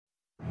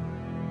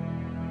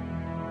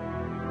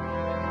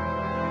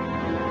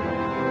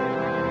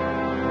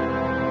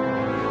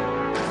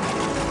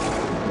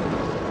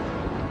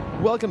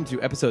Welcome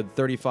to episode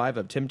 35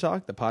 of Tim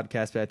Talk, the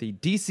podcast about the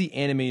DC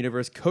anime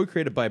universe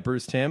co-created by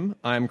Bruce Timm.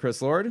 I'm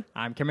Chris Lord.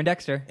 I'm Cameron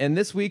Dexter. And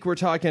this week we're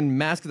talking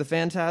Mask of the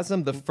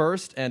Phantasm, the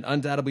first and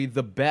undoubtedly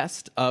the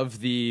best of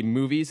the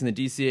movies in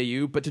the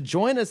DCAU. But to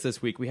join us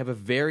this week, we have a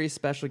very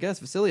special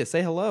guest. Vasilia,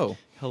 say hello.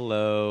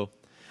 Hello.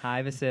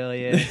 Hi,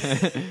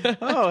 Vasilius.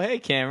 Oh, hey,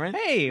 Cameron.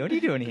 Hey, what are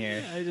you doing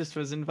here? I just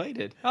was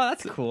invited. Oh,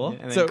 that's cool.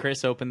 And then So-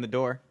 Chris opened the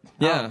door.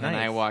 Yeah. And I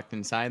nice. walked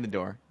inside the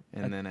door.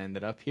 And then I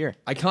ended up here.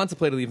 I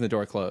contemplated leaving the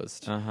door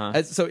closed.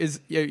 Uh-huh. So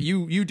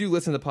you do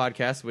listen to the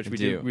podcast, which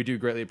we do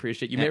greatly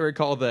appreciate. You may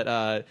recall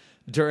that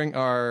during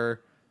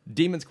our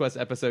Demon's Quest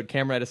episode,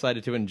 Cameron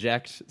decided to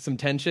inject some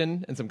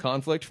tension and some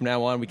conflict. From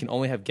now on, we can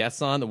only have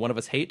guests on that one of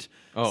us hate.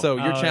 Oh. So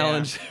your Oh,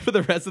 challenge for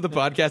the rest of the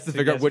podcast to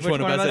figure out which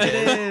one of us it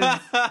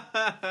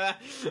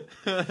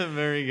is.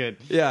 Very good.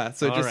 Yeah,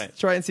 so All just right.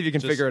 try and see if you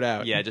can figure it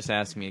out. Yeah, just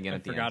ask me again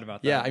at the Forgot end.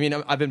 about that. Yeah, I mean,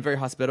 I've been very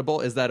hospitable.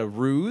 Is that a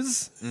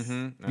ruse?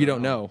 Mm-hmm. You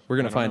don't know. We're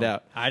going to find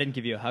out. I didn't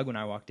give you a hug when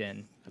I walked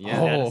in. Yeah.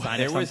 Oh. You had to sign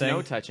There or was something.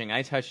 no touching.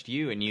 I touched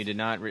you, and you did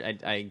not.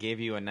 I gave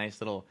you a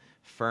nice little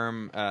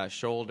firm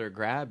shoulder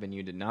grab, and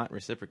you did not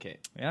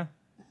reciprocate. Yeah.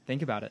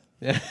 Think about it.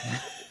 Yeah.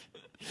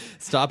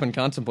 Stop and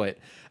contemplate.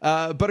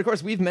 But of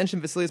course, we've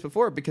mentioned Vasilius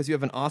before because you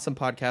have an awesome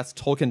podcast,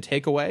 Tolkien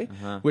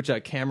Takeaway, which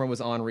Cameron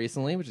was on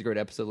recently, which is a great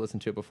episode to listen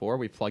to before.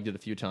 We've plugged it a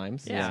few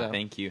times. Yeah, So-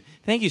 thank you.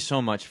 Thank you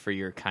so much for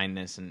your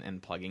kindness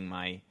and plugging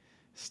my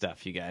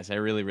stuff, you guys. I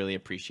really, really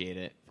appreciate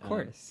it. Of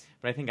course.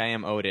 But I think I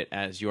am owed it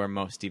as your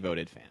most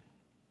devoted fan.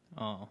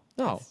 Oh.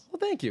 Oh, well,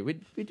 thank you.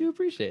 We do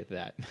appreciate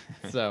that.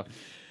 So,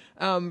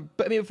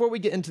 but I mean, before we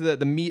get into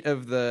the meat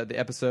of the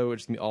episode,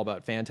 which is going to be all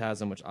about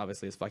Phantasm, which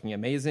obviously is fucking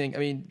amazing. I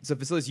mean, so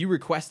Vasilius, you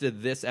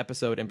requested this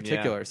episode in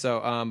particular. Yeah.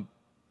 So,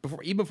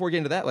 before getting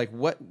into that, like,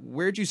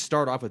 where'd you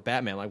start off with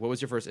Batman? Like, what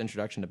was your first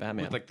introduction to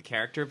Batman? With, like, the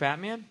character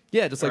Batman?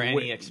 Yeah, just or like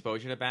any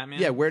exposure to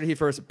Batman? yeah, where did he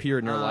first appear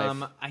in your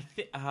life? I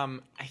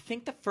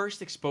think the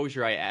first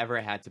exposure I ever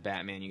had to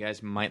Batman, you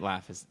guys might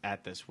laugh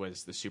at this,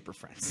 was the Super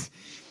Friends.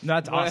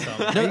 That's awesome.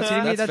 No, Are you kidding me?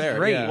 that's That's fair,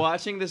 great. yeah.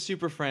 Watching the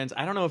Super Friends,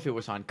 I don't know if it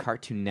was on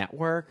Cartoon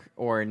Network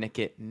or It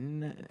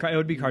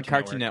would be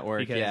Cartoon Network,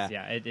 because,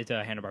 yeah. it's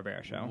a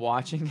Hanna-Barbera show.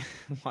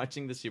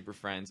 Watching the Super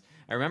Friends.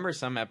 I remember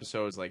some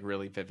episodes like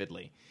really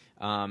vividly.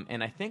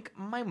 And I think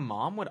my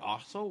mom would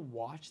also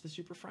watch the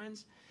Super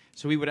Friends.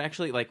 So we would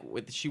actually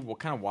she would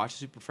kind of watch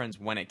Super Friends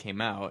when it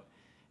came out,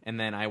 and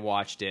then I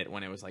watched it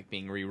when it was like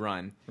being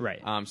rerun.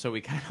 Right. So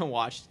we kind of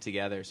watched it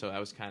together. So that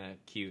was kind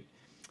of cute.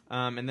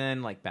 And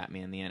then like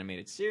Batman the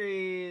Animated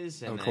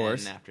Series, and Of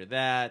course. then after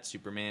that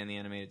Superman the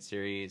Animated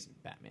Series,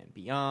 Batman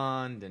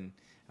Beyond, and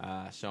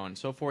so on and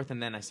so forth.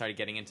 And then I started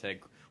getting into,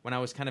 when I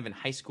was kind of in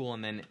high school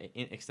and then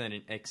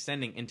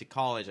extending into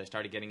college, I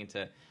started getting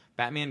into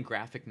Batman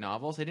graphic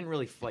novels. I didn't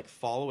really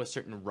follow a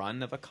certain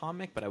run of a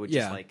comic, but I would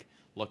just Yeah.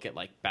 look at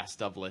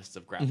best of lists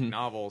of graphic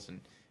novels,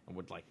 and I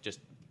would just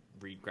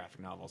read graphic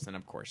novels, and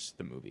of course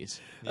the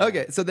movies.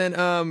 Okay, so then,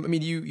 I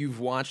mean, you've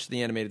watched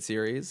the animated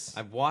series.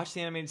 I've watched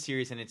the animated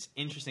series, and it's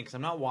interesting because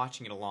I'm not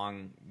watching it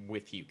along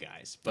with you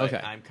guys, but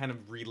Okay. I'm kind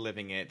of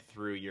reliving it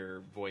through your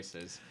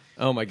voices.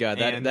 Oh my god,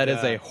 And, that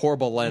is a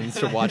horrible lens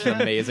to watch an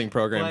amazing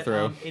program But,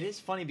 through. it is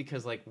funny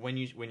because when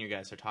you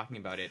guys are talking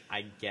about it,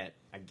 I get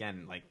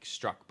again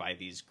struck by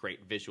these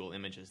great visual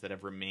images that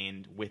have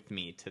remained with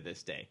me to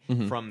this day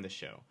from the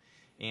show.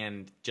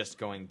 And just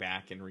going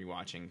back and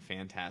rewatching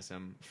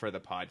Phantasm for the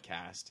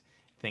podcast,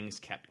 things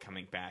kept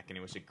coming back, and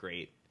it was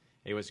great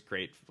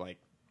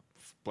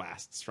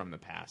blasts from the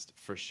past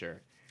for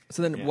sure.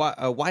 So then,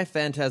 why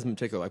Phantasm in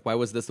particular? Like, why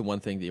was this the one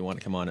thing that you want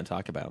to come on and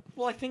talk about?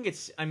 Well, I think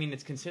it's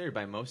considered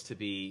by most to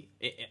be,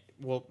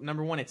 well,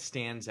 number one, it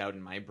stands out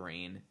in my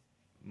brain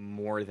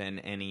more than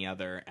any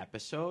other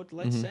episode,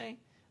 let's say.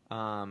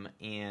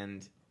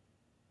 And,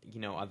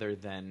 other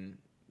than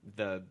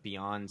the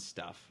Beyond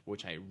stuff,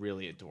 which I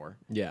really adore.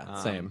 Yeah,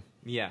 same.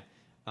 Yeah.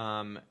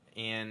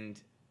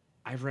 And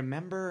I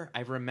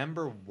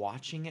remember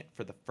watching it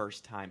for the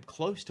first time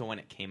close to when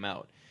it came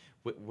out.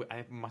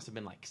 I must have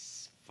been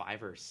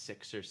 5 or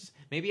 6 or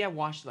maybe I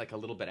watched a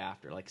little bit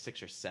after,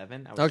 6 or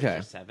 7. I was Okay.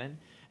 6 or 7,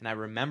 and I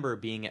remember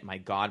being at my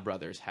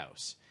godbrother's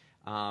house,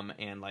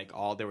 and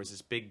there was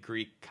this big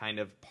Greek kind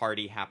of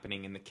party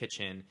happening in the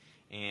kitchen,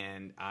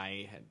 and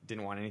I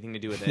didn't want anything to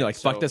do with it. You're like,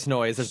 fuck this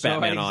noise, there's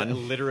Batman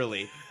on.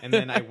 Literally. And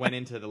then I went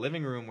into the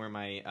living room where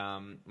my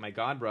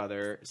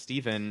godbrother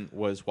Stephen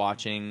was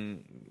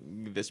watching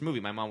this movie.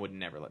 My mom would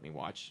never let me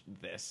watch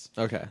this.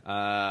 Okay.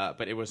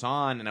 But it was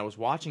on, and I was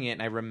watching it,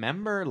 and I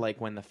remember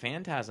when the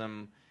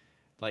Phantasm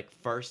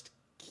first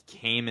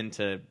came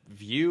into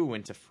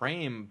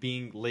frame,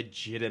 being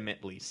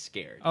legitimately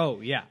scared.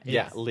 Oh, yeah.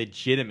 Yeah,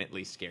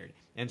 legitimately scared.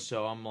 And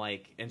so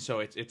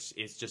it's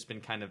just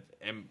been kind of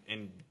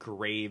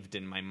engraved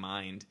in my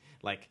mind,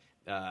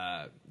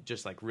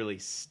 really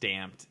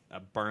stamped,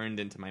 burned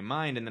into my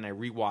mind. And then I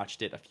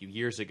rewatched it a few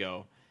years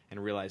ago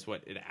and realized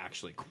what an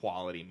actually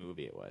quality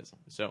movie it was.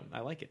 So I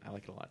like it. I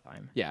like it a lot.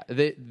 Yeah,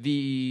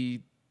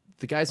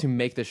 the guys who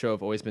make the show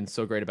have always been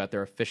so great about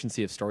their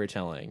efficiency of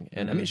storytelling.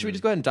 And I mean, should we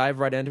just go ahead and dive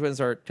right into it and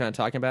start kind of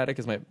talking about it?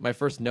 Because my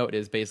first note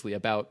is basically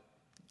about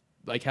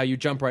like how you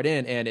jump right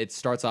in and it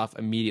starts off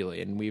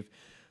immediately. And we've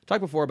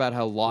talked before about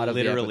how a lot of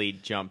literally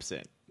jumps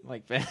in.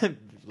 Like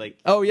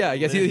oh yeah, I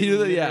guess he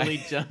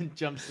literally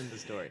jumps in the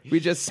story. We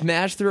just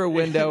smash through a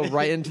window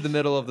right into the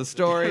middle of the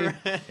story.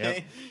 Right.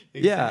 Yep.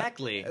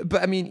 Exactly. Yeah.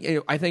 But I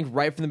mean, I think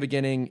right from the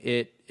beginning,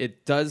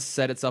 it does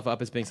set itself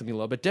up as being something a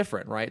little bit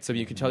different, right? So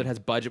you can tell it has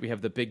budget. We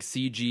have the big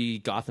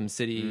CG Gotham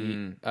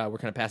City. We're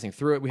kind of passing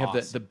through it. We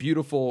have the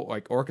beautiful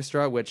like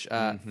orchestra, which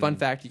fun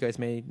fact, you guys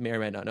may or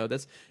may not know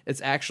this.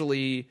 It's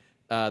actually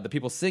the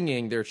people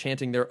singing, they're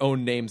chanting their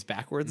own names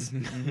backwards,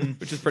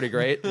 which is pretty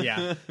great.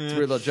 Yeah. It's a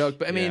weird little joke.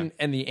 But I mean,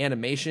 and the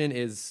animation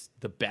is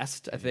the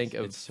best, I think.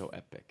 It's so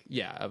epic.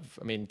 Yeah.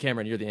 I mean,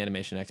 Cameron, you're the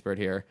animation expert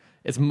here.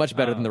 It's much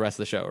better than the rest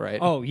of the show, right?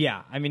 Oh,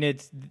 yeah. I mean,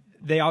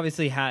 they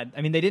obviously had,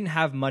 I mean, they didn't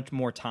have much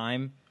more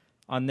time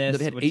on this.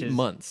 They had 8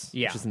 months,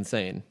 which is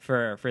insane.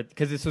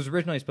 Because this was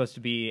originally supposed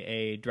to be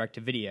a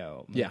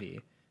direct-to-video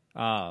movie.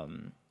 Yeah.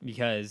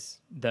 Because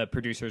the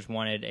producers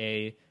wanted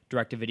a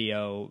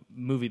direct-to-video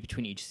movie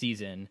between each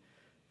season,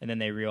 and then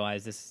they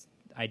realized this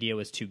idea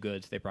was too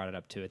good, so they brought it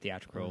up to a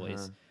theatrical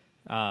release.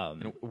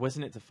 And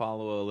wasn't it to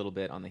follow a little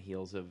bit on the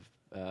heels of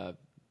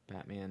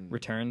Batman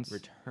Returns?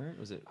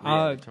 Was it?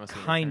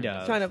 Kind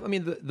of. I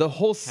mean, the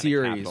whole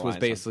series was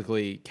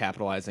basically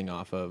capitalizing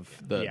off of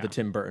the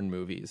Tim Burton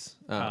movies.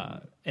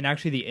 And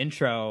actually, the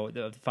intro,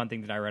 the fun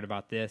thing that I read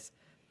about this,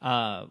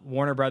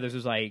 Warner Brothers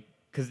was like,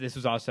 because this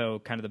was also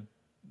kind of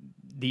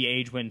the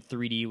age when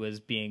 3D was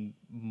being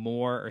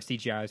more, or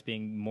CGI was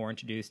being more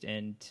introduced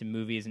into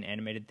movies and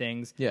animated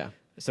things. Yeah.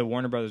 So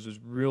Warner Brothers was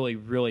really,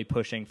 really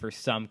pushing for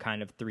some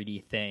kind of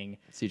 3D thing.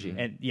 CG.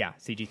 And yeah,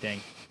 CG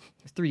thing.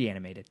 It's 3D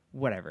animated.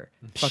 Whatever.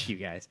 Fuck you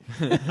guys.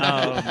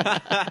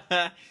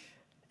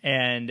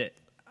 And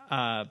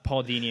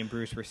Paul Dini and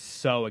Bruce were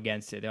so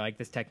against it. They're like,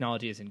 this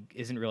technology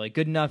isn't really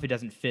good enough. It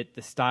doesn't fit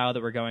the style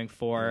that we're going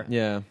for.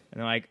 Yeah. And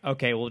they're like,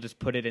 okay, we'll just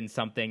put it in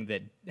something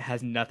that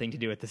has nothing to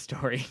do with the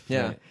story.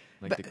 Yeah.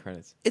 Like the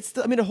credits.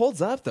 I mean, it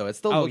holds up, though. It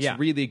still looks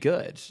really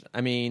good.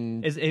 I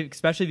mean...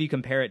 especially if you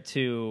compare it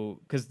to...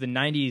 Because the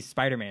 90s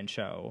Spider-Man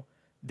show,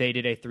 they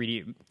did a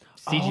 3D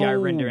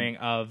CGI rendering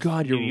of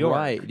New York. You're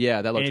right.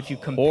 Yeah, that looked horrible. And if you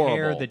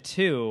compare the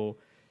two...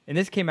 And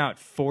this came out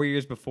 3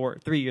 years before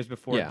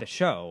the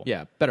show.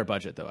 Yeah, better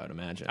budget, though, I would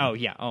imagine. Oh,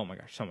 yeah. Oh, my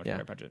gosh. So much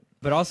better budget.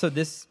 But also,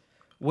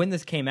 when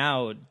this came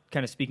out,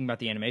 kind of speaking about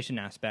the animation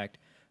aspect,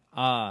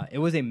 it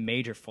was a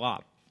major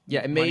flop.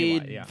 Yeah, it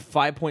made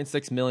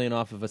 $5.6 million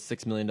off of a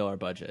 $6 million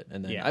budget.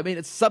 And then, I mean,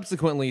 it's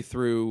subsequently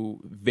through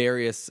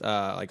various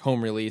like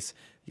home release.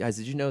 Guys,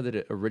 did you know that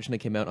it originally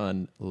came out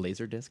on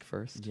Laserdisc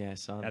first? Yeah, I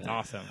saw that. That's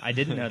awesome. I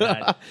didn't know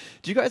that.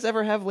 Did you guys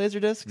ever have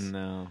Laserdiscs?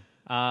 No.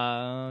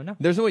 No.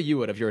 There's no way you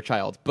would if you were a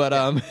child. But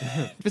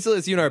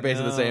Basilius, you and I are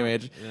basically the same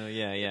age.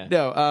 Yeah.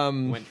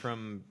 No. Went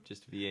from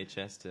just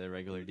VHS to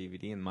regular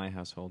DVD in my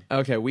household.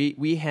 Okay,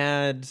 we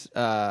had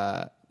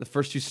the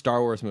first 2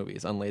 Star Wars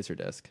movies on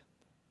Laserdisc,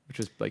 which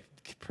was like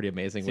pretty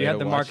amazing. So you had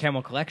the Mark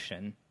Hamill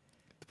collection.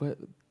 But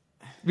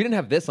we didn't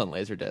have this on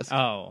Laserdisc.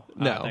 Oh,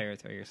 no.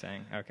 That's what you're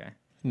saying. Okay.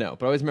 No,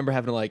 but I always remember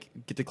having to like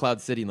get to Cloud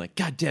City and like,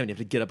 God damn it, you have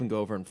to get up and go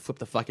over and flip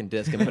the fucking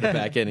disc and put it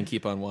back in and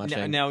keep on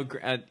watching. Now,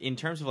 in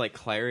terms of like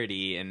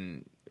clarity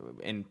and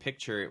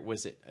picture,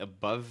 was it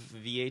above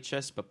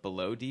VHS but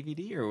below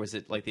DVD, or was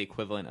it like the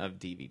equivalent of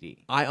DVD?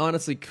 I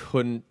honestly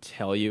couldn't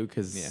tell you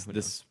because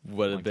this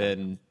would have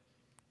been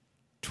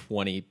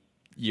 20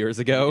 years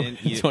ago,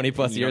 20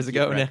 plus years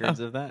ago.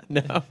 Records of that?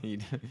 No. You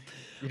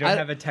don't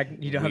have a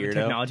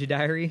technology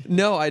diary?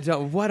 No, I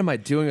don't. What am I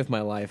doing with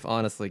my life,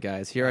 honestly,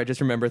 guys? Here I just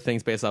remember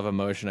things based off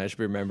emotion. I should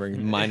be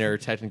remembering minor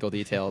technical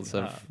details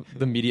of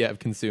the media I've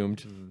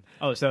consumed.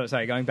 Oh, so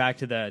sorry, going back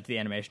to the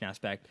animation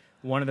aspect,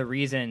 one of the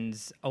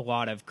reasons a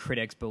lot of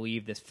critics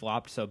believe this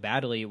flopped so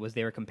badly was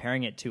they were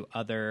comparing it to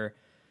other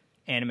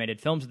animated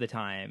films at the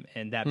time,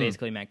 and that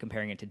basically meant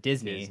comparing it to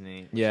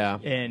Disney. Yeah.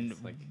 And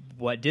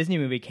what Disney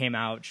movie came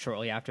out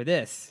shortly after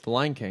this? The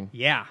Lion King.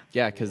 Yeah.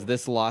 Yeah, because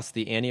this lost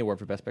the Annie Award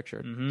for Best Picture.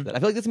 I feel like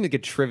this is going to be a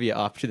good trivia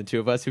off between the two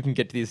of us who can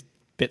get to these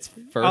bits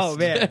first. Oh,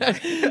 man.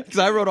 Because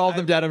I wrote all of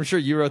them down. I'm sure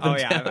you wrote them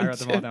down. I wrote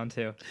them all down,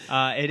 too.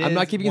 I'm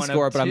not keeping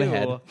score, but I'm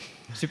ahead.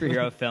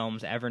 Superhero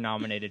films ever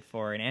nominated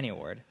for an Annie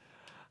Award.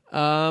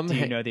 Do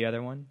you know the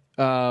other one?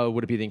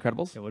 Would it be The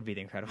Incredibles? It would be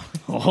The Incredibles.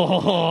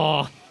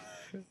 Oh.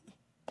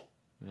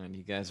 Man,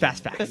 you guys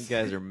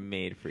are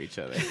made for each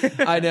other.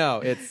 I know,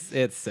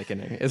 it's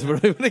sickening. Is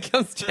really what it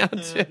comes down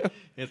to.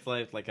 It's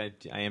like I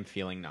am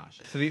feeling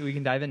nauseous. So we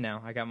can dive in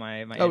now. I got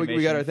my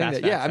we got our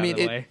thing. Yeah, I mean,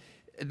 the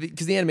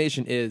because the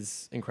animation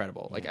is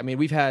incredible. Like, I mean,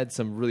 we've had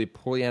some really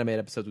poorly animated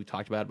episodes. We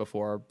talked about it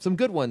before. Some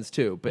good ones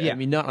too, but I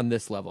mean, not on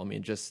this level. I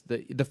mean, just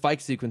the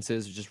fight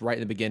sequences, just right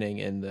in the beginning,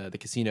 and the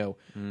casino,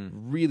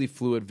 really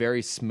fluid,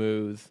 very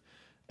smooth.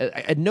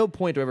 At no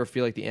point do I ever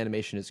feel like the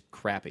animation is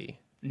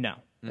crappy. No.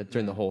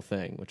 During the whole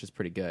thing, which is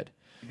pretty good.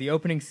 The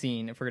opening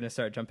scene, if we're going to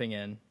start jumping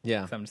in,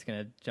 so I'm just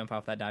going to jump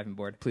off that diving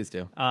board. Please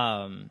do.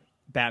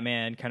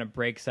 Batman kind of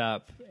breaks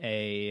up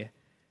a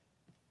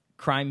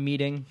crime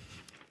meeting.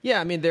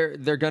 Yeah, I mean,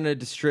 they're going to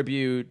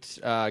distribute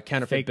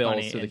counterfeit fake bills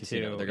money to the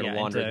casino. They're going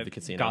to launder it to the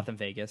casino. Gotham,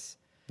 Vegas.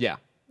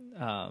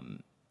 Yeah.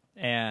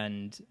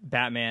 And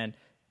Batman.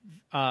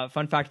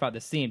 Fun fact about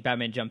this scene: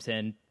 Batman jumps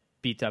in,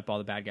 beats up all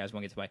the bad guys,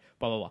 one gets away.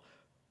 Blah blah blah.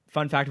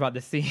 Fun fact about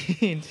this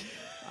scene: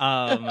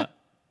 the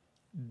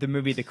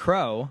movie The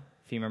Crow.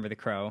 If you remember The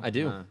Crow, I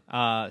do.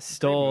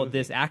 Stole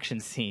this action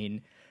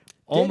scene.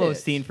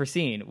 Almost scene for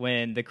scene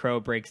when the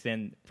Crow breaks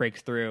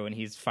through, and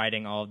he's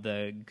fighting all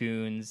the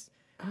goons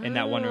in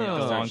that one room at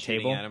the long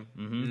table.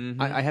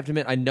 I have to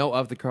admit, I know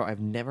of The Crow. I've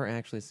never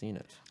actually seen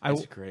it.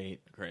 It's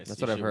great, Chris.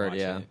 That's what I've heard.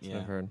 Yeah, that's what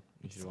I've heard.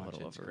 You should watch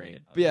it. It's great.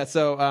 But yeah,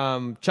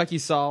 so Chucky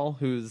Saul,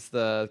 who's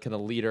the kind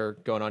of leader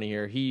going on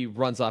here, he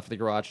runs off to the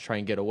garage to try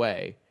and get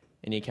away,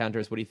 and he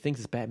encounters what he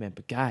thinks is Batman.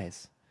 But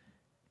guys,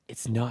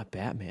 it's not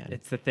Batman.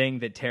 It's the thing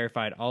that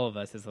terrified all of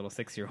us as little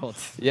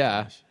 6-year-olds.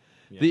 Yeah.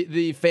 Yeah.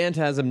 The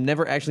Phantasm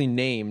never actually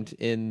named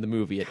in the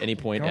movie at any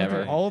point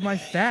ever. All of my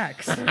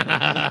facts.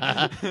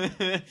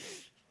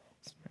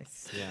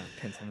 Yeah.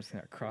 I'm just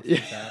gonna cross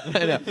that.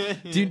 I know.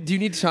 Do you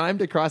need time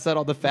to cross out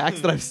all the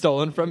facts that I've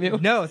stolen from you?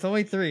 No, it's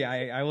only 3.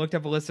 I looked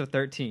up a list of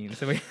 13.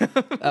 So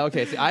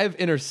Okay, so I've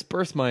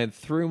interspersed mine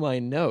through my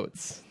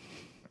notes.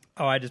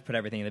 Oh, I just put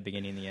everything in the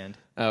beginning and the end.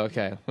 Oh,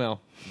 okay. Well,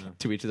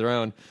 to each of their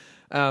own.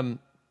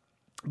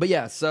 But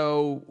yeah,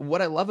 so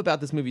what I love about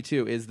this movie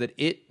too is that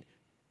it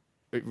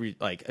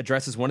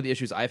addresses one of the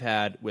issues I've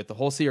had with the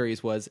whole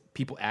series was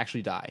people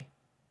actually die.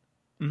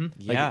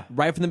 Mm-hmm. Like,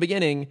 right from the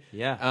beginning.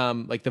 Yeah.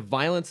 Like the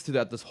violence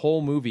throughout this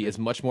whole movie is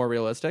much more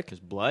realistic. There's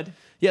blood.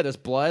 Yeah, there's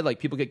blood. Like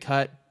people get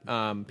cut.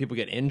 People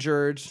get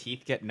injured.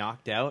 Teeth get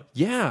knocked out.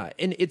 Yeah,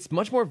 and it's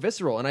much more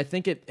visceral, and I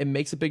think it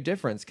makes a big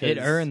difference. It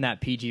earned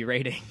that PG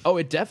rating. Oh,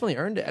 it definitely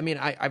earned it. I mean,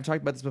 I've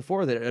talked about this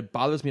before, that it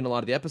bothers me in a lot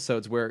of the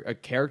episodes where a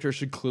character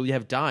should clearly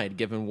have died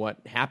given what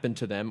happened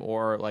to them,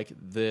 or like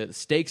the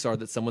stakes are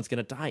that someone's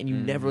going to die, and you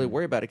never really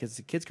worry about it because it's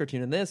a kid's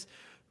cartoon. In this,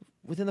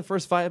 within the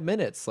first 5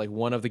 minutes, like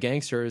one of the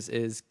gangsters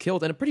is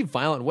killed in a pretty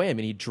violent way. I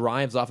mean, he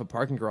drives off a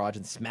parking garage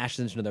and smashes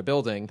into their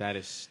building. That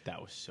was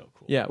so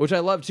cool. Yeah, which I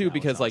love too,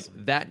 because awesome.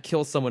 like that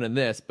kills someone in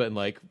this, but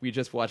like we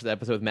just watched the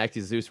episode with Maxie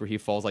Zeus where he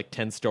falls like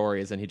 10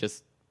 stories and he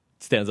just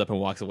stands up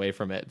and walks away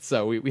from it.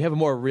 So we have a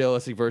more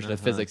realistic version of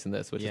physics in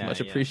this, which is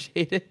much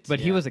appreciated. But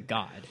he was a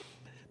god.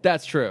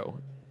 That's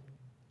true.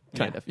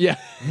 Kind of. Yeah.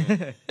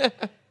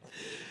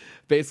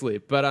 Basically.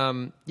 But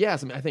so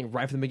I think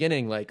right from the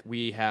beginning, like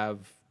we have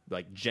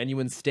like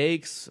genuine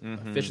stakes,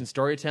 efficient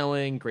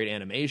storytelling, great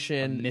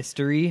animation,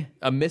 Mystery.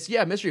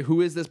 Mystery.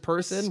 Who is this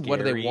person? What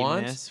do they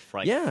want?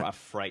 A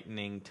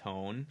frightening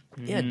tone.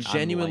 Yeah,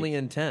 genuinely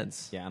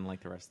intense. Yeah,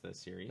 unlike the rest of the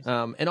series.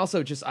 And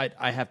also, just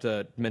I have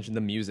to mention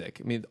the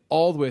music. I mean,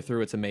 all the way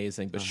through, it's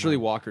amazing. But Shirley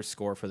Walker's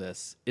score for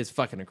this is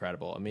fucking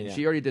incredible. I mean,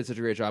 she already did such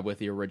a great job with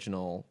the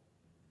original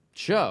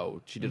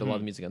show. She did a lot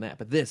of music on that.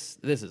 But this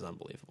is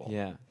unbelievable.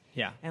 Yeah.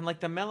 Yeah. And like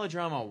the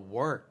melodrama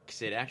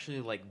works. It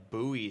actually like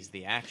buoys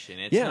the action.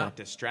 It's not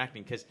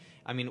distracting because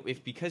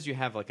because you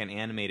have like an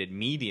animated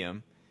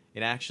medium,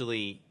 it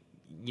actually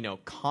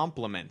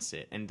complements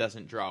it and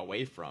doesn't draw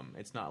away from.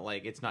 It's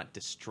not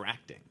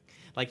distracting.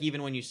 Like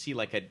even when you see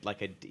like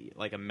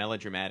a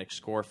melodramatic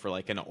score for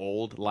like an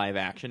old live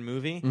action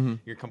movie,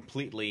 you're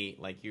completely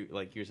like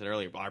you said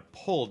earlier, are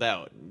pulled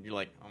out. You're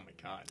like, oh my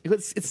god,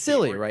 it's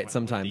silly, right?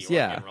 Sometimes,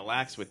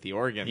 relax with the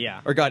organ,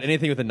 Or God,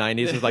 anything with the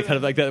 '90s was like kind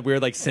of like that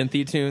weird like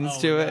synthy tunes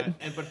to it.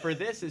 But for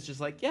this, it's just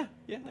like that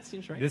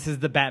seems right. This is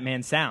the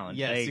Batman sound.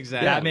 Yes,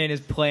 exactly. Batman is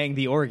playing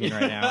the organ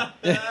right now.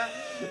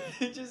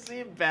 Just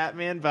see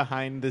Batman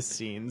behind the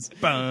scenes,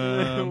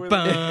 bum,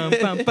 bum,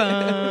 bum,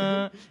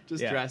 bum.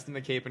 Just dressed in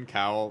the cape and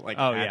cowl, like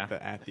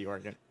at the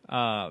organ.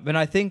 But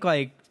I think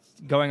like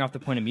going off the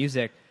point of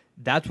music,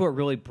 that's what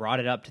really brought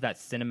it up to that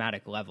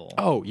cinematic level.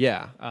 Oh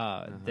yeah,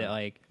 that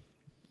like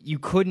you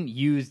couldn't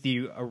use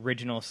the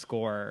original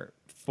score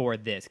for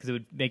this because it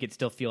would make it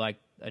still feel like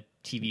a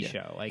TV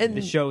show. Like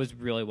the show is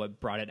really what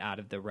brought it out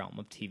of the realm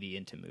of TV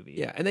into movies.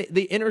 Yeah, and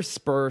they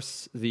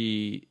intersperse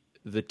the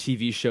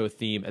TV show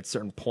theme at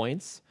certain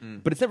points,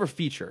 but it's never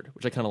featured,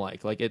 which I kind of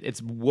like. Like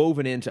it's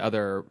woven into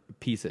other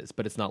pieces,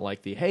 but it's not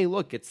like hey,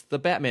 look, it's the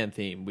Batman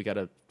theme. We got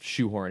to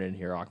shoehorn in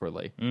here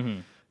awkwardly.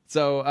 Mm-hmm.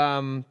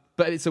 So,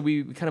 so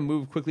we kind of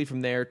move quickly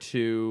from there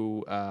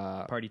to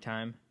Party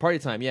Time. Party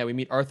Time. Yeah, we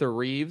meet Arthur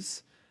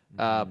Reeves,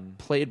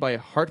 played by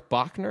Hart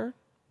Bochner.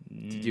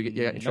 Did you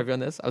get any trivia on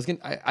this?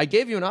 I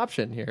gave you an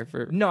option here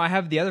for. No, I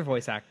have the other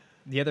voice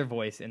the other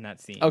voice in that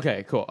scene.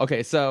 Okay, cool.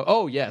 Okay,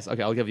 so yes,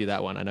 okay, I'll give you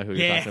that one. I know who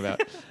you're talking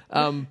about.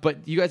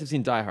 But you guys have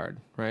seen Die Hard,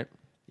 right?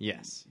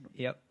 Yes.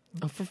 Yep.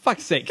 Oh, for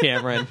fuck's sake,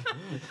 Cameron!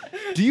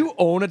 Do you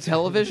own a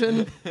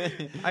television?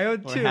 I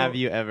own 2. Or have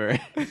you ever?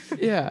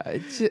 Yeah.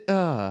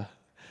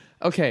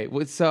 Okay.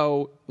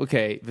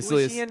 Vasilius.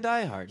 Who's he in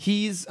Die Hard?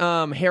 He's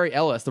Harry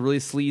Ellis, the really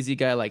sleazy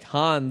guy, like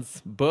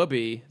Hans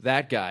Bubby,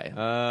 that guy.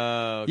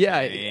 Oh, okay. Yeah,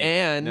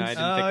 and no,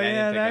 I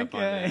didn't pick up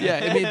on that.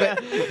 Yeah, I mean,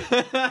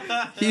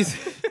 but he's.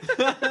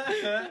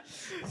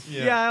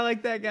 Yeah, I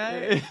like that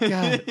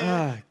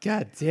guy.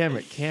 God damn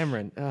it,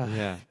 Cameron.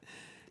 Yeah.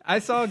 I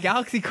saw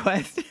Galaxy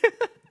Quest.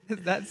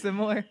 Is that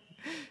similar?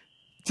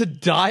 To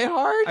Die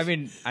Hard? I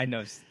mean, I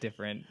know it's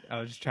different. I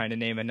was just trying to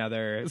name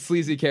another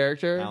Sleazy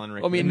character. Alan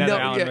Rickman. I mean, another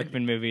no, Alan yeah.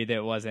 Rickman movie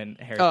that wasn't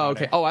Harry Oh,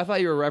 Potter. okay. Oh, I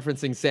thought you were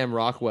referencing Sam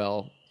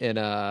Rockwell in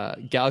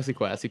Galaxy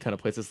Quest, who kind of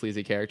plays a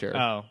sleazy character.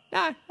 Oh,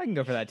 I can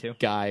go for that too.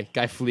 Guy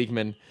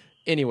Fleegman.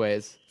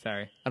 Anyways,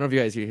 Sorry. I don't know if you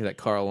guys hear that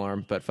car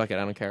alarm, but fuck it,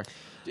 I don't care.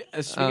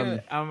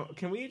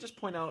 Can we just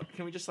point out?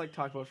 Can we just like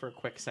talk about for a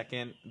quick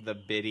second the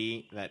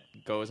biddy that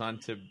goes on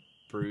to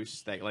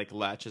Bruce that like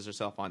latches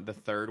herself on the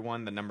third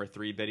one, the number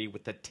 3 biddy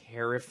with the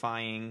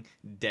terrifying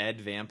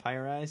dead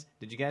vampire eyes?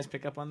 Did you guys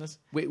pick up on this?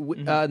 Wait,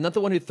 not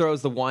the one who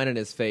throws the wine in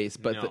his face,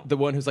 but No. the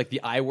one who's like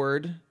the I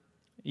word.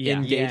 Yeah,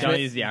 Engagement? don't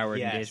use the I word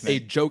Yes. A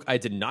engagement. joke I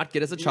did not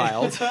get as a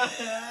child.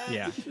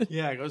 Yeah.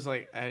 Yeah, it was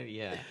like,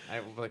 I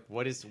was like,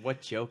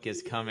 what joke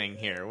is coming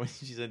here when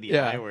she said the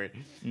Yeah. I word?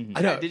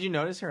 I know. Did you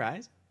notice her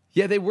eyes?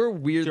 Yeah, they were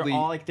weirdly.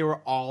 They were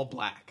all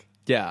black.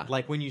 Yeah.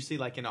 Like when you see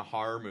like in a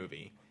horror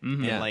movie,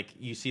 and Yeah. like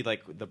you see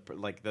like the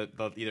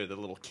either the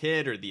little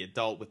kid or the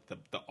adult with the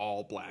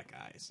all black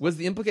eyes. Was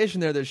the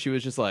implication there that she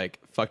was just like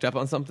fucked up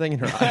on something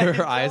and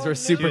her eyes were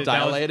super Dude,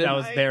 that was- dilated? that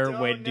was their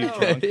way to do know.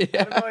 drunk. I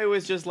don't know. It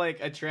was just like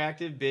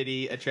attractive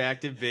biddy,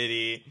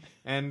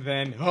 and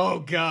then oh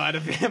god, a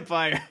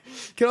vampire.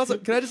 Can I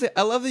just say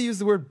I love they use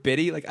the word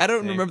biddy. Like I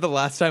don't Same. remember the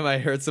last time I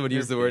heard someone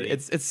use the word. biddy.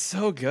 It's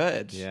so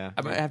good. Yeah.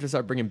 I might have to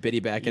start bringing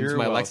biddy back into You're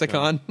my welcome.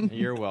 lexicon.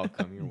 You're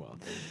welcome. You're welcome.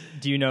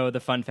 Do you know the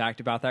fun fact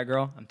about that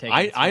girl? I'm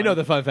taking. I know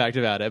the fun fact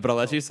about it, but I'll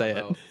let you say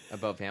it.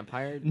 About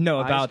vampire? No,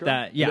 eyes about girl?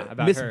 that. Yeah,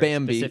 about Miss her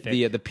Bambi,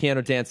 specific. the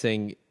piano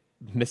dancing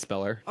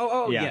misspeller.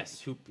 Oh, Yeah.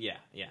 yes. Yeah,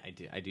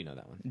 I do know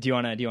that one. Do you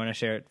wanna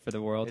share it for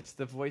the world? It's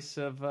the voice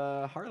of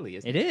Harley,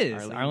 isn't It it?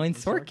 is. Arlene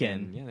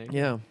Sorkin. Yeah, there you go.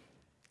 Yeah,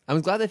 I'm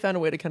glad they found a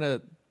way to kind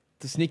of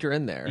to sneak her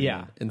in there.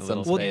 Yeah. in A some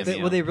little space.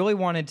 space. They really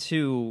wanted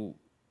to,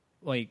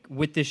 like,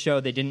 with this show,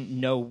 they didn't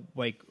know,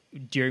 like,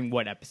 during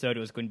what episode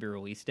it was going to be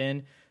released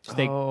in. So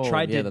they Oh,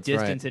 tried yeah, to that's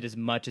distance right. it as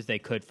much as they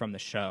could from the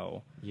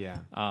show, Yeah.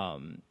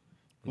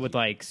 with,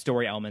 like,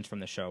 story elements from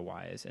the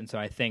show-wise. And so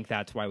I think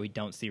that's why we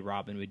don't see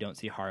Robin, we don't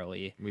see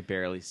Harley. We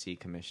barely see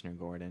Commissioner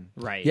Gordon.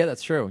 Right. Yeah,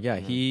 that's true. Yeah,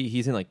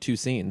 he's in like 2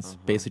 scenes.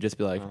 Basically, just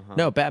be like,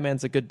 no,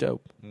 Batman's a good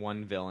dope.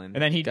 One villain.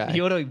 And then he Guy.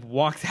 literally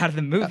walks out of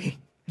the movie.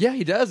 Yeah,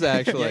 he does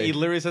actually. yeah, he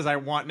literally says, "I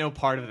want no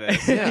part of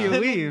this." Yeah. He He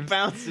leaves.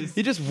 Bounces.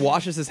 He just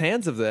washes his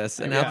hands of this,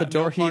 and out the No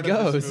door he part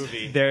of this goes.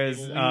 movie. There's,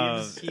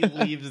 he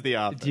leaves the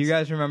office. Do you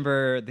guys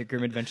remember The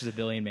Grim Adventures of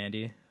Billy and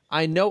Mandy?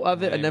 I know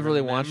of it. I never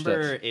really watched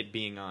remember it. it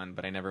being on,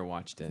 but I never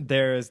watched it.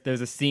 There's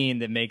a scene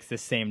that makes the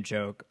same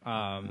joke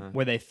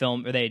where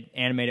they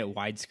animate it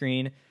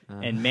widescreen,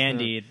 and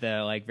Mandy,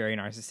 the like very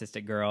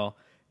narcissistic girl,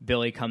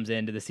 Billy comes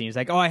into the scene. He's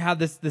like, "Oh, I have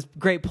this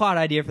great plot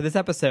idea for this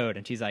episode,"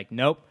 and she's like,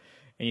 "Nope."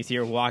 And you see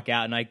her walk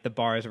out, and like the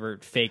bars were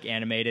fake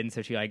animated, and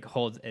so she like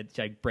holds it,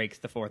 she like breaks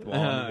the fourth wall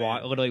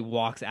and literally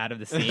walks out of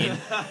the scene.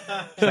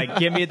 She's like,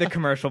 "Give me the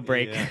commercial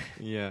break."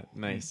 Yeah.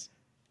 Nice.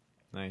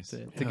 Nice.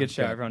 It's a good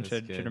show. Okay. Everyone That's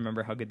should good.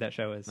 remember how good that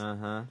show is.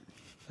 Uh-huh.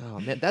 Oh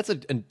man, that's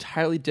an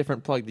entirely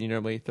different plug than you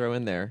normally throw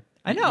in there.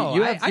 I know.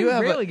 I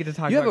rarely get to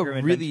talk you about have Grim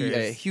a really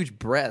Adventures. huge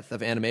breadth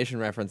of animation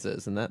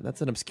references, and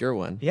that's an obscure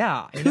one.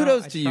 Yeah.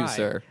 Kudos I to you, try.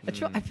 sir. I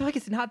feel like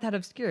it's not that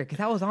obscure because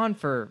that was on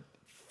for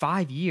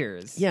 5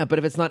 years. Yeah, but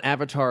if it's not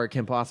Avatar or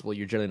Kim Possible,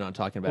 you're generally not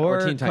talking about it. Or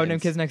Teen Codename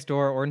Titans. Kids Next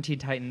Door, or Teen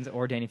Titans,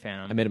 or Danny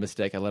Phantom. I made a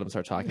mistake. I let him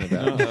start talking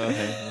about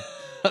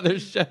other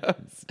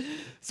shows.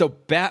 So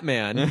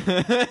Batman.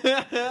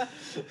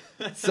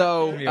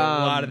 So a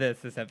lot of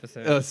this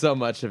episode. Oh, so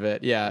much of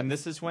it. Yeah. And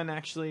this is when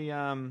actually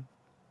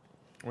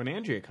when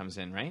Andrea comes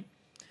in, right?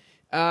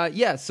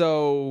 Yeah.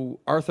 So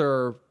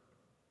Arthur.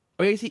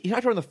 Oh, he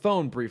talked to her on the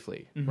phone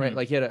briefly, right?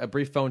 Like he had a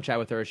brief phone chat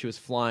with her. She was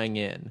flying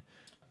in.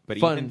 But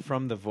Fun. even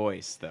from the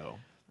voice, though,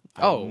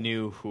 Oh. I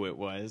knew who it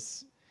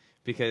was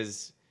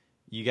because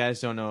you guys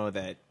don't know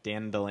that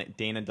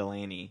Dana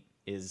Delaney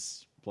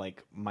is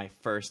like my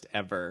first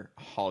ever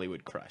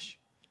Hollywood crush.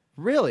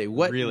 Really?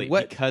 What? Really,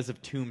 What? because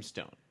of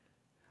Tombstone.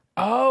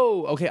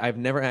 Oh, okay. I've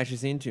never actually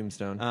seen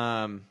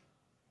Tombstone.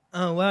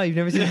 Oh, wow. You've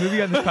never seen a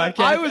movie on this podcast?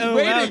 I was Oh,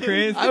 waiting. wow,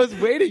 Chris. I was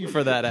waiting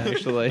for that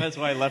actually. That's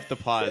why I left the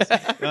pause.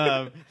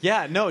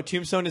 Yeah, no,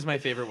 Tombstone is my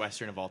favorite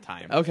Western of all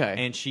time. Okay.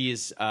 And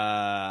she's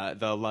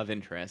the love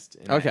interest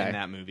in, Okay. in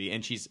that movie.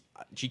 And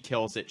she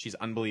kills it. She's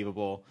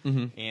unbelievable.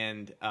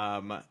 And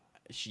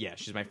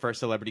she's my first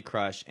celebrity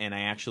crush. And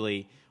I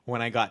actually,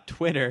 when I got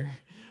Twitter,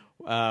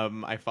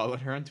 I followed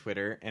her on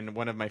Twitter. And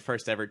one of my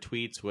first ever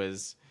tweets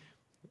was,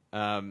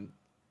 I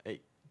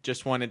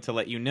just wanted to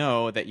let you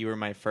know that you were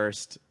my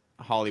first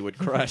Hollywood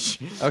crush.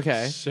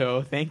 Okay.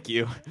 So thank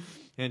you.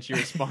 And she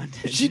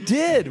responded. She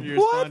did. She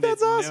What? responded,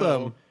 That's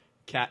awesome.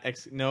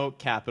 No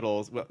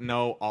capitals. Well,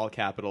 no all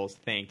capitals.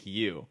 Thank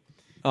you.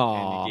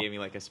 Aw. And you gave me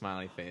like a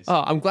smiley face.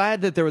 Oh, I'm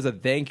glad that there was a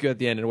thank you at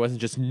the end and it wasn't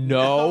just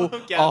no, No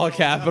all capitals.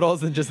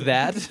 capitals and just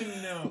that.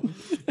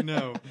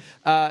 No.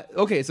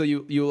 Okay, so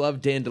you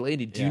love Dan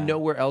Delaney. Do you Yeah. know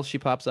where else she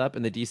pops up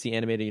in the DC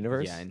animated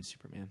universe? Yeah, in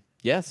Superman.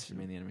 Yes.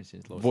 Remain the animated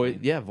series. Lois Lane.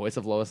 Yeah, voice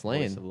of Lois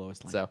Lane. Voice of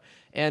Lois Lane. So,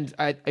 and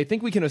I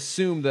think we can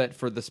assume that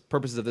for the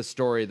purposes of this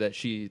story, that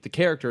the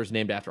character is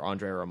named after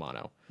Andrea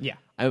Romano. Yeah.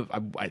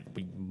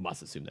 We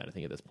must assume that, I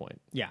think, at this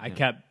point. Yeah, I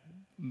kept,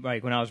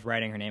 like, when I was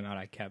writing her name out,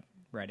 I kept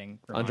writing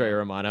Romano. Andrea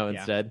Romano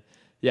instead.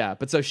 Yeah,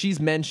 but so she's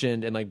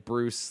mentioned, and like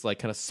Bruce like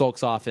kind of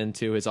sulks off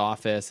into his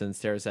office and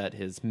stares at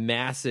his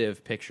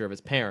massive picture of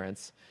his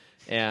parents,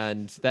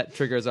 and that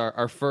triggers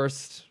our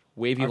first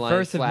wavy line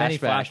first of many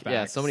flashback. flashbacks.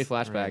 Yeah, so many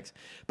flashbacks. Right.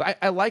 But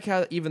I like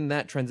how even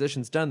that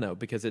transition's done though,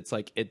 because it's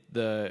like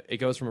it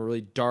goes from a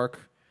really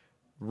dark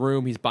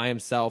room, he's by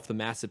himself, the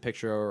massive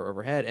picture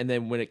overhead, and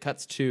then when it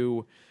cuts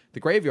to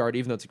the graveyard,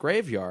 even though it's a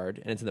graveyard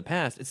and it's in the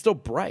past, it's still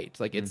bright.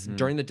 Like it's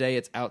during the day,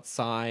 it's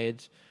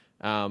outside.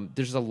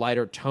 There's just a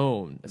lighter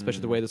tone,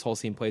 especially the way this whole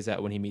scene plays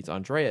out when he meets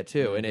Andrea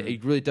too, and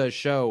it really does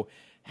show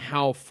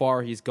how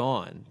far he's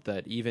gone.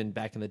 That even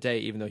back in the day,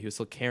 even though he was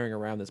still carrying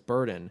around this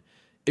burden,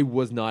 it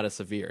was not as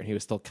severe, and he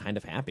was still kind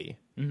of happy.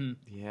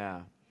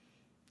 Yeah,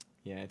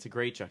 it's a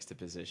great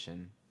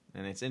juxtaposition,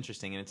 and it's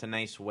interesting, and it's a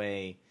nice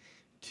way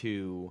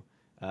to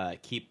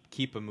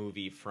keep a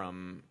movie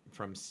from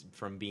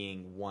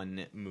being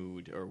one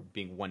mood or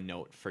being one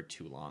note for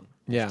too long.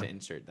 Just to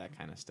insert that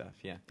kind of stuff.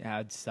 Yeah,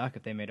 it'd suck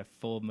if they made a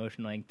full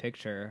motion length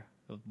picture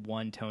of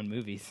one tone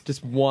movies.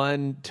 Just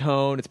one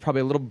tone. It's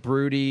probably a little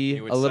broody,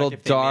 it would a little suck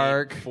if they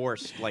dark.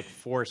 made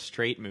four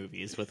straight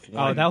movies with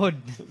one. Oh, that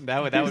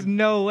would. There's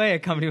no way a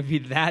company would be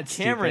that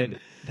Cameron,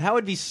 stupid. That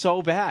would be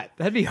so bad.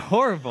 That'd be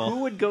horrible. Who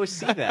would go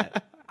see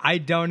that? I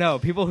don't know.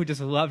 People who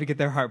just love to get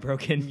their heart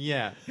broken.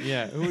 Yeah.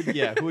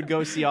 Who would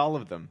go see all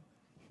of them?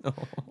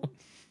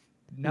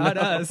 Not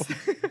us.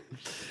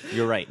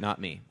 You're right,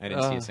 not me. I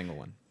didn't see a single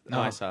one.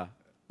 No, I saw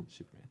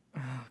Superman.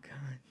 Oh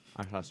God.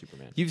 I saw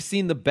Superman. You've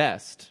seen the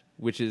best,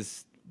 which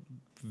is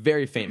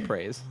very faint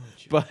praise,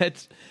 but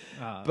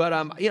I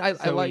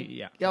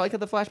like how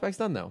the flashback's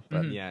done though.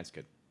 But Yeah, it's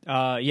good.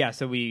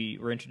 So we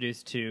were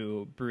introduced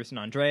to Bruce and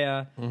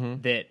Andrea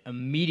that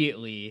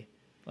immediately,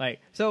 I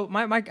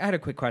had a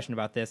quick question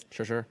about this.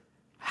 Sure.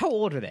 How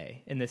old are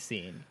they in this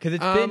scene? Because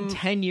it's been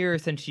 10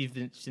 years since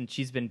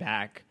she's been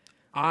back.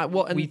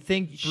 And we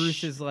think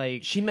Bruce is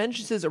like... She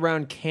mentions this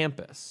around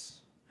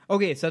campus.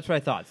 Okay, so that's what I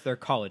thought. So they're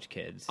college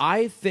kids.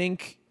 I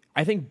think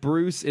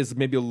Bruce is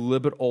maybe a little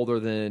bit older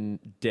than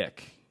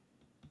Dick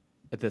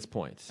at this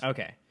point.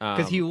 Okay,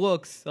 because he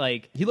looks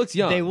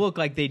young. They look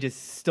like they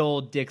just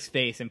stole Dick's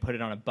face and put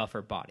it on a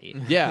buffer body.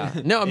 Yeah,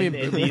 no, I mean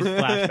in these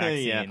flashback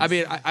scenes. Yeah. I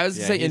mean, I was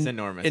saying he's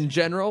enormous. In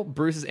general,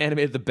 Bruce is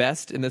animated the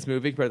best in this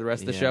movie compared to the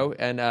rest of the show,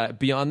 and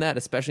beyond that,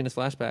 especially in his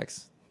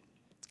flashbacks,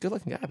 good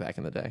looking guy back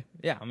in the day.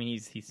 Yeah, I mean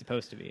he's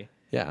supposed to be.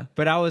 Yeah,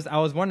 but I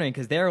was wondering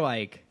because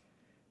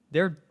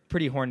they're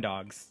pretty horn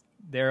dogs.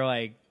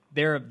 They're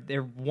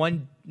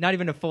one, not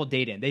even a full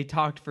date in. They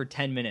talked for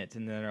 10 minutes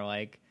and then they're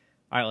like,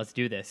 all right, let's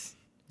do this.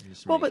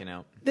 Just making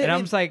out.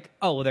 I'm just like,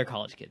 oh, well, they're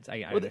college kids.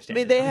 I understand.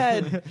 I mean, they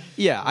had,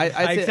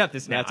 I accept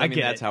this now.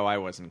 That's how I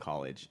was in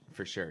college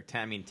for sure.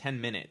 10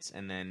 minutes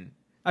and then.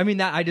 I mean,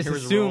 that I just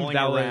assumed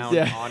that was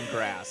on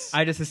grass.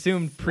 I just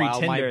assumed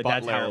pre-Tinder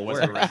that's how it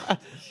worked.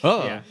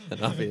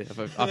 And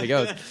off he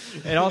goes.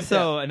 And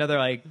also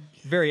another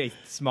very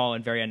small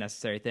and very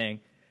unnecessary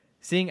thing: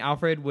 seeing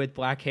Alfred with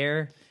black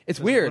hair. It's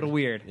weird. A little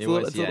weird. It's a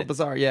little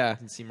bizarre. Yeah,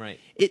 doesn't seem right.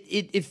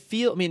 It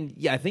feel. I mean,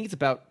 I think it's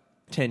about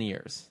 10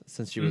 years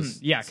since she was.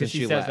 Because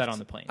she says left. that on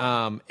the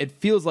plane. It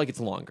feels like it's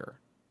longer.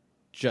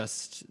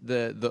 Just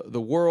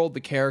the world, the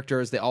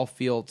characters, they all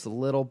feel it's a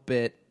little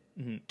bit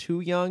too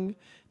young,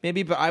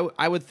 maybe. But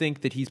I would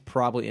think that he's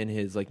probably in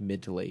his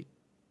mid to late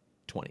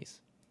 20s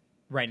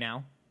right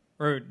now,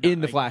 or in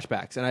the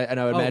flashbacks, and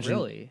I would imagine.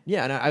 Really?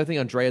 Yeah, and I think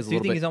Andrea's. Do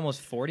you think he's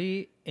almost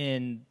 40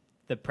 in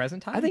the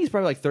present time? I think he's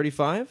probably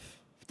 35.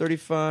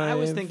 35. I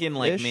was thinking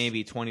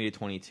maybe 20 to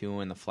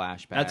 22 in the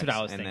flashbacks. That's what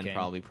I was thinking. And then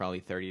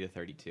probably 30 to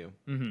 32.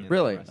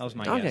 Really? That was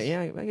my guess. Okay,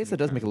 yeah, I guess that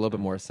does make a little bit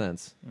more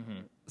sense.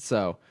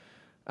 So,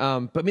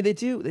 but I mean, they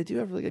do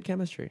have really good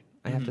chemistry.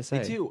 I have to say.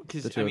 They do,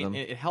 because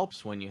it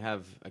helps when you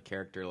have a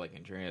character like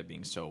Andrea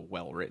being so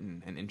well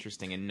written and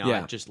interesting, and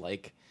not just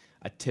like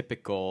a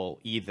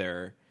typical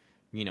either,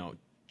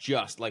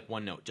 just like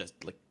one note,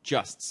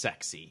 just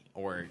sexy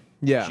or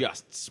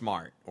just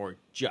smart or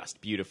just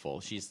beautiful.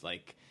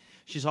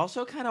 She's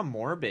also kind of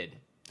morbid.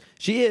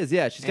 She is,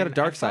 yeah. She's got a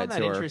dark side to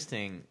her.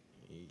 Interesting.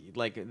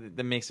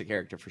 That makes a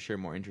character for sure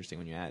more interesting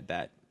when you add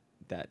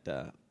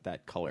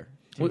that color.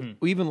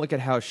 We even look at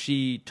how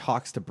she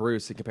talks to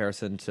Bruce in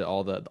comparison to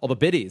all the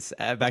biddies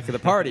back to the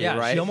party.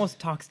 Right? She almost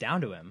talks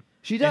down to him.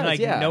 She does.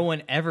 And, no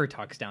one ever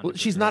talks down. to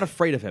she's him. Not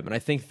afraid of him, and I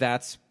think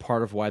that's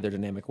part of why their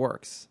dynamic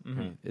works.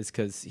 Is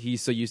because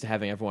he's so used to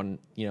having everyone,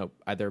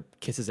 either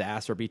kiss his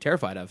ass or be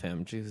terrified of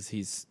him, because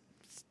he's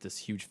this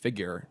huge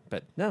figure.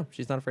 But no,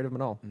 she's not afraid of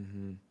him at all.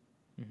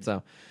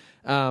 So,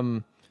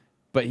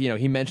 but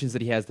he mentions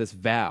that he has this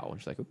vow, and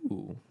she's like,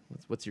 "Ooh,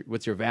 what's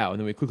your vow?" And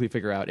then we quickly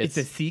figure out it's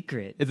a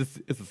secret. It's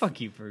a fuck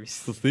you,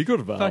 Bruce. It's a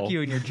secret vow. Fuck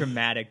you and your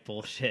dramatic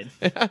bullshit.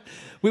 But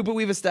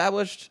we've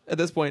established at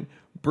this point,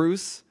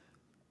 Bruce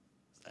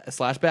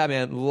slash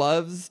Batman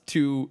loves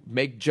to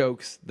make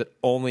jokes that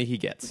only he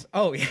gets.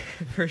 Oh yeah,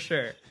 for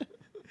sure.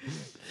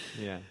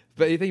 Yeah.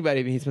 But you think about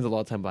it, he spends a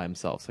lot of time by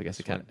himself, so I guess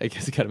it kind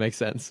of makes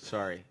sense.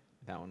 Sorry,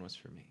 that one was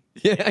for me.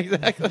 Yeah,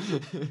 exactly.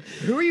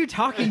 Who are you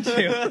talking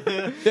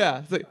to? Yeah.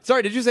 It's like,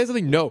 sorry, did you say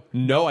something?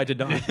 No, I did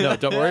not. No,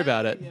 don't worry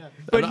about it. Yeah.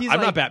 But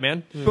I'm not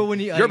Batman. But when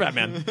he, You're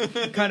Batman.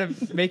 kind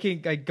of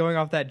making going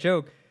off that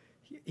joke,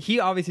 he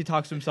obviously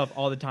talks to himself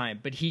all the time,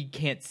 but he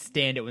can't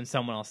stand it when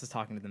someone else is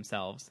talking to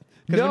themselves.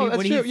 Because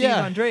when he sees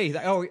Andre, he's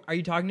like, "Oh, are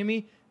you talking to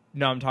me?"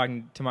 No, I'm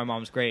talking to my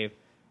mom's grave.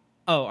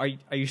 Oh,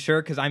 are you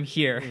sure? Because I'm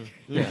here.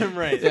 Yeah.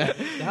 Right. Yeah.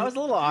 That was a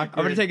little awkward.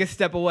 I'm going to take a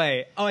step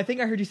away. Oh, I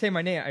think I heard you say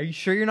my name. Are you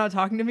sure you're not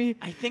talking to me?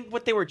 I think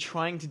what they were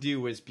trying to do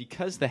was,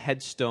 because the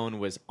headstone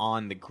was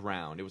on the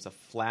ground, it was a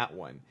flat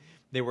one,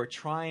 they were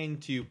trying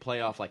to play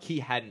off like he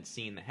hadn't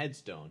seen the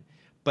headstone.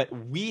 But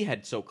we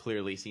had so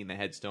clearly seen the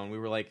headstone, we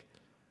were like,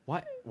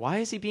 why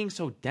is he being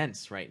so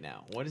dense right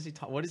now? What is he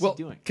he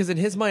doing? Because in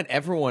his mind,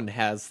 everyone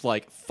has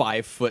like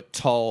 5 foot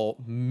tall,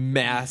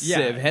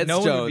 massive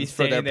headstones no one would be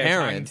for their there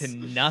parents. To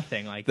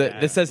nothing like that.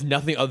 That says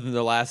nothing other than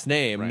their last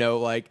name. Right. No,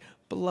 like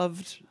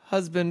beloved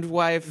husband,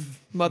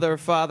 wife, mother,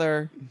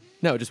 father.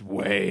 No, just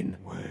Wayne.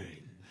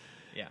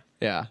 Yeah.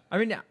 Yeah.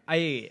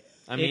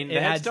 I mean,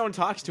 the headstone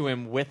talks to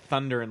him with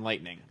thunder and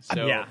lightning.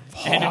 So yeah,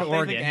 and an I don't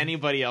organ. think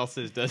anybody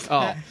else's does.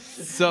 Oh,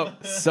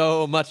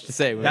 so much to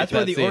say. That's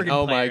where the scene. organ.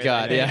 Oh my player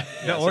god! is. Yeah,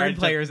 The organ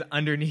player is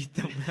underneath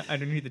the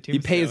tombstone. he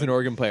pays an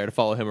organ player to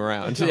follow him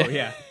around. Oh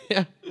yeah.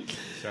 Yeah.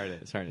 Sorry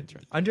to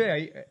interrupt. Andre, are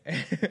you,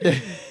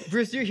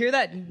 Bruce, do you hear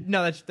that?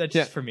 No, that's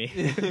just for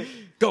me.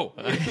 Go.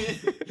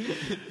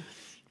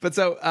 But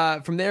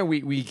so from there,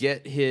 we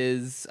get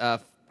his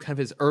kind of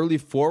his early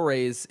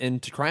forays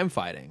into crime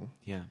fighting.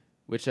 Yeah.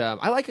 Which I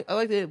like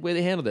the way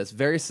they handle this.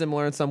 Very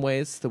similar in some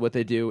ways to what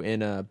they do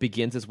in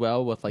Begins as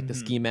well, with like the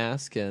ski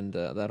mask and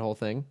that whole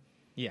thing.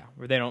 Yeah,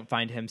 where they don't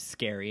find him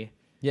scary.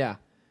 Yeah,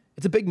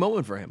 it's a big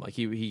moment for him. Like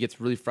he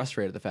gets really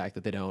frustrated at the fact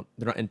that they're not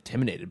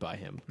intimidated by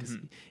him, because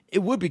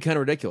it would be kind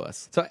of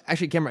ridiculous. So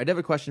actually, Cameron, I do have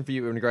a question for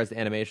you in regards to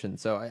animation.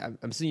 So I'm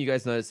assuming you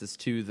guys noticed this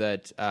too,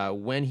 that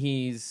when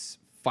he's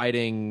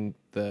fighting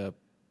the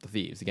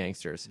thieves, the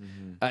gangsters,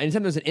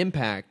 anytime there's an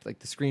impact, like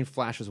the screen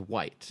flashes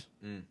white.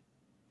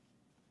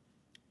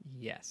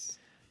 Yes.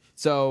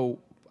 So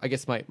I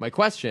guess my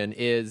question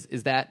is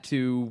that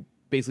to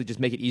basically just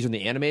make it easier on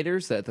the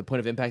animators, that at the point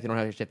of impact they don't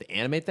actually have to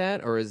animate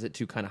that, or is it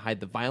to kind of hide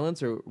the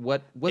violence, or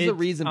what's the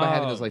reason by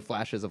having those like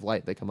flashes of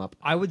light that come up?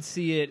 I would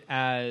see it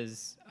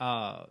as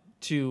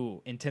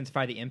to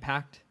intensify the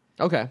impact.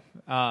 Okay.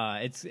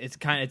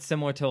 It's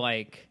similar to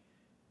like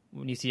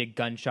when you see a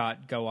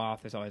gunshot go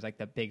off, there's always like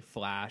the big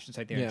flash. It's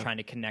like they're trying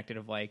to connect it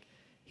of like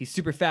he's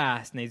super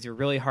fast and these are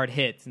really hard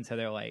hits, and so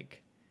they're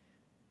like.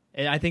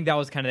 And I think that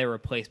was kind of their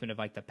replacement of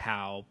like the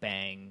pow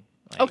bang.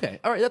 Like, Okay,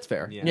 all right, that's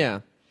fair.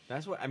 Yeah.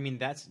 That's what I mean.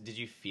 Did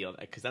you feel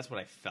that? Because that's what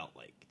I felt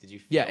like. Did you?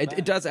 Feel Yeah, that?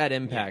 it does add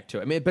impact to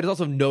it. I mean, but it's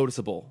also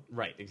noticeable,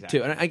 Right. Exactly.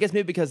 too. And I guess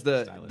maybe because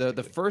the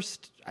Stylistically.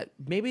 first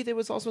maybe it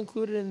was also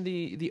included in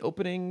the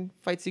opening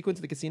fight sequence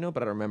of the casino,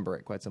 but I don't remember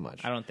it quite so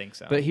much. I don't think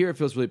so. But here it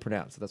feels really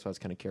pronounced, so that's why I was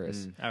kind of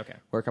curious Okay.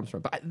 where it comes from.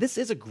 But this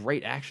is a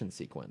great action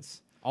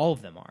sequence. All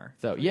of them are.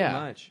 So Pretty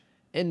much.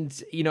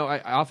 And,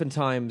 I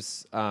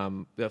oftentimes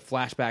the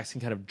flashbacks can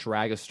kind of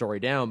drag a story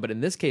down, but in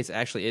this case,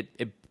 actually,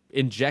 it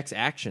injects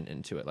action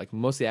into it. Like,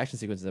 most of the action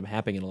sequences are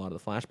happening in a lot of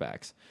the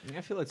flashbacks.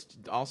 I feel it's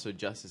also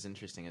just as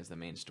interesting as the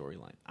main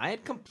storyline. I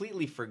had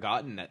completely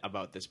forgotten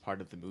about this part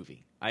of the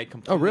movie. I had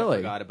completely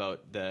forgot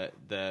about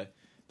the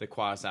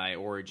quasi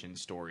origin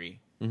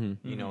story.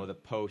 Mm-hmm. The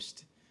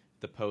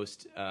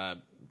post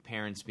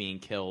parents being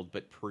killed,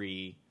 but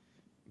pre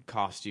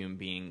costume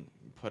being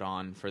put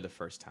on for the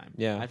first time.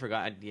 Yeah, I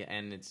forgot,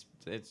 and it's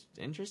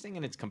interesting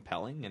and it's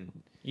compelling. And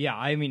yeah,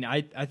 I mean,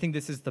 I think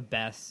this is the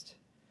best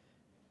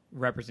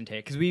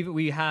representation, because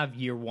we have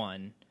Year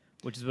One,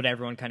 which is what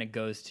everyone kind of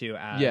goes to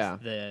as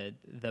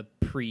the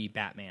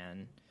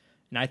pre-Batman,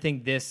 and I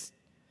think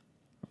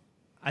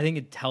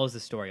it tells the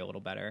story a little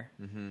better.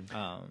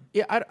 Mm-hmm.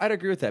 Yeah, I'd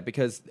agree with that,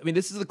 because I mean,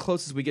 this is the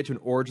closest we get to an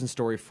origin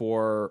story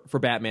for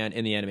Batman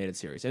in the animated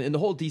series and in the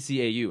whole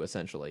DCAU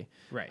essentially.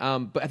 Right.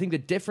 But I think the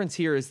difference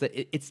here is that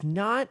it's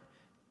not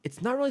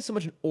really so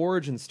much an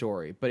origin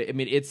story, but I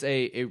mean, it's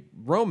a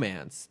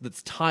romance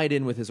that's tied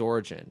in with his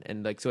origin,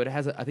 and like so it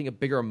has I think a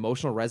bigger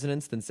emotional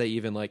resonance than say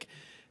even like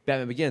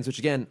Batman Begins, which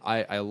again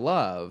I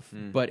love,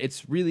 but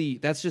it's really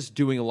that's just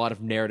doing a lot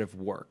of narrative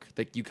work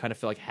that you kind of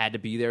feel like had to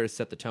be there to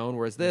set the tone.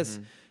 Whereas this,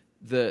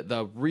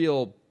 the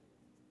real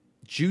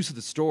juice of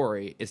the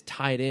story is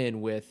tied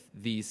in with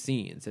these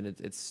scenes, and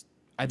it's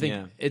I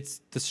think it's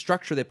the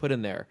structure they put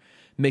in there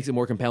makes it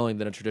more compelling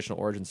than a traditional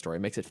origin story.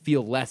 It makes it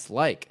feel less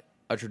like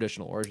a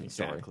traditional origin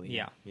story.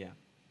 Yeah. Yeah.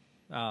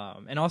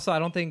 And also, I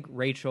don't think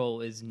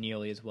Rachel is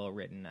nearly as well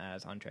written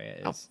as Andrea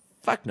is. Oh,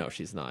 fuck no,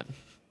 she's not.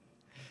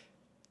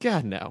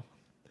 God, no.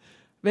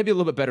 Maybe a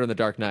little bit better in The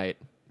Dark Knight.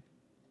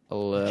 A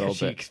little bit.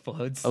 She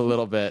explodes. A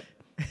little bit.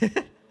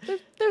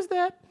 There's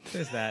that.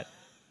 There's that.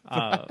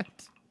 Oh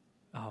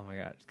my my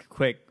god!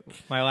 Quick,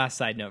 my last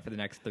side note for the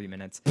next 3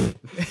 minutes.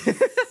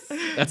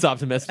 That's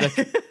optimistic.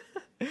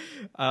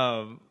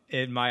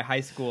 In my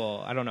high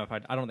school, I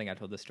don't think I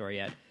told this story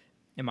yet.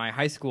 In my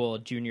high school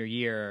junior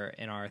year,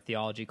 in our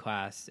theology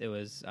class, it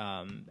was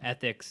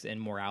ethics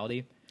and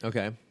morality.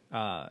 Okay.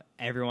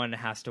 Everyone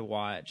has to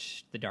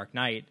watch The Dark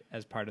Knight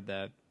as part of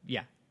the.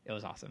 Yeah, it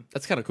was awesome.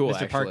 That's kind of cool,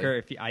 Mr. actually.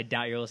 Parker, I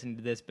doubt you're listening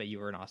to this, but you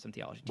were an awesome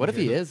theology teacher. What if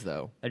he is,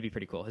 though? That'd be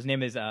pretty cool. His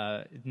name is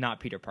not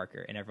Peter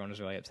Parker, and everyone was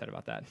really upset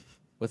about that.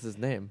 What's his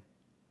name?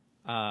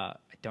 I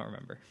don't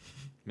remember.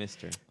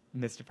 Mr.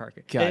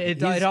 Parker. God,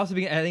 it also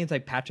begins. I think it's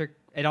like Patrick.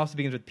 It also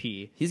begins with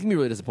P. He's gonna be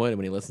really disappointed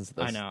when he listens to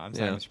this. I know. I'm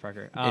sorry, Mr.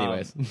 Parker.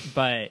 Anyways,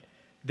 but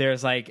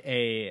there's like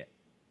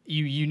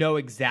you know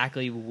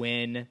exactly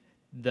when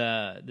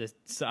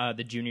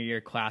the junior year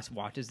class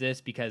watches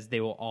this because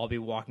they will all be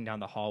walking down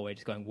the hallway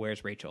just going,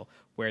 "Where's Rachel?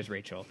 Where's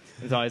Rachel?"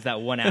 There's always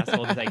that one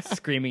asshole just like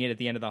screaming it at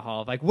the end of the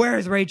hall, like,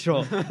 "Where's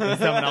Rachel?" And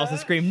someone else will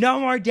scream, "No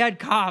more dead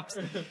cops."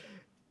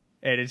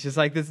 And it's just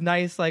like this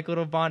nice like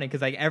little bonding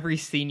because like every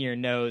senior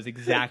knows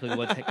exactly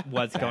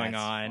what's going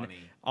on. Funny.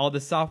 All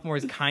the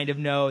sophomores kind of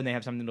know and they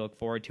have something to look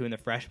forward to, and the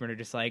freshmen are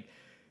just like,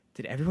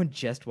 did everyone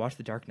just watch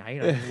The Dark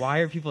Knight? Like, why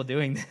are people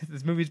doing this?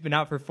 This movie's been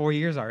out for 4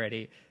 years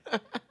already.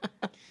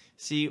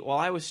 See, while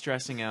I was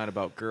stressing out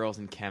about girls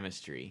in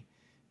chemistry,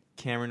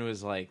 Cameron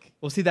was like,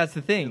 Well, see, that's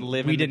the thing.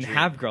 Living We the didn't dream.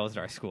 have girls at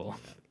our school.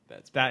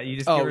 "That's That you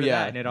just Oh, get rid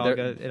yeah. of that,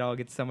 and it all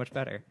gets so much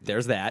better.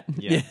 there's that.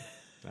 yeah,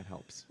 that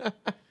helps. That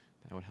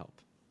would help.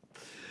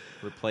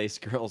 Replace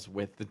girls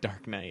with The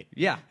Dark Knight,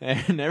 Yeah,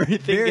 and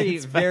everything. very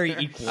gets better. very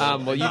equal.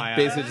 Well, you My,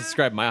 basically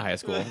described my high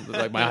school,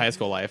 like my high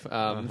school life.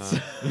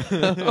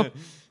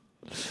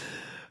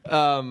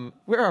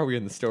 Where are we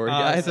in the story,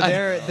 guys? so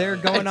they're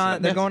going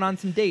on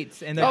some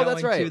dates, and they're Oh, going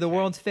that's right. to the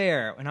World's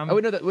Fair. And I'm Oh,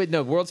 wait,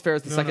 no. World's Fair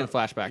is the second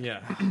flashback. Yeah,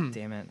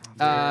 damn it.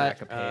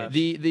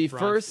 The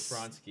first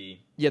Vronsky.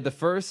 the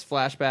first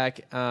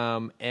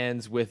flashback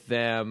ends with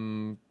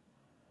them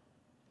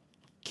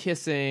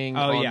kissing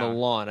on the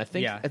lawn. I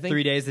think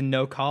 3 days and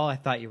no call. I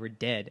thought you were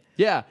dead.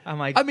 Yeah, I'm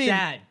like, I mean,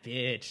 that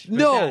bitch. But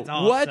no, that's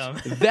awesome.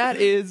 what? That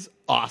is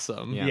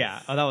awesome. Yeah.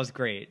 Oh, that was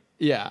great.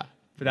 Yeah.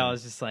 But that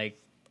was just like,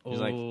 She's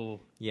like,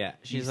 oh, Yeah,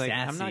 she's You like,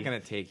 I'm sassy. not gonna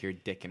take your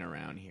dicking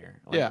around here.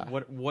 Like, Yeah.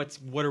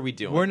 What are we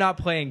doing? we're not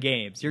playing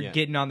games. You're Yeah.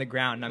 getting on the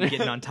ground, and I'm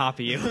getting on top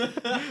of you.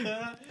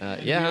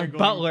 Yeah.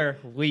 Butler,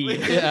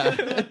 leave.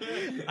 Yeah.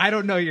 I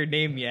don't know your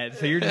name yet,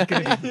 so you're just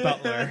gonna be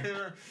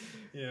Butler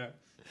Yeah.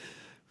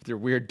 With your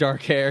weird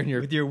dark hair and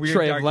your with your weird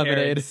tray dark of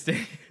lemonade.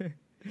 hair.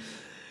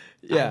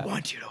 Yeah. I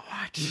want you to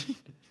watch.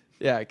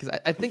 Yeah, because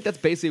I think that's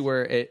basically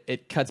where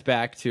it cuts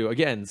back to,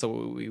 again, so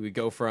we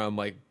go from,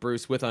 like,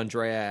 Bruce with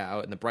Andrea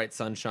out in the bright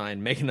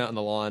sunshine, making out on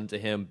the lawn, to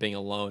him being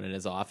alone in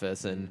his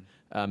office, and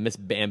Miss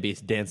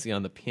Bambi's dancing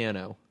on the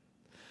piano.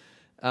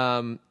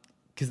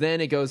 Because then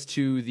it goes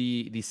to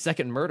the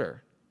second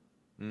murder.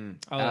 Oh,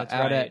 that's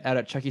out right.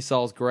 at Chucky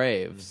Saul's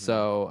grave.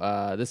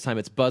 So this time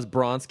it's Buzz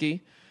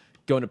Bronski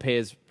going to pay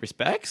his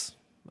respects,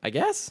 I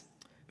guess,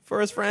 for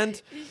his friend.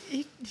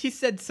 He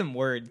said some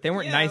words. They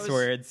weren't Yeah, nice it was-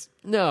 words,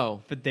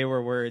 No. but they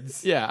were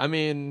words. Yeah, I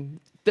mean,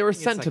 there were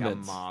It's like a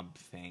sentiments. mob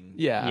thing.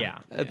 Yeah, Yeah.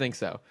 I think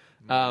so.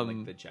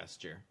 Like the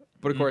gesture.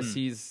 But of course,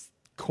 he's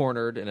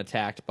cornered and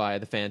attacked by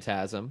the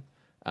Phantasm.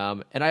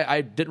 And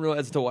I didn't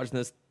realize until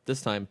watching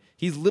this time,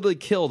 he's literally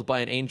killed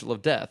by an angel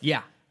of death.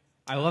 Yeah,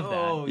 I love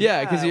Oh, that.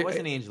 Yeah, 'cause it you- was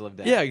an angel of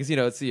death. Yeah, because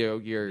it's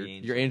your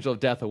angel. angel of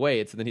death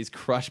awaits, and then he's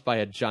crushed by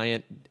a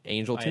giant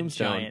angel By a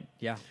tombstone, giant-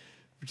 yeah.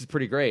 which is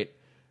pretty great.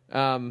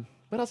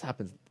 What else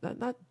happens?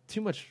 Not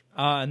too much.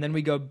 And then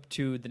we go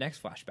to the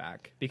next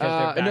flashback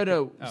because they're back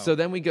No. Oh. So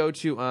then we go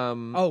to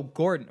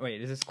Gordon.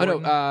 Wait, is this Oh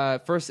Gordon? no!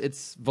 First,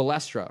 it's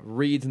Valestra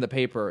reads in the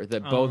paper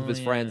that both of his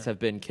yeah. friends have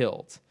been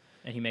killed.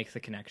 And he makes the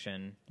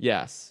connection.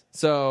 Yes.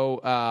 So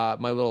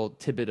my little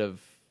tidbit of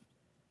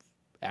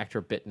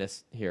actor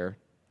bitness here.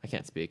 I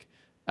can't speak.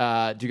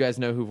 Do you guys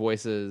know who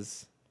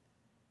voices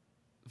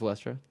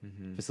Valestra?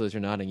 Facilities,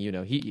 you're nodding. You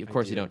know. Of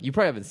course you don't. You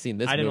probably haven't seen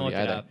this I didn't movie look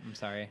it either. up. I'm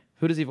sorry.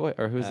 Who does he voice?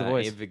 Or who's the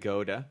voice? Abe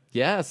Vigoda,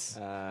 Yes.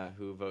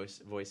 who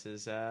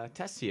voices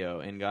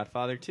Tessio in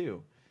Godfather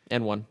 2.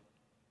 And one.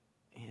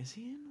 Is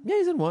he in? Yeah,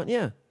 he's in one.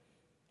 Yeah.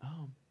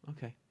 Oh,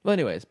 okay. Well,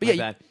 anyways, but My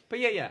yeah, bad. But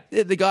yeah.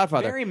 The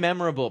Godfather. Very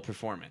memorable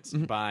performance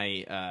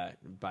by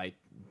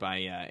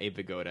Abe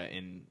Vigoda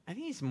in. I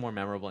think he's more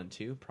memorable in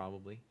 2,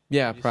 probably.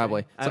 Yeah, Would you say?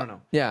 probably. I don't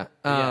know. Yeah.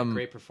 Yeah,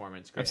 great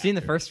performance. Great I've seen the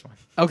actor. first one.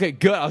 Okay,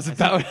 good. I was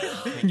about.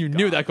 You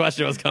knew that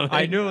question was coming.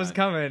 I knew it was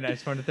coming. I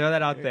just wanted to throw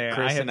that out there.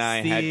 Chris and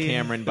I had seen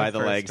Cameron by the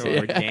first legs one.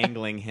 and were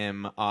dangling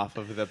him off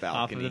of the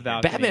balcony.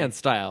 balcony. Batman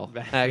style,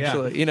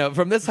 actually. You know,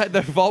 from this side,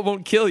 the vault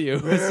won't kill you.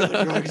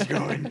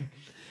 going?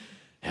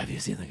 Have you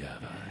seen the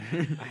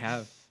Godfather? I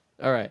have.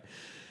 All right.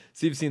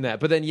 So you've seen that.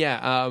 But then,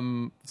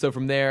 so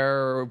from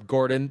there,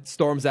 Gordon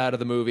storms out of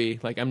the movie.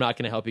 Like, I'm not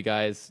going to help you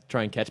guys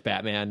try and catch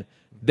Batman.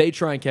 They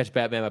try and catch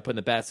Batman by putting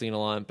the bat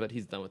signal on, but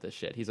he's done with this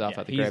shit. He's off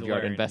at the he's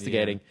graveyard learned,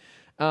 investigating.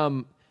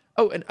 And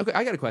okay,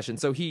 I got a question.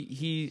 So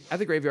he at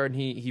the graveyard,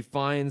 and he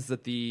finds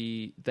that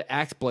the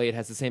axe blade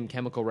has the same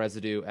chemical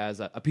residue as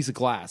a piece of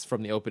glass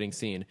from the opening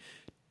scene.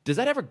 Does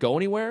that ever go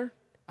anywhere?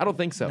 I don't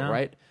think so, No.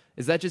 right?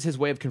 Is that just his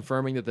way of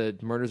confirming that the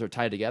murders are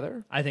tied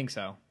together? I think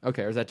so.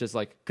 Okay, or is that just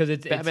like Because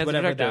it's Batman's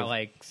whatever objective? that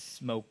like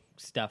smoke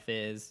stuff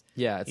is.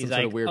 Yeah, it's He's some like,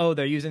 sort of weird oh,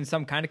 they're using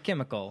some kind of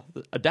chemical.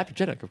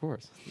 adaptogenic, of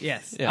course.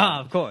 Yes. Yeah.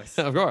 Of course.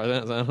 Of course, I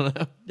don't know.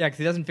 Yeah, because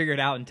he doesn't figure it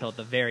out until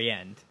the very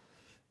end,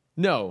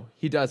 No,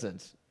 he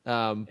doesn't.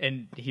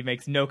 and he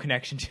makes no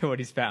connection to what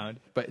he's found.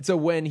 But so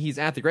when he's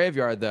at the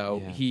graveyard,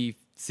 though, Yeah. he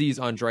sees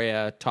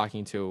Andrea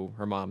talking to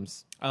her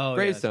mom's Oh, yeah,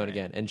 gravestone that's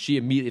right. again, and she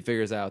immediately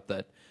figures out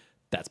that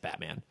that's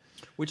Batman.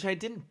 Which I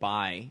didn't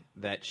buy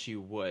that she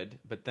would,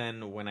 but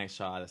then when I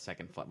saw the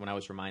second, when I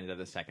was reminded of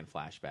the second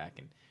flashback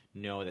and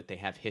know that they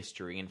have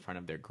history in front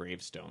of their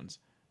gravestones,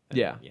 then,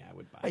 Yeah, I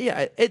would buy.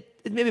 Yeah,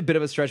 it may be a bit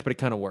of a stretch, but it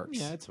kind of works.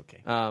 Yeah, it's okay.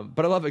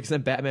 But I love it because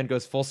then Batman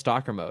goes full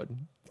stalker mode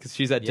because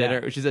she's at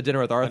dinner. She's at dinner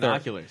with Arthur.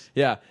 Binoculars.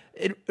 Yeah,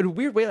 in a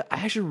weird way, I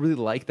actually really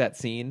like that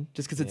scene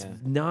just because it's Yeah.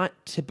 not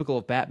typical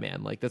of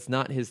Batman. Like that's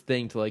not his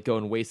thing to like go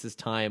and waste his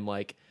time.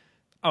 Like,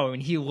 Oh,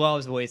 and he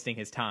loves wasting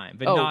his time,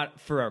 but Oh. not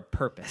for a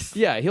purpose.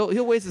 yeah,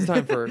 he'll waste his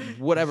time for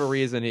whatever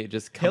reason. He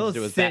just comes He'll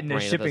to his sit bat in a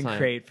brain at the shipping time.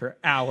 crate for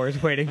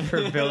hours waiting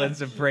for villains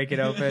to break it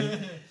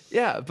open.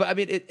 Yeah, but I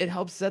mean, it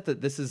helps set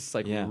that this is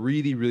like Yeah.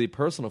 really, really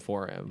personal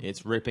for him.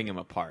 It's ripping him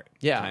apart.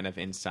 Yeah. kind of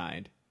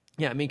inside.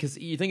 Yeah, I mean, because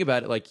you think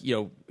about it, like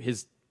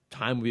his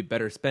time would be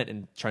better spent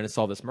in trying to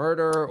solve this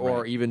murder,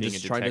 or Right, even being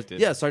just a trying detective.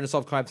 to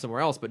solve crime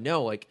somewhere else. But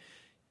no, like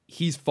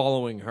he's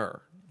following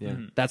her. Yeah.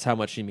 That's how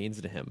much she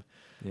means to him.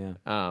 Yeah.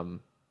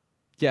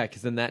 Yeah,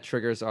 because then that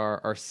triggers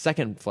our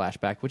second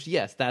flashback, which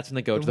yes, that's when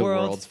they go to The the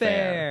World's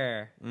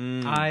Fair.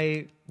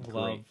 I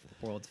love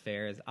World's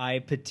Fairs. I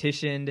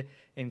petitioned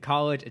in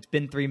college. It's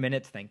been 3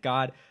 minutes, thank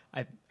God.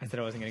 I said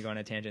I wasn't going to go on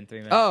a tangent in 3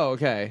 minutes. Oh,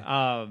 okay.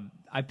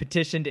 I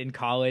petitioned in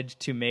college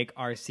to make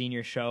our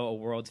senior show a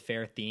World's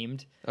Fair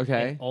themed.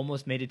 Okay. And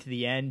almost made it to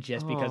the end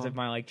just because Oh. of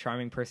my like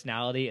charming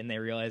personality, and they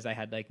realized I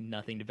had like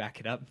nothing to back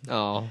it up.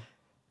 Oh,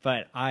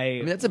 But I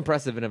mean that's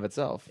impressive in of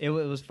itself. it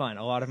was fun.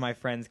 A lot of my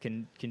friends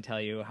can tell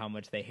you how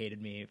much they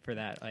hated me for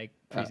that like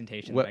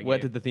presentation. What that I what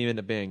gave. did the theme end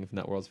up being, if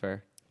not World's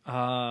Fair?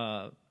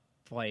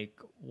 Like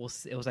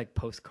it was like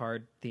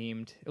postcard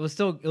themed. It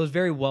was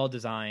very well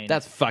designed.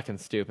 That's fucking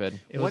stupid.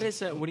 What is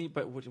that? What do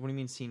you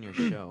mean senior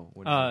show?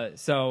 What is it?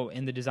 So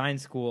in the design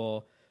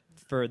school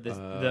for the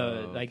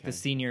okay. the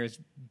seniors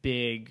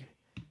big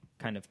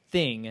kind of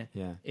thing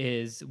Yeah.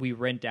 is we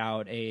rent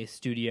out a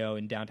studio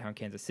in downtown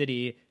Kansas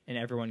City, and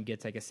everyone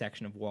gets like a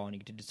section of wall, and you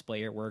get to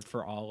display your work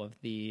for all of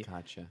the.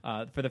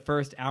 Gotcha. For the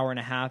first hour and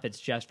a half, it's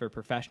just for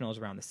professionals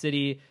around the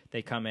city.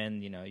 They come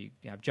in, you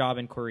have job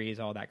inquiries,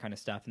 all that kind of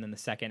stuff, and then the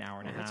second hour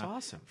and a half, that's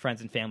awesome.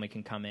 friends and family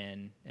can come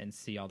in and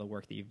see all the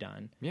work that you've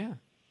done. Yeah.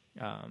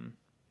 But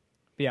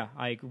yeah,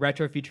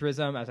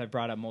 retrofuturism, as I've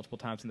brought up multiple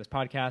times in this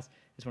podcast,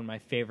 is one of my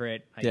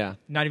favorite. Yeah.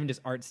 Not even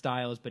just art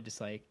styles, but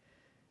just like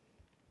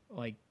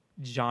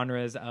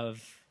genres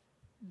of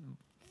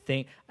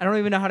thing. I don't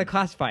even know how to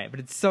classify it, but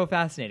it's so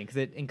fascinating because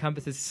it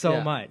encompasses so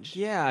Yeah. much.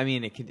 Yeah, I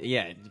mean, it could.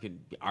 Yeah, it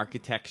could be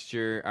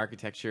architecture,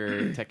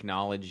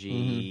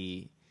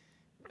 technology.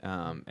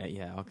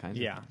 Yeah, all kinds.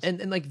 Yeah. of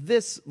things. And like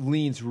this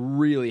leans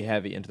really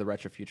heavy into the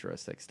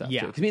retrofuturistic stuff.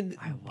 Yeah. too. 'Cause, I mean,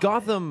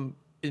 Gotham,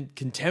 in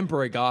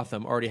contemporary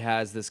Gotham, already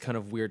has this kind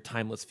of weird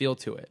timeless feel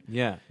to it.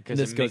 Yeah, because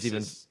this it goes mixes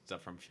even-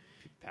 stuff from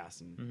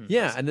past and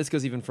Yeah, and this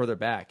goes even further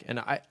back. And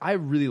I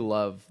really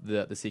love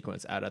the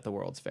sequence out at the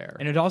World's Fair.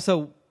 And it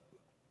also,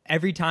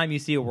 every time you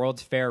see a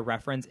World's Fair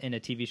reference in a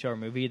TV show or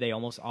movie, they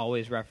almost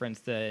always reference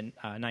the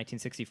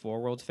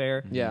 1964 World's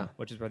Fair. Yeah.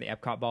 Which is where the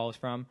Epcot ball is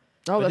from.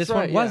 Oh, but that's this right,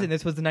 one yeah. wasn't.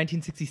 This was the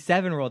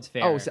 1967 World's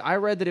Fair. Oh, so I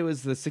read that it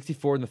was the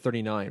 64 and the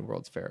 39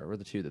 World's Fair were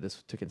the two that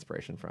this took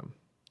inspiration from.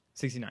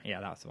 69.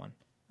 Yeah, that was the one.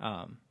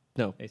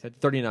 No, They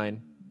said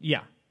 39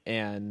 yeah.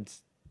 and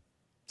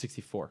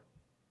 64.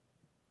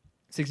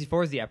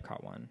 64 is the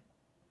Epcot one.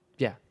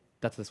 Yeah,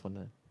 that's this one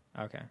then.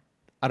 Okay.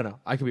 I don't know.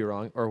 I could be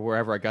wrong, or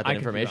wherever I got that I could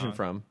be information wrong.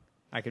 from.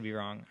 I could be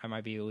wrong. I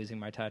might be losing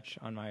my touch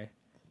on my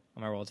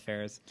World's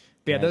Fairs.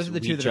 But yeah, Guys, those are the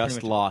we two that just are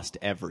pretty much lost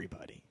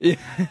everybody.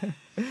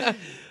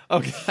 Oh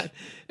god,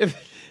 if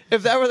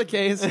that were the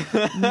case,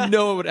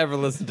 no one would ever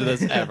listen to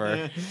this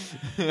ever.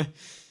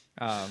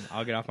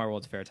 I'll get off my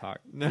World's Fair talk.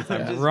 No,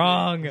 I'm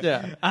wrong.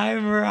 Yeah.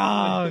 I'm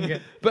wrong.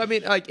 But I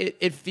mean, like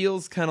it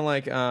feels kind of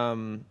like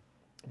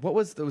what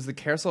was the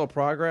Carousel of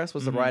Progress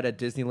was the ride at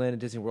Disneyland and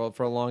Disney World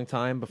for a long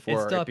time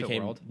before still it at the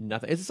became World.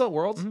 nothing. Is it still at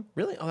World?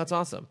 Really? Oh, that's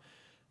awesome.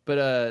 But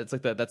it's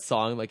like that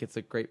song, like it's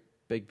a great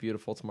big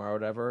beautiful tomorrow,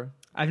 whatever.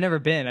 I've never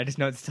been. I just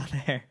know it's still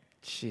there.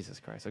 Jesus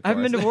Christ! Of I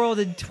haven't been course. to World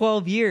in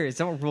 12 years.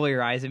 Don't roll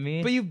your eyes at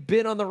me. But you've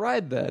been on the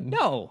ride then.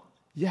 no,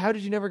 Yeah. How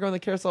did you never go on the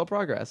Carousel of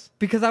Progress?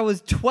 because I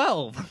was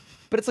 12.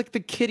 But it's like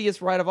the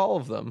kiddiest ride of all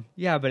of them.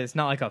 Yeah, but it's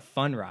not like a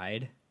fun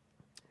ride.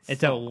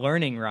 It's a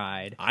learning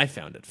ride. I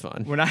found it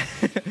fun. When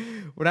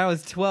I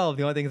was 12,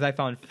 the only things I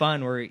found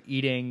fun were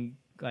eating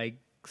like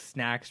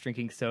snacks,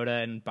 drinking soda,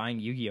 and buying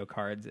Yu-Gi-Oh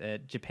cards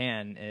at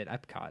Japan at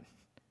Epcot.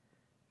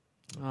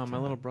 Oh, my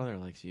little brother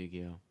likes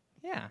Yu-Gi-Oh.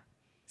 Yeah,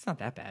 it's not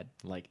that bad.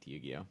 Liked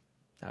Yu-Gi-Oh.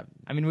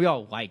 I mean, we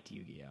all liked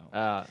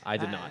Yu-Gi-Oh. I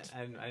did not.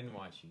 I didn't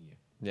watch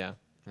Yu-Gi-Oh. Yeah.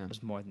 It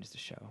was more than just a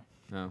show.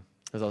 No.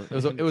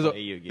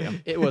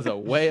 It was a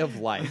way of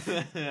life.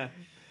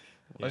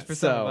 Was for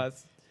some of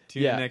us.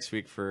 Tune in next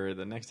week for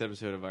the next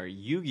episode of our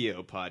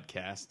Yu-Gi-Oh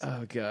podcast.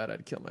 Oh God,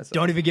 I'd kill myself.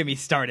 Don't even get me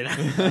started.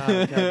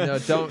 Oh, God,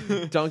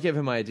 no, don't give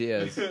him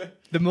ideas.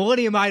 The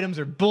Millennium items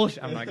are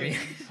bullshit. I'm not going.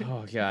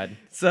 Oh God.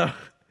 So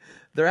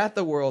they're at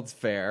the World's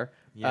Fair.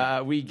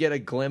 Yeah. We get a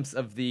glimpse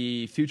of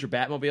the future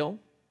Batmobile.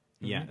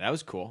 Yeah, that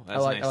was cool. I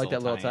like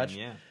that little touch.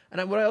 Yeah.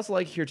 And what I also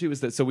like here too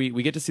is that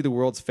we get to see the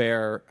World's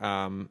Fair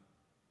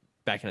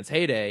back in its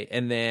heyday,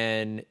 and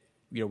then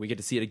we get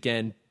to see it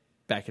again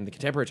back in the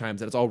contemporary times,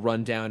 that it's all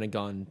run down and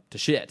gone to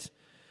shit.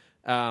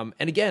 And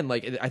again,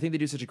 I think they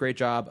do such a great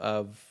job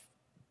of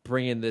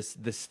bringing this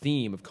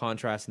theme of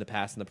contrast in the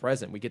past and the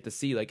present. We get to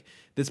see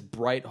this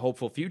bright,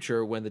 hopeful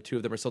future when the two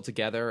of them are still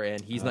together,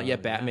 and he's not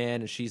yet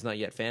Batman and she's not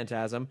yet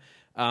Phantasm.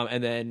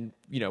 And then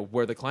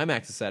where the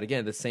climax is at,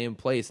 again, the same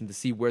place, and to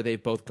see where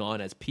they've both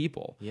gone as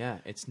people. Yeah,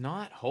 it's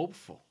not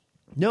hopeful.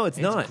 No, it's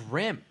not. It's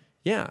grim.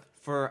 Yeah,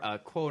 for a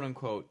quote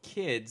unquote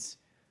kids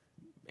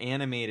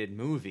animated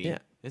movie. Yeah,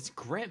 it's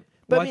grim.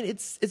 But I mean,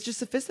 it's just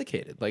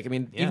sophisticated.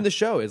 Even the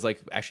show is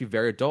actually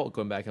very adult.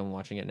 Going back and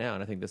watching it now,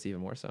 and I think this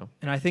even more so.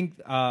 And I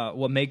think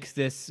what makes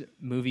this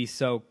movie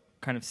so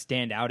kind of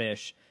stand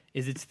out-ish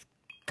is it's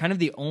kind of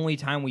the only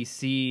time we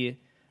see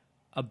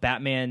a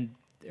Batman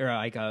or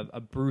a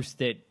Bruce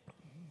that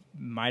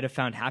might have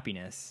found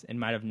happiness and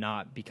might have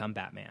not become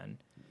Batman.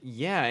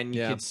 Yeah, and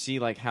you could see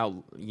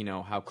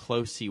how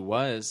close he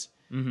was.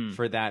 Mm-hmm.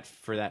 For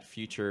that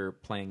future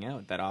playing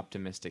out, that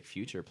optimistic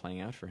future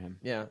playing out for him.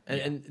 Yeah,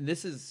 and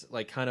this is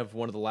kind of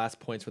one of the last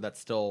points where that's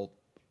still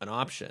an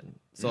option.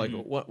 So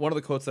one of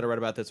the quotes that I read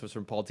about this was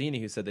from Paul Dini,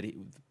 who said that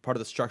part of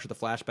the structure of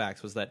the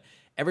flashbacks was that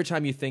every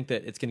time you think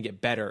that it's going to get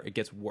better, it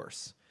gets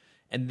worse.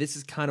 And this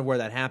is kind of where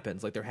that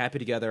happens. They're happy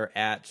together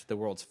at the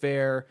World's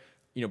Fair.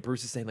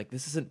 Bruce is saying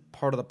this isn't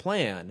part of the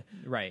plan.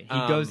 Right.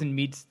 He goes and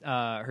meets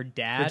her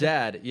dad. Her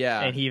dad,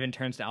 yeah. And he even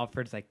turns to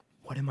Alfred. It's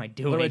what am I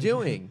doing? What am I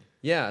doing?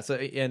 Yeah. So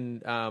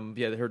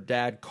her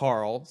dad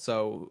Carl.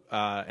 So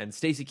and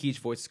Stacy Keach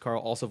voices Carl,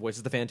 also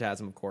voices the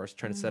Phantasm, of course,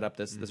 trying to set up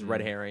this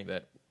red herring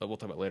that we'll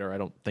talk about later. I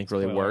don't think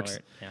really works.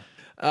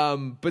 Yeah.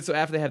 But so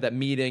after they have that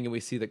meeting, and we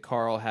see that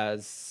Carl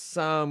has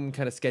some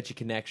kind of sketchy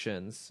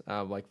connections,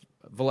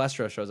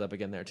 Valestro shows up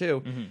again there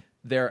too. Mm-hmm.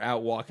 They're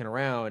out walking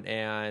around,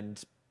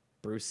 and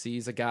Bruce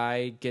sees a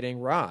guy getting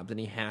robbed, and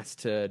he has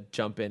to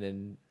jump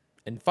in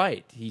and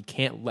fight. He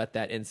can't let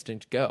that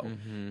instinct go.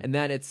 Mm-hmm. And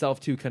that itself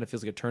too kind of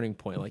feels like a turning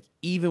point.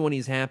 Even when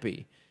he's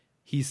happy,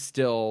 he's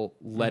still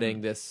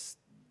letting this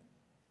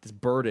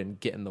burden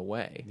get in the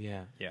way.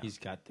 Yeah. He's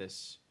got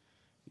this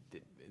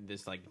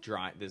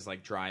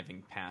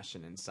driving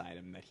passion inside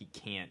him that he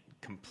can't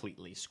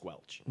completely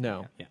squelch.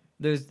 No. Yeah.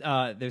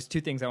 There's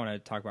two things I want to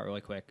talk about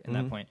really quick in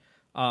that point.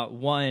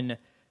 One,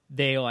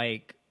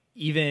 they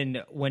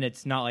even when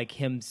it's not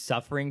him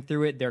suffering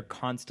through it, they're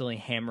constantly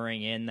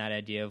hammering in that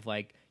idea of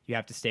you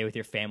have to stay with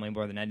your family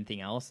more than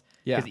anything else.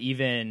 Yeah. Because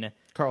even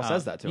Carl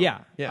says that to him.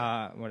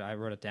 Yeah. What I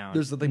wrote it down.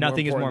 There's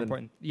nothing is more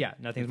important.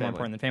 Nothing is more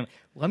important than family.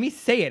 Let me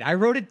say it. I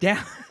wrote it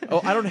down.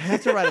 Oh, I don't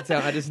have to write it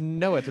down. I just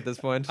know it at this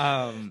point.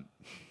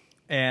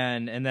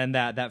 And then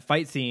that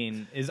fight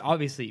scene is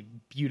obviously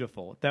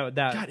beautiful.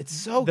 God, it's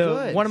so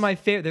good. One of my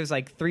favorite. There's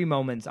 3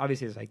 moments.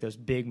 Obviously, there's those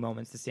big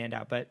moments to stand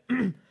out, but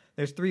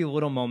there's 3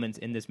 little moments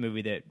in this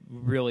movie that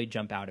really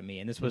jump out at me.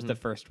 And this was the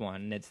first one.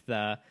 And it's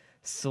the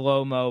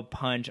slow-mo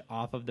punch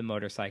off of the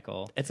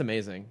motorcycle. It's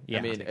amazing. Yeah.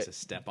 I mean, takes a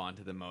step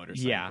onto the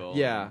motorcycle.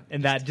 Yeah.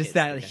 And that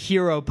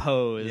hero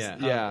pose.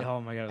 Yeah. Oh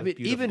my God. I mean,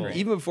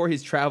 even before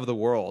he's traveled the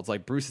world,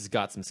 Bruce has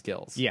got some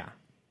skills. Yeah.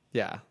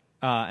 Yeah.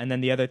 And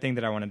then the other thing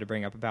that I wanted to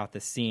bring up about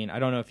this scene, I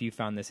don't know if you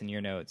found this in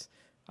your notes.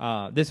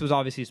 This was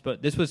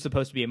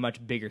supposed to be a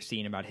much bigger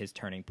scene about his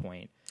turning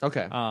point.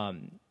 Okay.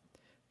 And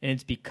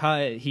it's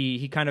because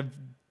he kind of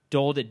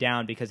doled it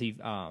down because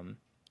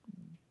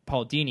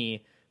Paul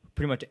Dini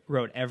pretty much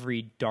wrote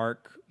every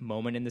dark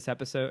moment in this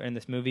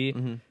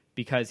movie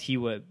because he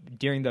would,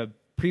 during the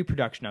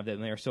pre-production of it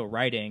when they were still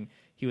writing,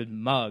 he was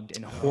mugged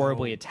and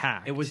horribly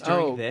attacked. It was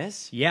during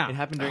this? Yeah. It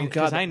happened during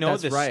because I know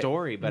this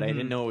story, but I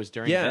didn't know it was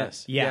during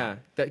this. Yeah.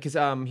 Because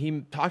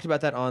he talked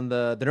about that on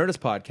the Nerdist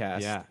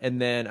podcast. Yeah.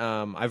 And then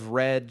I've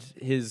read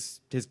his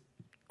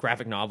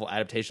graphic novel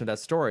adaptation of that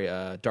story,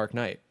 Dark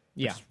Knight.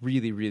 Which is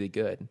really, really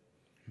good.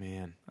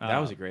 Man, that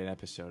was a great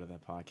episode of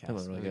that podcast. That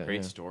was really good,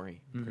 great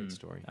story. Great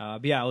story.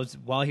 But yeah, it was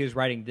while he was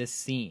writing this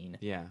scene.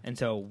 Yeah. And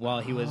so while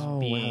he was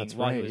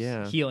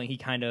healing, he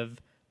kind of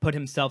put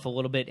himself a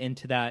little bit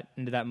into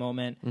that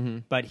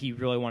moment, but he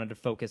really wanted to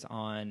focus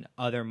on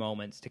other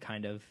moments to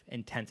kind of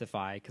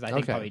intensify because I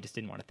think probably just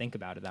didn't want to think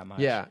about it that much.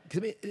 Yeah,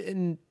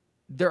 because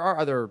there are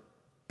other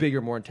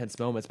bigger, more intense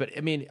moments, but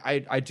I mean,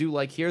 I do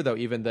like here though,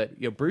 even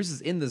that Bruce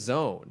is in the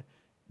zone,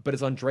 but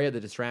it's Andrea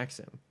that distracts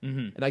him,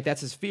 and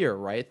that's his fear,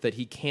 right? That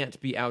he can't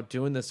be out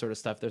doing this sort of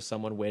stuff. There's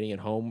someone waiting at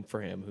home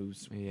for him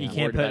who's he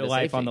can't put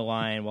life on the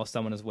line while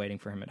someone is waiting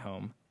for him at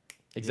home.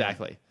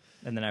 Exactly.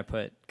 Yeah. And then I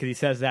put because he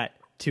says that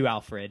to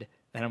Alfred,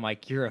 and I'm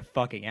like, "You're a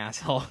fucking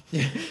asshole."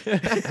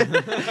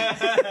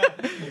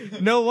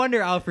 No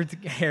wonder Alfred's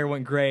hair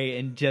went gray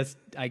in just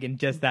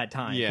that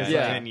time. Yeah,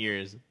 10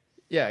 years.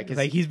 Yeah, because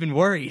like he's been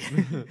worried.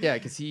 Yeah,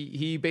 because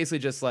he basically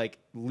just like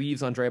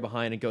leaves Andrea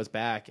behind and goes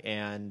back,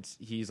 and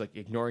he's like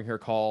ignoring her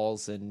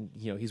calls, and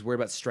he's worried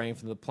about straying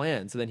from the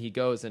plan. So then he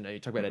goes, and you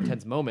talk about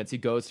intense moments. He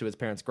goes to his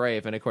parents'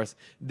 grave, and of course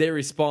they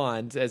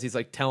respond as he's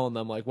like telling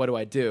them like, "What do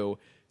I do?"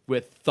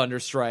 with thunder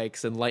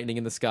strikes and lightning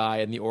in the sky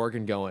and the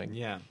organ going.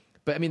 Yeah.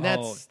 But I mean,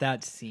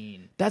 that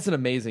scene. That's an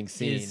amazing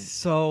scene. It's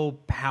so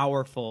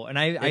powerful, and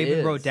I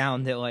even wrote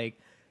down that like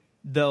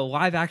the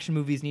live action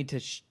movies need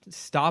to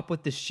stop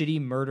with the shitty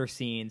murder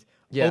scenes.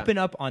 Yeah. Open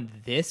up on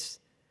this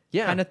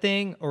kind of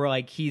thing, or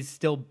like he's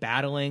still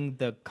battling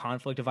the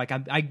conflict of like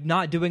I'm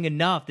not doing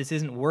enough. This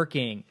isn't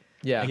working.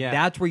 Yeah. Like,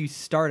 that's where you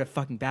start a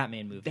fucking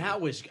Batman movie. That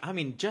was,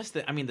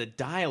 the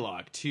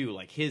dialogue too,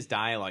 like his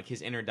dialogue,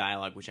 his inner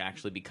dialogue, which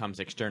actually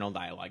becomes external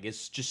dialogue,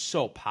 is just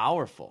so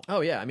powerful.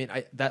 Oh yeah, I mean,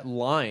 that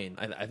line,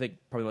 I think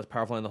probably the most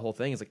powerful line in the whole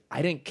thing is like,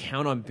 I didn't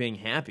count on being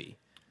happy.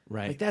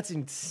 Right. Like that's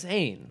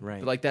insane.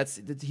 Right. But,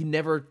 like he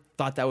never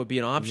thought that would be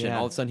an option. Yeah.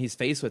 All of a sudden he's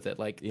faced with it.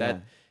 Like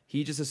that,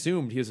 he just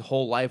assumed his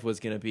whole life was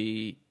going to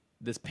be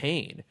this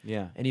pain.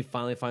 Yeah. And he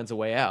finally finds a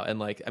way out. And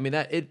like, I mean,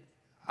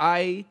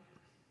 I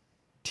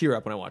tear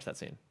up when I watch that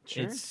scene.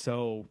 Sure. It's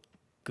so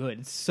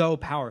good. It's so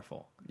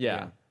powerful.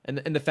 Yeah. And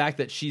the fact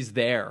that she's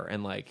there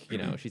and like,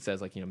 she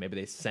says like, maybe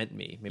they sent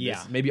me.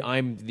 Maybe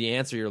I'm the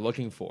answer you're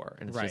looking for.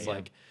 And it's just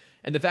like,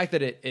 and the fact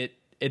that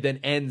it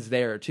then ends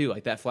there too.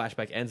 Like that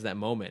flashback ends that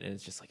moment, and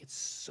it's just like it's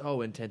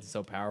so intense and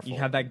so powerful. You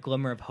have that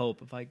glimmer of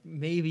hope of like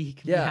maybe he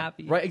can be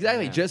happy. Right,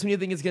 exactly. Yeah. Just when you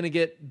think it's gonna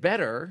get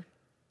better,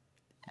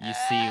 you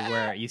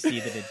see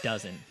that it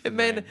doesn't. It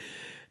may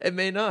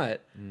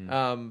not.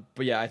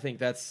 But yeah, I think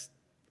that's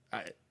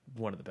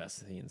one of the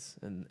best scenes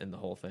in the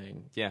whole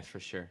thing. Yeah, for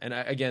sure. And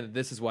again,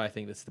 this is why I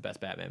think this is the best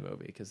Batman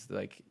movie, because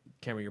like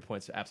Cameron, your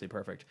point's absolutely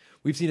perfect.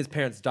 We've seen his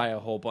parents die a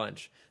whole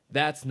bunch.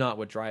 That's not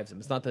what drives him.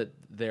 It's not that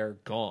they're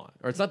gone,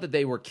 or it's not that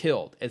they were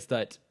killed. It's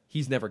that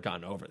he's never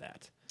gotten over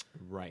that.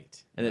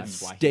 Right. And it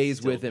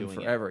stays with him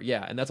forever.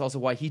 Yeah, and that's also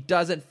why he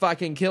doesn't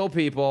fucking kill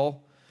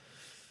people.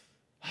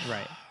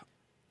 Right.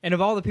 And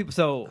of all the people,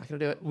 so not gonna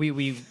do it.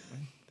 We're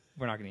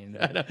not gonna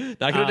into it.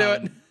 Not gonna do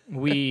it.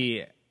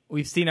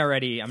 We've seen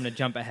already. I'm gonna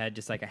jump ahead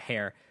just like a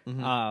hair.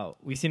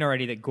 We've seen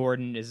already that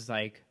Gordon is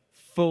like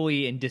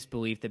fully in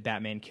disbelief that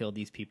Batman killed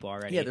these people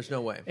already. Yeah, there's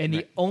no way. And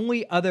the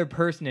only other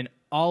person in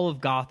all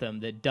of Gotham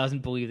that doesn't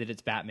believe that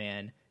it's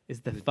Batman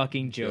is the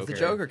fucking Joker. It's the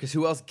Joker, because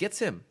who else gets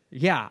him?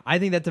 Yeah, I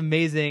think that's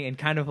amazing and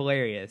kind of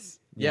hilarious.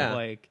 Yeah.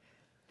 Like,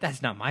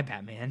 that's not my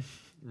Batman.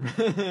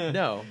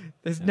 No.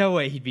 There's no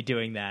way he'd be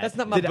doing that. That's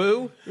not my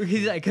boo.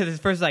 He's like, because his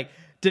first like,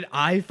 did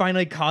I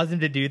finally cause him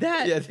to do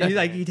that? Yeah, he's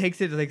like, he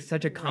takes it as like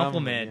such a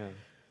compliment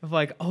of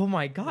like, oh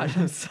my gosh,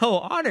 I'm so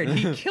honored.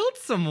 He killed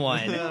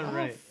someone.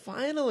 Right.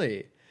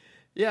 Finally.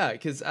 Yeah,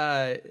 because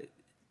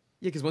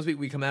once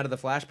we come out of the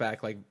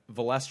flashback, like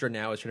Valestra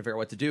now is trying to figure out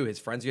what to do. His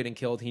friends are getting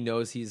killed. He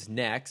knows he's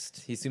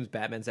next. He assumes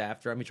Batman's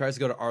after him. He tries to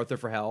go to Arthur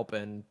for help,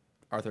 and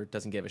Arthur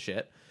doesn't give a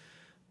shit.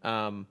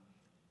 And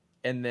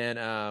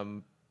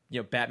then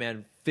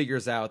Batman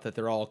figures out that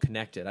they're all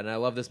connected. And I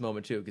love this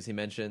moment too, because he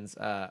mentions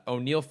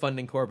O'Neill,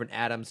 Funding Corp, and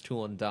Adams,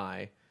 Tool, and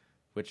Die.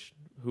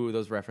 Who are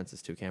those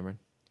references to, Cameron?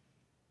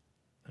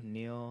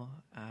 O'Neill,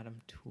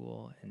 Adam,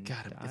 Tool, and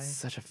God, Die. it's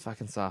such a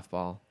fucking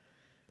softball.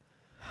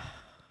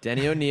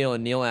 Denny O'Neill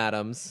and Neil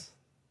Adams.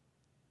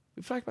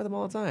 We've talked about them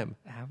all the time.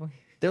 Have we?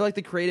 They're like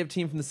the creative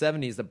team from the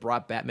 70s that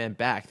brought Batman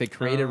back. They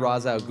created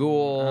Ra's al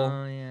Ghul.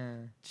 Oh, yeah.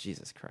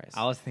 Jesus Christ.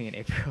 I was thinking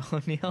April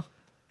O'Neil.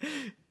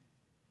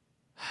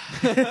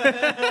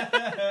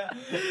 I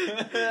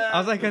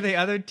was like, are they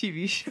other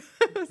TV shows?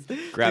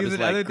 Grab his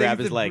leg, grab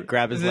his leg,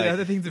 grab his leg.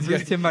 Other things that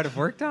Bruce Timm might have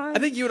worked on? I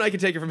think you and I can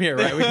take it from here,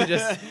 right? We can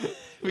just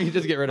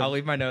get rid of it. I'll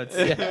leave my notes.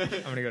 Yeah.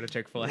 I'm going to go to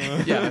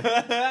Chick-fil-A.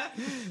 Yeah.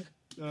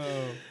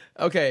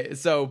 Okay,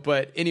 so,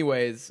 but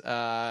anyways,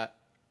 Batman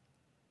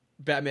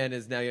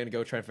is now going to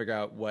go try and figure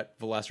out what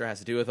Valestra has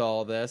to do with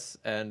all of this,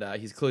 and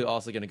he's clearly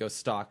also going to go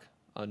stalk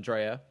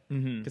Andrea,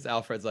 because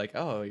Alfred's like,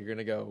 oh, you're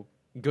going to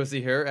go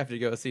see her after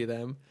you go see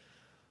them.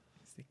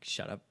 He's like,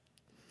 shut up.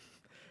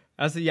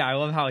 Also, yeah, I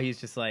love how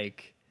he's just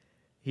like,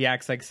 he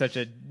acts like such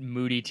a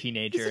moody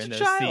teenager in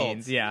those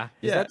scenes. Yeah.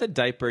 Is that the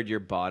diapered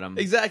your bottom?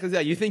 Exactly. Yeah,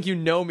 you think you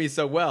know me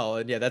so well,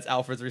 and yeah, that's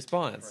Alfred's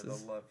response.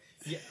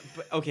 Yeah,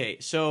 but okay,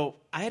 so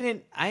I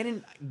didn't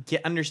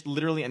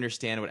literally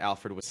understand what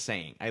Alfred was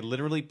saying. I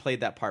literally played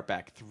that part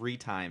back 3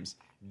 times,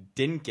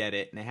 didn't get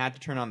it, and I had to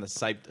turn on the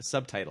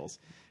subtitles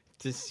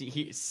to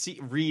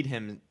read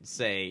him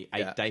say,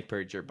 "I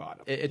diapered your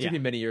bottom." It took me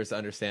many years to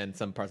understand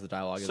some parts of the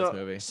dialogue in this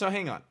movie. So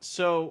hang on,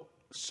 so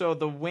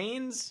the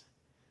Waynes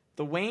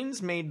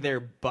made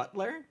their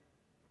butler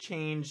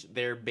change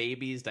their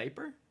baby's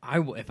diaper.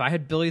 If I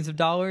had billions of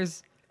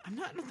dollars, I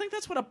don't think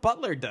that's what a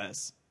butler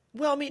does.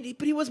 Well, I mean,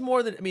 but he was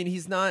more than. I mean,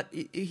 he's not.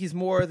 He's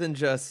more than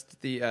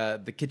just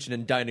the kitchen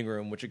and dining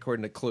room, which,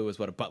 according to Clue, is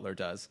what a butler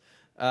does.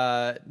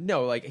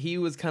 No, like he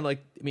was kind of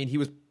like. I mean, he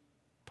was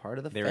part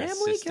of the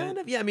family, kind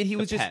of. Yeah, I mean, he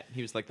was just pet.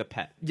 He was like the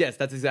pet. Yes,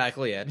 that's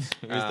exactly it.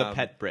 He was the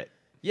pet Brit.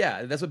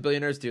 Yeah, that's what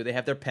billionaires do. They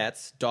have their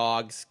pets,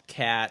 dogs,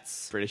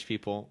 cats. British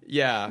people.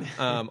 Yeah,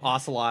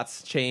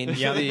 ocelots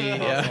change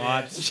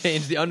Ocelots.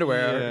 change the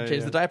underwear,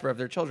 change the diaper of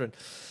their children.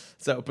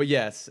 So, but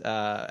yes,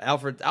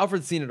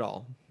 Alfred's seen it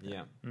all.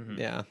 Yeah.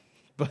 Yeah,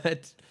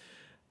 but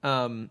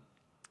so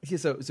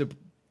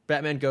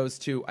Batman goes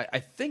to I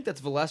think that's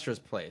Valestra's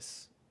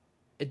place.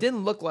 It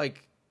didn't look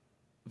like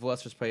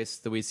Valestra's place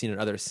that we've seen in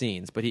other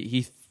scenes, but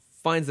he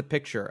finds a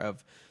picture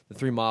of the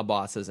 3 mob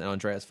bosses and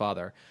Andrea's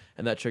father,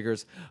 and that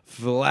triggers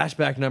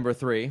flashback number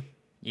 3.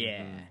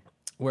 Yeah.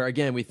 Where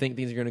again we think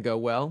things are going to go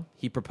well.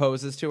 He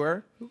proposes to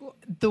her.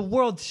 The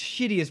world's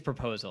shittiest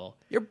proposal.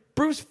 You're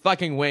Bruce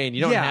fucking Wayne.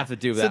 You don't have to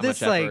do that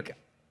this, much effort. like,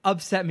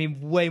 upset me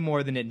way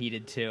more than it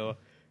needed to.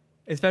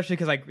 Especially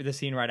because, like, the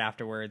scene right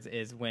afterwards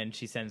is when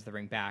she sends the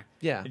ring back.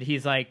 Yeah. And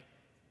he's like,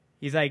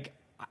 he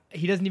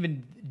doesn't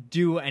even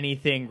do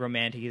anything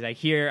romantic. He's like,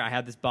 here, I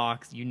have this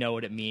box. You know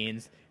what it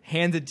means.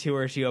 Hands it to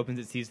her. She opens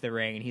it, sees the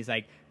ring, and he's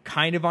like,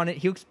 kind of on it.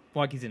 He looks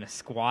like he's in a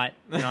squat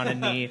and on a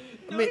knee.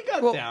 He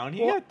got down.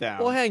 He got down.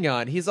 Well, hang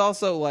on. He's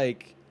also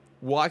like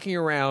walking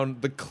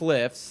around the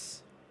cliffs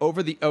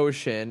over the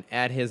ocean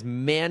at his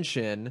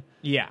mansion.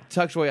 Yeah.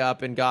 Tucked way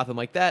up in Gotham.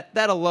 Like that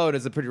alone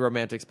is a pretty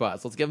romantic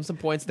spot. So let's give him some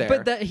points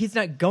there. But he's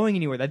not going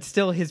anywhere. That's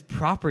still his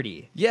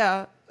property.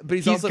 Yeah. But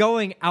he's also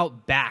going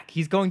out back.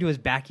 He's going to his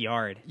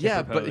backyard.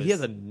 Yeah, but he has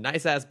a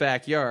nice ass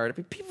backyard. I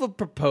mean, people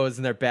propose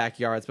in their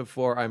backyards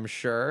before, I'm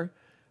sure.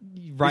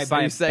 Right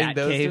by a bat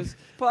cave.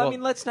 Well, I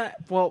mean, let's not.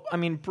 Well, I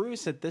mean,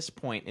 Bruce at this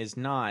point is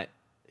not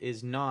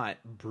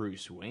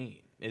Bruce Wayne.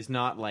 Is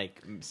not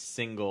like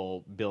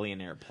single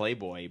billionaire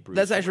playboy Bruce.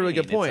 That's actually a really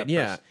Wayne. good point.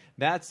 Yeah,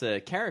 that's a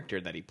character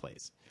that he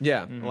plays.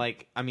 Yeah,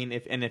 like I mean,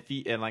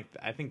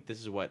 I think this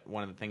is what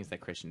one of the things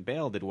that Christian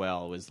Bale did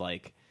well was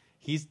like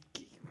he's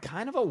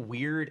kind of a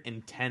weird,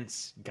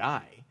 intense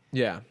guy.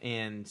 Yeah,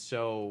 and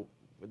so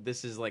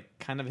this is like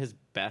kind of his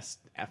best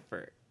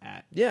effort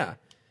at. Yeah.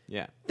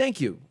 Yeah.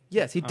 Thank you.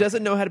 Yes, he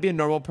doesn't know how to be a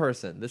normal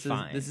person. This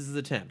is his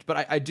attempt.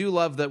 But I do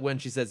love that when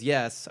she says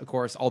yes, of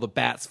course, all the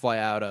bats fly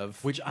out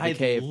of which the I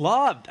cave.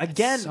 loved.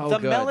 Again, so the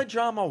good.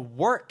 melodrama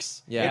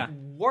works. Yeah. It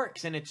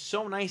works, and it's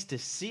so nice to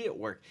see it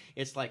work.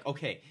 It's like,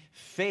 okay,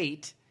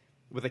 fate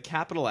with a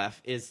capital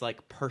F is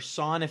like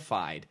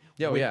personified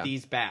with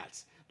these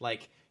bats.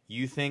 Like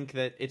you think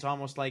that it's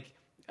almost like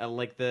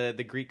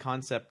the Greek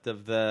concept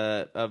of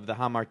the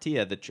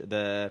hamartia,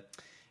 the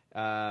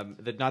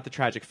not the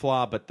tragic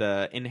flaw, but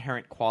the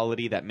inherent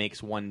quality that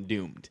makes one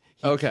doomed.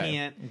 He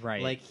can't,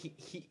 right? Like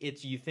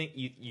it's you think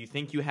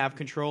you have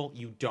control,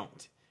 you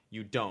don't.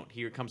 You don't.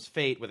 Here comes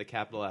fate with a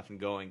capital F and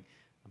going,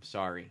 I'm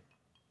sorry,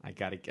 I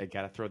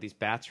gotta throw these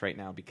bats right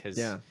now because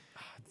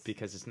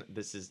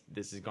this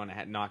is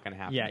gonna not gonna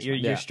happen. Yeah,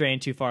 you're straying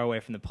too far away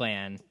from the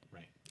plan.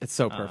 Right. It's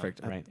so perfect.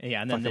 Right.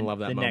 Yeah, and then love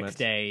that the moment. next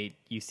day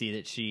you see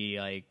that she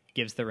like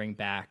gives the ring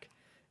back.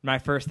 My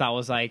first thought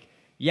was like,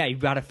 yeah, you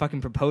gotta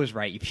fucking propose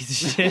right, you piece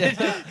of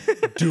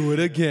shit. Do it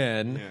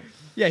again.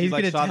 Yeah, She's he's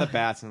like gonna saw the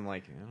bats and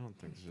like, I don't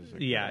think this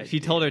is. She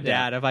told her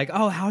dad of like,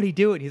 oh, how'd he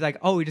do it? He's like,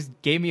 oh, he just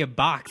gave me a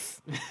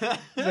box.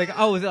 He's like,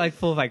 oh, was it like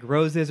full of like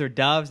roses or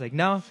doves? Like,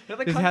 no,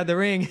 just had the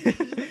ring.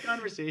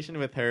 Conversation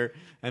with her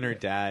and her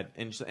dad,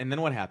 and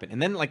then what happened?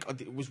 And then like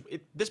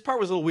this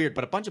part was a little weird,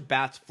 but a bunch of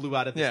bats flew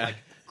out of this like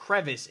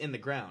crevice in the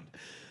ground.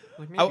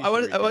 Like, I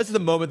went to the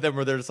moment then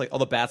where they're just like all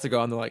the bats are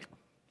gone. They're like,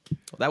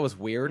 well, that was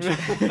weird.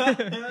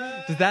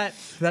 Does that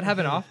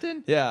happen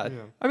often? Yeah.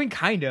 I mean,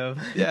 kind of.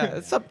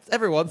 Yeah,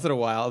 every once in a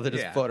while they're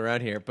just floating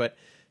around here. But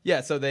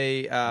yeah, so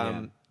they,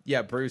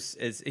 Bruce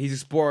he's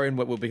exploring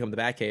what will become the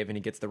Batcave, and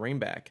he gets the ring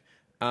back.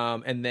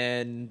 And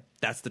then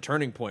that's the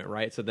turning point,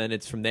 right? So then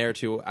it's from there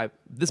to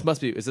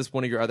is this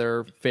one of your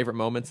other favorite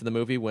moments in the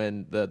movie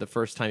when the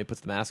first time he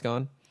puts the mask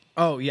on?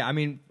 Oh yeah, I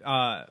mean,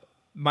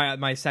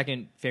 my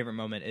second favorite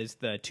moment is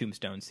the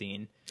tombstone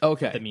scene.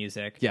 Okay. With the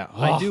music. Yeah.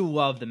 I do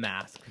love the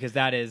mask because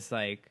that is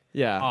like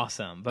Yeah.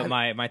 awesome. But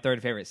my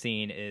third favorite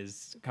scene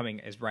is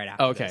right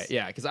after Okay, this.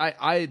 yeah, because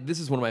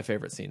this is one of my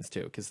favorite scenes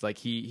too, because like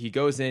he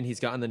goes in, he's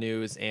gotten the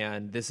news,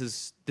 and this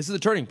is a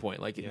turning point.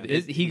 Like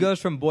He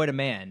goes from boy to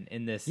man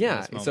in this.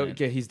 yeah, in this so moment.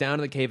 he's down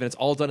in the cave, and it's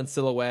all done in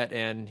silhouette,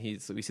 and we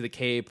see the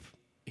cape.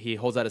 He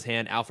holds out his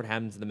hand. Alfred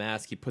hands him the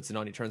mask. He puts it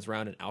on. He turns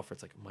around, and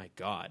Alfred's like, "My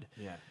God!"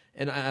 Yeah.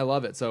 And I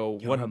love it. So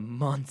You're a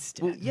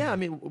monster. Well, yeah, I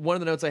mean, one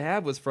of the notes I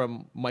have was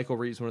from Michael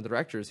Reeves, one of the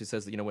directors, who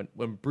says that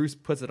when Bruce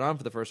puts it on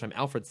for the first time,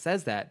 Alfred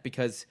says that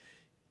because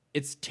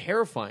it's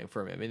terrifying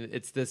for him. I mean,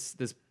 it's this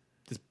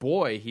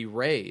boy he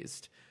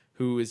raised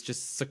who is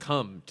just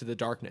succumbed to the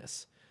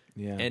darkness.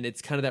 Yeah. And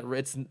it's kind of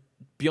it's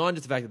beyond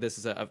just the fact that this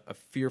is a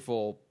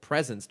fearful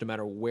presence, no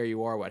matter where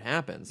you are, what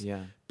happens.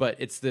 Yeah. But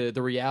it's the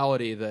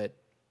reality that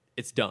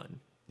it's done.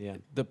 Yeah.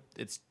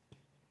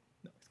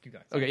 Keep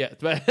going. Okay, yeah,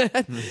 but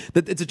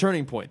that it's a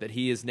turning point that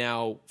he is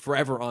now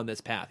forever on this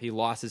path. He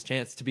lost his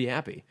chance to be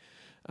happy.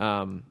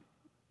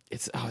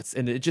 It's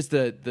just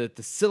the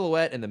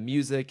silhouette and the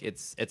music.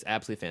 It's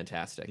absolutely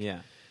fantastic.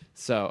 Yeah.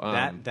 So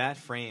that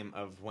frame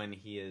of when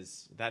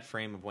he's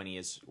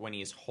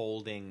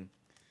holding,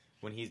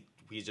 when he's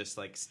just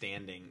like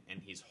standing and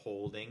he's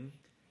holding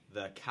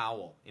the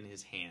cowl in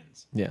his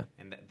hands. Yeah.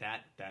 And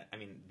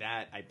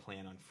that I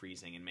plan on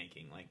freezing and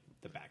making like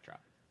the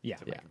backdrop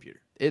to my computer.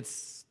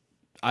 It's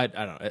I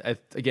don't know.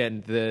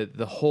 Again,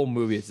 the whole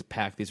movie is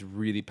packed these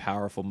really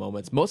powerful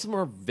moments. Most of them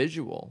are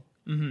visual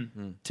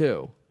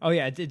too. Oh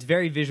yeah, it's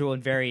very visual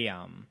and very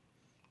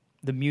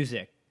the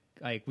music.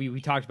 Like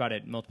we talked about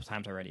it multiple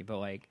times already, but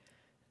like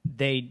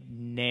they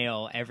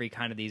nail every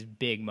kind of these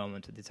big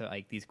moments with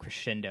like these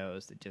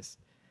crescendos that just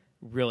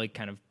really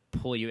kind of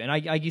pull you. And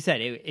like you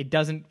said, it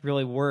doesn't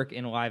really work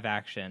in live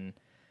action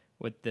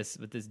with this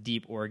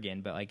deep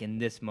organ, but like in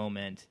this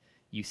moment,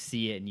 you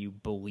see it and you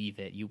believe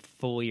it. You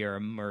fully are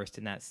immersed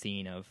in that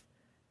scene of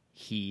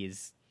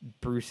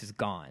Bruce is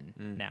gone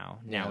now.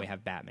 Now we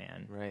have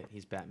Batman. Right,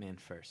 he's Batman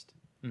first.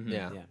 Mm-hmm.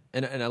 Yeah.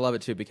 And I love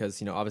it too because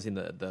obviously in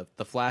the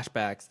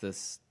flashbacks,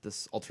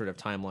 this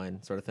alternative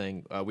timeline sort of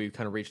thing, we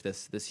kind of reach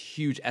this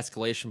huge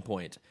escalation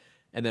point,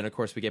 and then of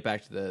course we get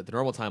back to the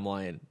normal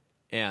timeline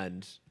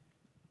and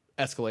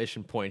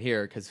escalation point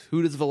here because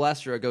who does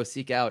Valestra go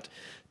seek out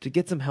to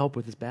get some help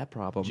with his bat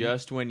problem?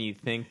 Just when you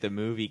think the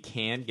movie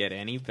can't get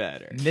any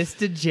better,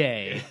 Mr.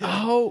 J.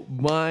 Oh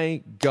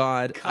my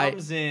God!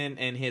 Comes in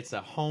and hits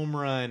a home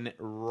run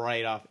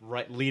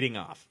right leading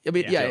off. I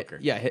mean,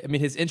 Joker. I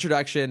mean, his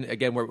introduction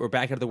again. We're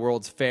back at the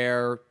World's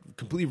Fair,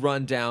 completely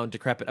run down,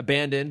 decrepit,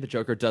 abandoned. The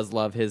Joker does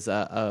love his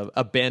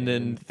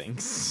abandoned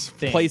things,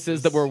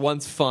 places that were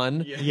once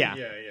fun, Yeah.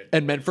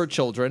 and meant for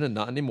children, and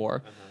not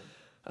anymore.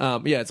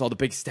 It's all the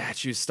big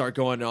statues start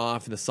going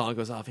off, and the song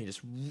goes off, and he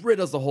just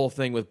riddles the whole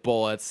thing with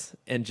bullets,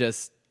 and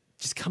just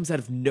comes out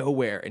of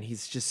nowhere, and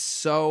he's just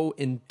so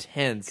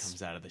intense.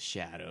 Comes out of the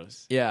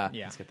shadows. Yeah.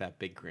 He's got that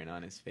big grin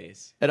on his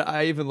face. And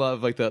I even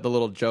love like the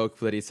little joke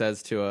that he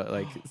says to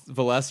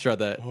Valestra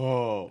that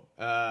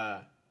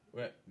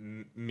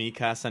Mi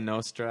casa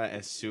nostra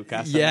es su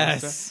casa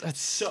yes,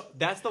 nostra.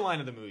 That's the line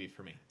of the movie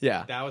for me.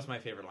 Yeah, that was my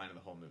favorite line of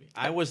the whole movie.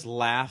 I was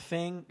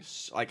laughing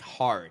like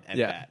hard at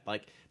that.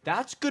 Like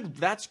that's good.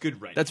 That's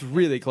good writing. That's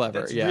really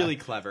clever. That's really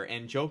clever.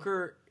 And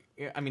Joker.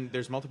 I mean,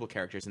 there's multiple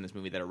characters in this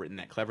movie that are written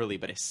that cleverly,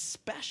 but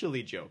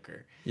especially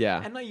Joker.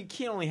 Yeah. And you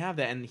can't only have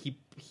that. And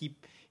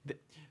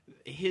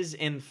his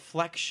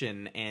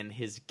inflection and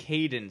his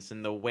cadence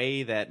and the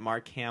way that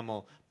Mark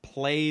Hamill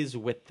plays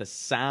with the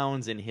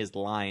sounds in his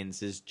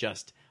lines is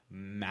just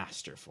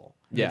masterful.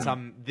 Yeah.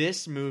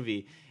 This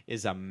movie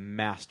is a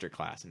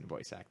masterclass in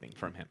voice acting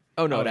from him.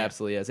 Oh no, it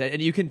absolutely is,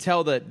 and you can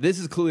tell that this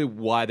is clearly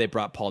why they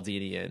brought Paul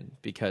Dini in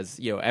because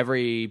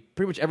pretty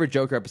much every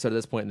Joker episode at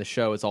this point in the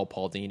show is all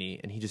Paul Dini,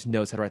 and he just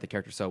knows how to write the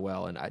character so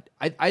well. And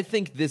I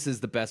think this is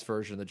the best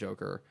version of the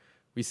Joker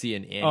we see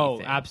in anything. Oh,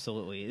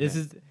 absolutely. This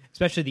is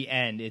especially the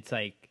end. It's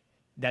like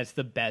that's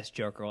the best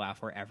Joker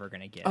laugh we're ever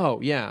gonna get.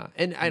 Oh yeah,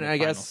 and I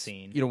guess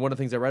scene. One of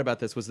the things I read about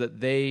this was that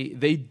they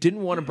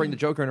didn't want to bring the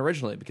Joker in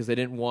originally because they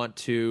didn't want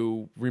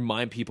to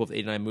remind people of the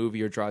 '89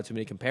 movie or draw too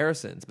many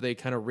comparisons. But they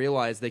kind of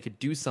realized they could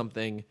do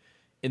something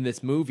in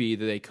this movie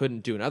that they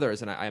couldn't do in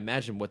others. And I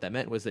imagine what that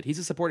meant was that he's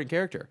a supporting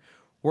character.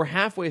 We're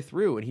halfway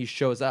through and he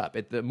shows up.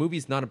 The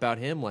movie's not about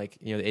him like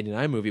the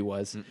 '89 movie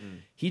was.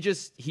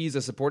 He's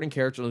a supporting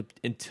character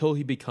until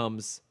he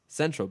becomes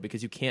central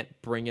because you can't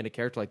bring in a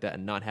character like that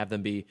and not have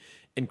them be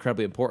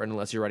incredibly important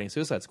unless you're writing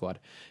Suicide Squad.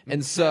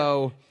 And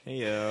so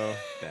heyo,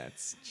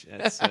 that's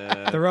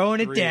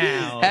throwing it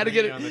down. Had to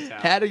get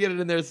it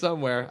in there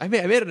somewhere. I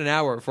made it an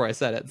hour before I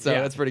said it, so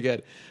that's pretty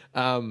good.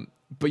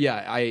 But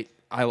yeah,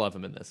 I love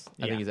him in this.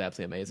 I think he's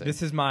absolutely amazing.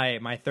 This is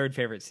my third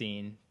favorite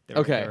scene.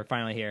 We're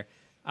finally here,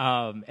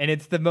 and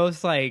it's the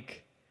most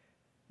like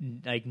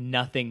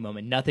nothing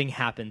moment. Nothing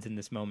happens in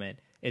this moment.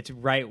 It's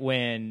right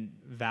when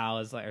Sal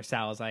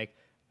is like,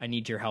 I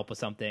need your help with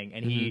something,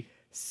 and he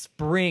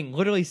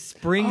literally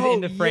springs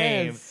into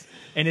frame,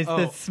 and it's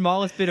the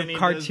smallest bit of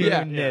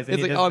cartoonness.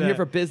 It's like, I'm here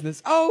for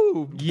business.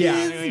 Oh,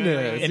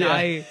 business. And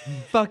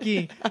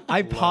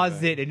I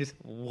paused it and just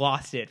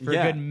lost it for a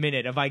good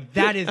minute. I'm like,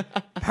 that is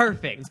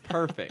perfect. It's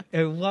perfect.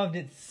 I loved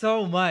it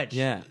so much.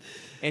 Yeah.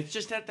 It's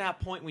just at that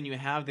point when you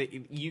have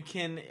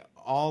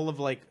all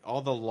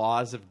the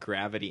laws of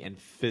gravity and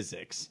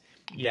physics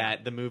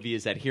that the movie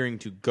is adhering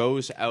to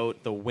goes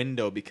out the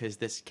window because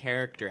this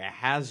character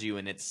has you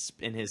in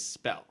his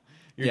spell.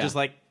 You're just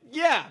like,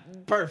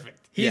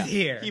 perfect. He's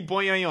here. He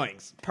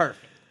boing-yoings.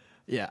 Perfect.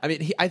 Yeah, I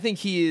mean, I think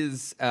he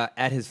is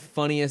at his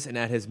funniest and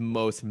at his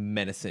most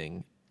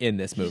menacing in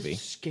this movie.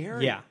 He's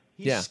scary. Yeah.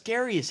 He's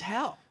scary as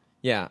hell.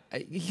 Yeah,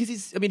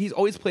 he's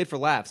always played for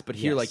laughs, but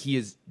here, he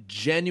is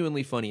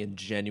genuinely funny and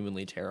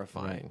genuinely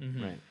terrifying. Right.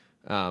 Mm-hmm.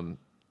 Right.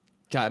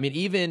 God, I mean,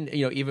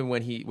 even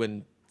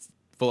when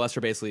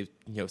Valestra basically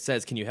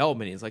says, "Can you help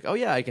me?" And he's like, "Oh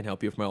yeah, I can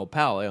help you for my old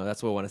pal."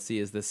 That's what I want to see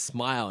is this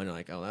smile, and you're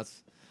like, "Oh,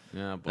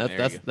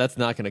 that's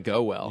not going to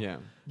go well."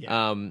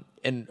 Yeah.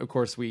 And of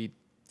course we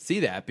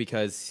see that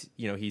because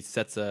he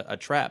sets a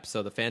trap.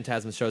 So the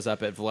Phantasm shows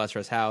up at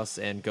Valestra's house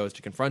and goes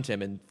to confront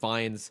him and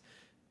finds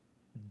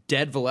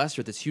dead Valestra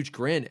with this huge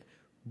grin.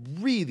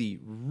 Really,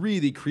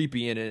 really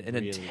creepy and an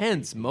really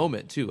intense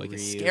moment too, like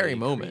really a scary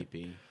moment.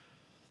 Creepy.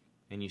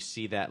 And you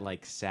see that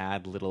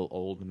sad little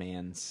old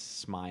man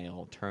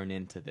smile turn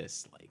into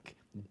this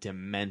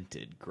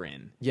demented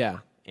grin. Yeah.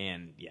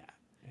 And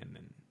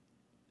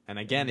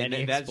again, then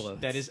he that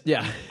explodes. is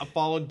Yeah.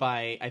 followed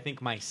by, I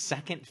think, my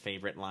second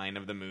favorite line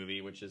of the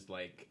movie, which is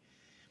like,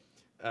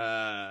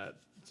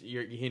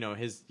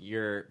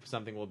 your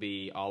something will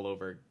be all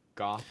over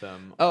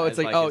Gotham. Oh, it's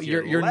like,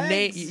 your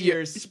name,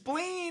 your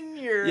spleen,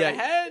 your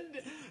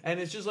head, and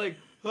it's just like,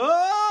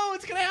 oh,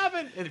 what's gonna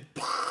happen? And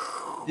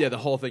yeah, the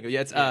whole thing.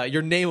 Yeah, it's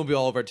your name will be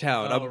all over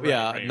town. Oh,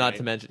 right.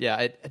 To mention,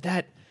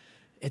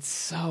 it's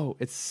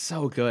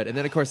so good. And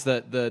then of course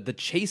the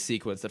chase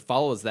sequence that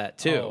follows that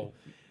too. Oh,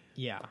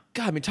 yeah.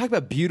 God, I mean, talk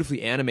about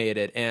beautifully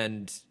animated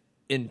and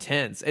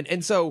intense.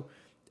 And so,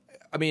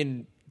 I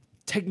mean,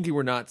 technically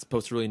we're not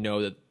supposed to really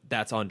know that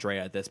that's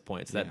Andrea at this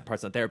point, so that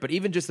part's not there. But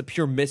even just the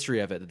pure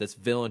mystery of it, that this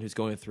villain who's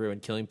going through and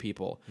killing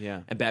people,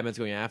 and Batman's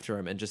going after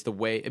him, and just the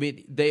way, I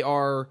mean, they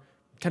are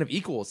kind of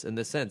equals in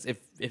this sense. If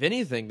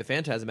anything, the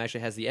Phantasm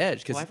actually has the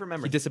edge because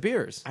he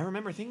disappears. I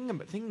remember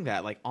thinking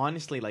that, like,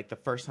 honestly, like the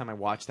first time I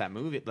watched the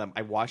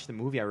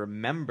movie, I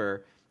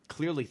remember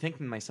clearly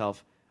thinking to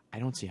myself, I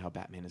don't see how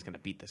Batman is going to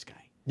beat this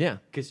guy. Yeah,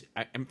 because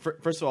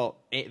first of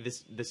all,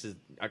 this is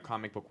a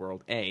comic book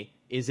world.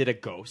 Is it a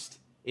ghost?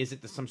 Is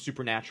it some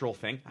supernatural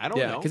thing? I don't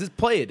know. Because it's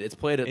played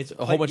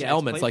a whole bunch of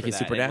elements like he's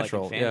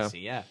supernatural. Like in fantasy,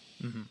 yeah.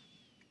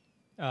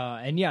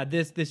 And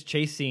this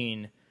chase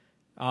scene,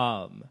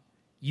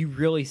 you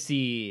really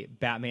see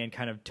Batman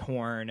kind of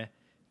torn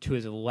to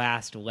his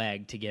last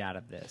leg to get out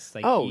of this.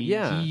 Like,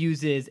 he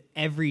uses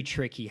every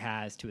trick he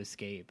has to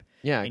escape.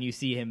 Yeah, and you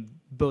see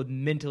him both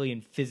mentally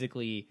and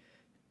physically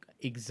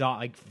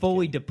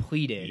fully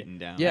depleted.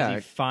 Down. Yeah, as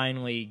he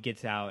finally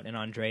gets out, and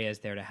Andrea is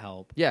there to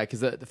help. Yeah,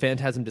 because the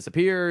Phantasm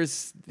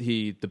disappears.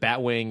 The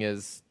Batwing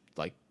is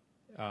like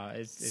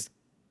is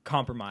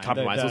compromised.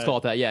 Let's call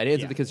it that. Yeah, it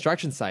ends at the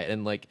construction site,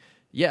 and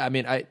I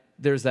mean,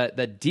 there's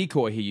that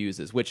decoy he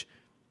uses, which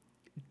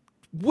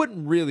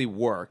wouldn't really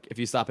work if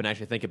you stop and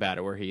actually think about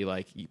it, where he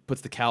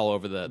puts the cowl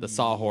over the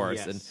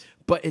sawhorse,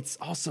 but it's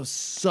also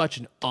such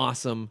an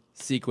awesome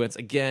sequence.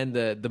 Again,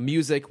 the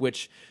music,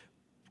 which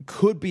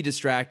could be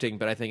distracting,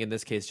 but I think in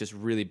this case just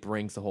really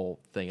brings the whole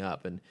thing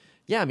up. And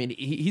I mean,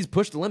 he's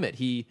pushed the limit.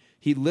 He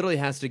literally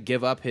has to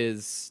give up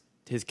his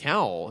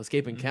cowl,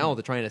 escaping cowl,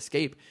 to try and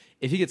escape.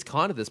 If he gets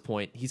caught at this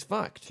point, he's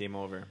fucked. Game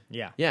over.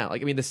 Yeah. I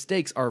mean, the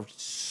stakes are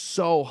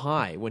so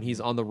high when he's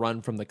on the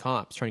run from the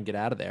cops trying to get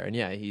out of there. And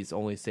he's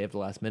only saved at the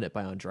last minute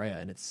by Andrea,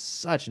 and it's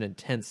such an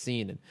intense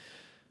scene. And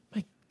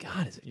my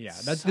God,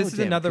 this is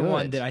another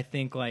one that I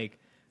think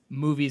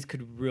movies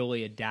could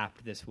really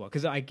adapt this well,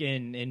 because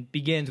in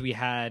Begins we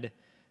had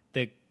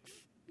the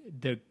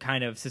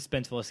kind of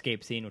suspenseful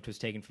escape scene, which was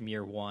taken from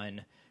Year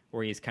One,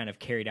 where he's kind of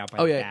carried out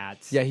by the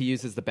bats. Yeah, he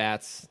uses the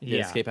bats to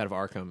escape out of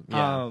Arkham.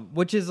 Yeah,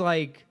 which is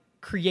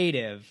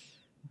creative,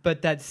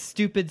 but that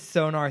stupid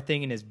sonar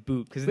thing in his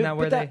boot, because isn't that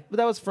where But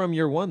that was from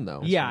Year One,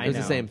 though. Yeah, it was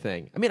the same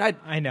thing. I mean,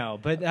 I know,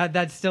 but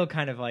that's still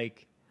kind of I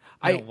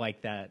don't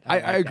like that.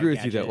 I agree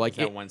with you though. Is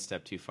that one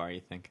step too far,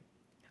 you think?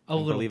 A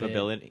little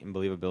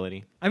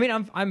believability. I mean,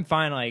 I'm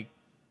fine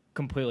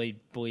completely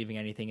believing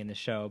anything in the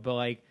show,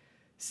 but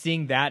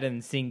seeing that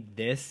and seeing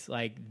this,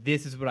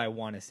 this is what I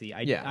want to see.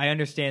 I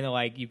understand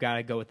that you got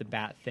to go with the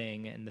bat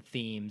thing and the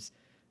themes,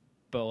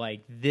 but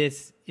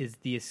this is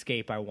the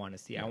escape I want to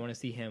see. I want to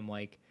see him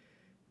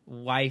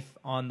life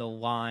on the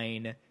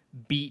line,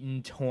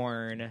 beaten,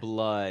 torn,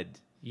 blood.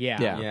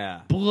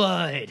 Yeah.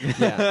 Blood.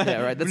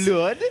 Yeah, right. That's,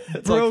 blood.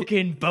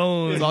 Broken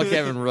bones. That's all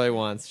Kevin really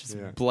wants. Just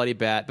bloody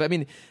bat. But I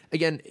mean,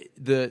 again,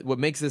 what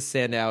makes this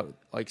stand out,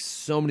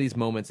 so many of these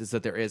moments, is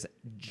that there is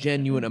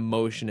genuine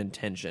emotion and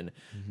tension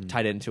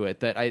tied into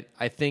it that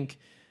I think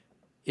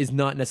is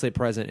not necessarily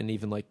present in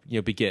even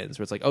Begins,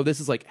 where it's this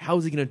is how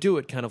is he going to do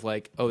it? Kind of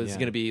this is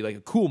going to be a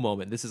cool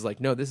moment. This is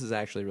no, this is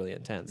actually really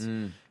intense.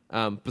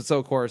 But so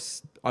of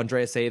course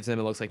Andrea saves him.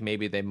 It looks like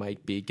maybe they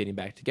might be getting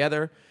back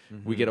together.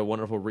 We get a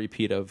wonderful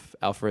repeat of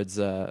Alfred's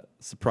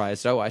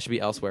surprised, I should be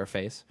elsewhere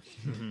face.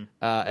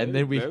 And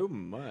then we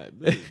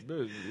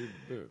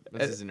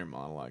that's his inner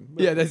monologue.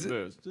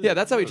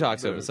 That's how he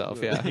talks to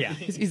himself.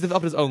 He's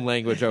developed his own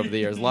language over the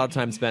years. A lot of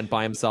time spent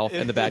by himself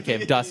in the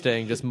Batcave,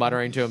 dusting, just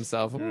muttering to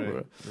himself.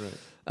 Right.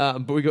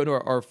 But we go to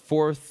our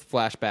fourth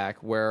flashback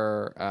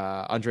where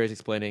Andrea's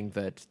explaining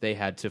that they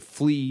had to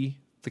flee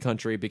the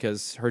country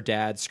because her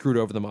dad screwed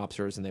over the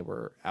mobsters and they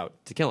were out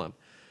to kill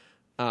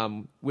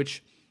him.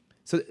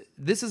 So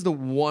this is the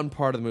one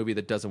part of the movie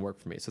that doesn't work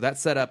for me. So that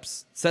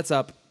sets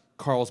up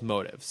Carl's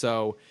motive.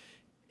 So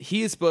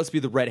he is supposed to be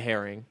the red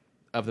herring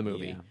of the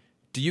movie. Yeah.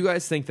 Do you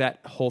guys think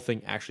that whole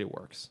thing actually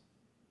works?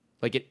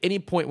 At any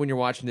point when you're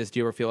watching this, do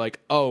you ever feel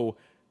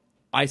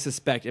I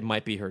suspect it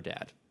might be her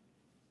dad?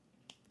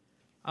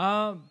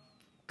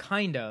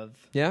 Kind of.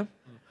 Yeah?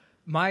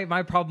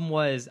 My problem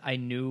was I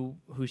knew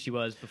who she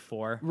was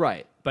before.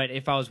 Right. But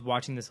if I was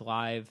watching this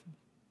live,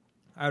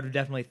 I would have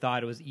definitely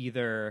thought it was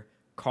either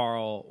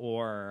Carl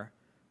or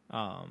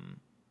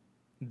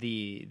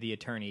the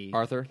attorney.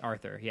 Arthur?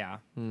 Arthur, yeah.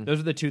 Those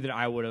are the two that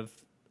I would have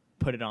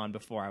put it on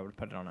before I would have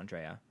put it on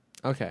Andrea.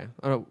 Okay.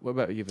 I don't know. What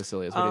about you,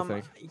 Vasilius? What do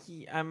you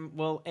think?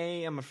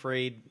 I'm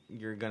afraid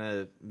you're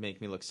gonna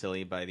make me look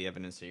silly by the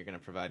evidence that you're gonna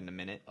provide in a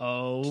minute.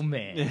 Oh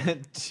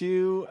man!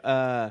 2,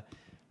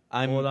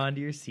 hold on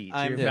to your seat.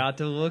 You're about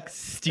to look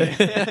stupid.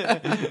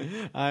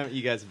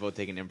 You guys have both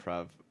taken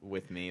improv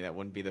with me. That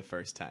wouldn't be the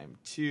first time.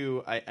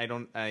 2,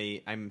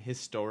 I'm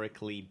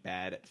historically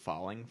bad at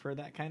falling for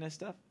that kind of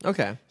stuff.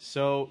 Okay.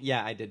 So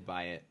yeah, I did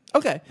buy it.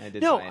 Okay. I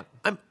did buy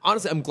it.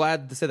 I'm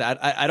glad to say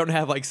that. I don't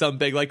have like some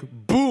big like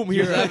boom.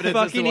 Here's evidence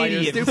as to why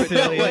you're stupid.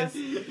 No,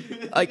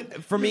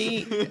 like for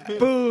me,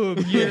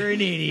 boom, you're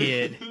an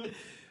idiot.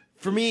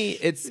 For me,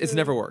 it's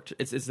never worked.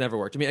 It's never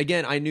worked. I mean,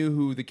 again, I knew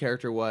who the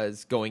character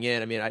was going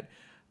in. I mean,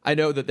 I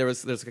know that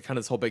there's kind of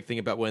this whole big thing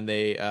about when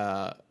they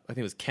I think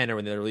it was Kenner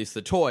when they released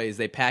the toys,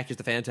 they packaged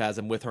the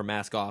Phantasm with her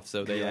mask off,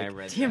 so they I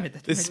read damn that.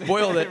 it, they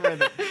spoiled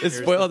it. They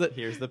spoiled it.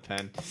 Here's the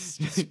pen.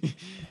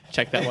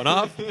 Check that one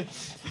off.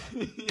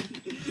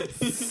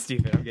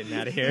 Stupid. I'm getting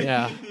out of here.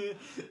 Yeah.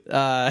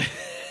 That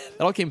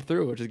all came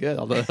through, which is good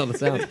on the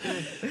sounds.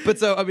 But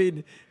so I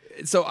mean.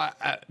 So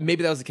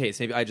maybe that was the case.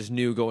 Maybe I just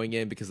knew going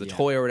in because of the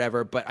toy or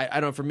whatever. But I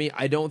don't. For me,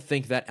 I don't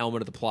think that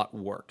element of the plot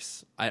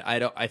works. I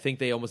don't. I think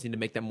they almost need to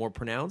make that more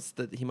pronounced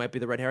that he might be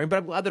the red herring. But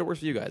I'm glad that it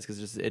works for you guys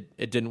because it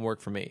didn't work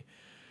for me.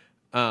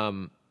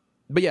 But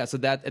yeah. So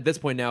that at this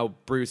point now,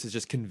 Bruce is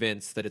just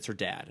convinced that it's her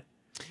dad.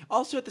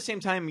 Also, at the same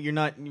time, if you're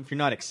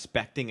not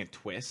expecting a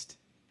twist.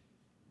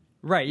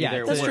 Right.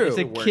 Yeah. That's true.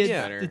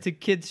 It's a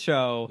kids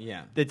show.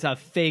 Yeah. That's a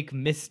fake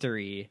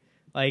mystery.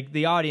 Like,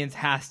 the audience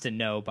has to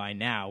know by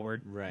now. We're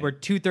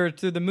 2/3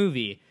 through the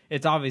movie.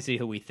 It's obviously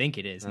who we think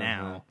it is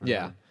now.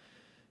 Yeah.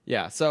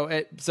 Yeah.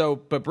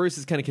 But Bruce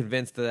is kind of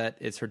convinced that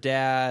it's her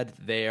dad.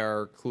 They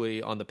are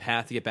clearly on the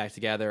path to get back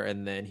together.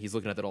 And then he's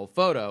looking at that old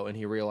photo and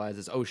he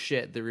realizes, oh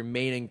shit, the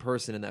remaining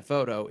person in that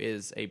photo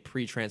is a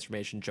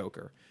pre-transformation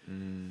Joker.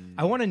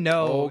 I want to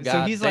know. Oh, so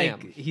damn.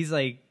 he's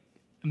like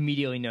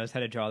immediately knows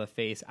how to draw the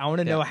face. I want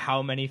to know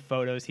how many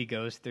photos he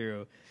goes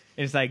through.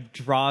 It's like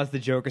draws the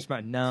Joker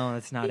smile. No,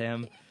 that's not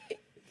him.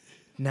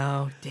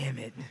 No, damn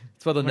it.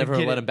 That's why they'll never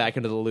let him back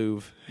into the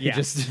Louvre. Yeah. He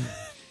just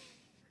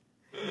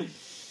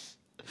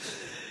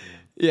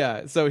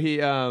yeah. So he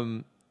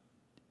so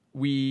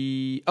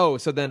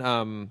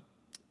then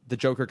the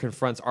Joker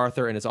confronts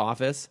Arthur in his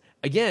office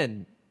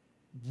again.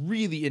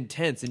 Really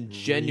intense and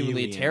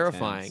genuinely Really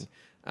terrifying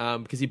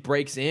because he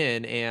breaks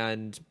in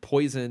and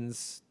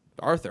poisons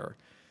Arthur.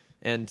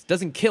 And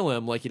doesn't kill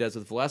him like he does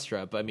with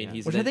Valestra, but I mean,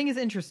 which I think is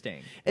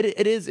interesting.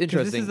 It is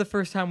interesting. This is the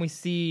first time we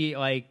see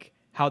like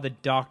how the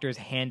doctors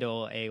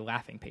handle a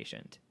laughing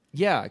patient.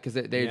 Yeah, because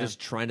they're just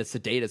trying to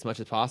sedate as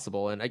much as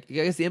possible, and I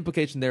guess the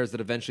implication there is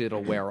that eventually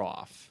it'll wear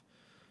off.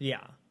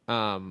 Yeah.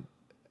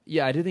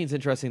 Yeah, I do think it's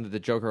interesting that the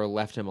Joker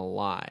left him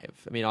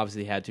alive. I mean,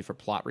 obviously he had to for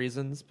plot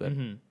reasons, but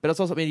it's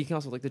also, I mean, you can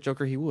also like the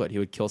Joker. He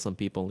would kill some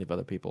people and leave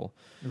other people.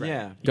 Right.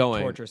 Yeah,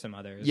 going torture some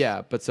others.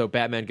 Yeah, but so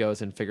Batman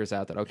goes and figures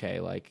out that okay,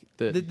 like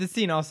the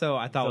scene also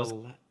I thought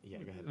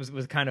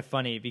was kind of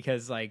funny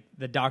because like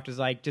the doctor's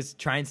like just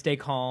try and stay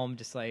calm,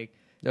 just like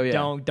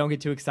don't get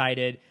too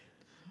excited.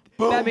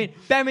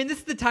 Batman, this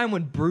is the time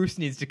when Bruce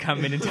needs to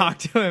come in and talk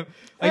to him.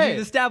 Like,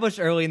 you've established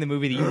early in the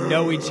movie that you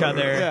know each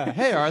other. Yeah.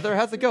 Hey, Arthur,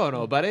 how's it going,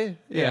 old buddy?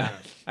 Yeah.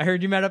 I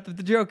heard you met up with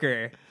the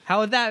Joker. How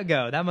would that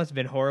go? That must have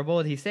been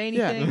horrible. Did he say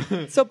anything?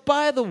 Yeah. So,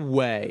 by the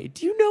way,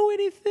 do you know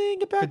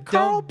anything about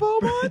Carl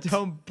Beaumont?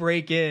 Don't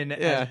break in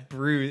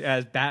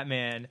as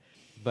Batman.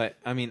 But,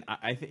 I mean,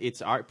 I think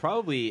it's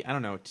probably, I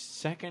don't know,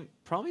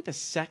 probably the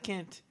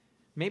second...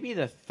 Maybe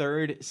the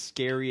third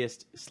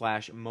scariest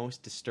 /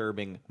 most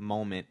disturbing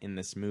moment in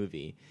this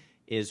movie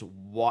is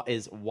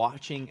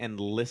watching and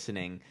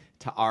listening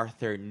to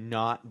Arthur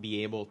not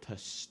be able to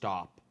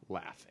stop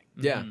laughing.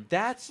 Yeah.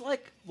 That's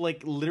like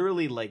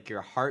literally like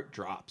your heart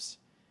drops.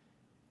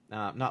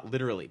 Not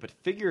literally, but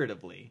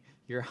figuratively,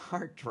 your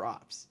heart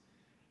drops.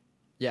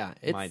 Yeah.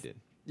 Mine did.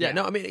 Yeah,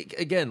 no, I mean,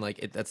 again,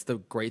 like that's the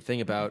great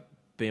thing about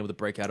being able to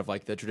break out of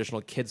like the traditional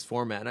kids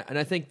format, and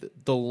I think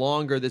the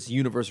longer this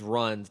universe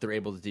runs, they're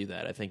able to do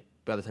that. I think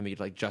by the time you get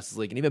to, like Justice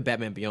League and even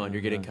Batman Beyond,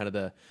 you're getting kind of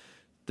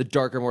the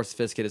darker, more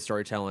sophisticated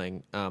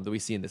storytelling that we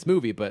see in this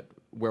movie. But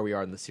where we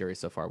are in the series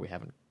so far, we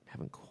haven't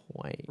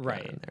quite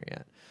gotten there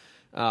yet.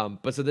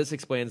 But so this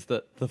explains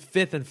the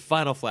fifth and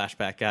final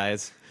flashback,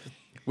 guys,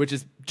 which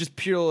is just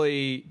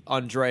purely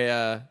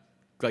Andrea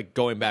like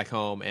going back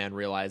home and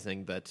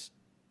realizing that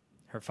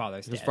her father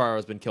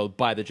has been killed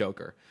by the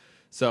Joker.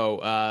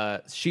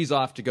 So she's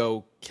off to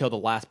go kill the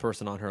last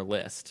person on her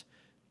list,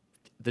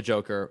 the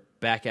Joker,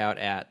 back out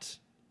at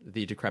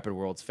the Decrepit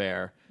World's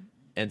Fair.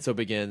 And so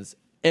begins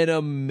an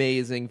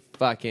amazing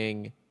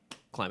fucking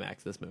climax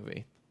of this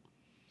movie.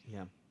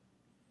 Yeah.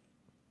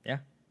 Yeah.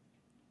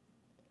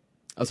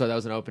 Oh, sorry, that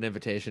was an open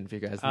invitation for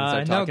you guys to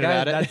start talking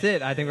guys, about it. That's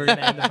it. I think we're going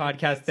to end the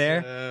podcast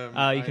there.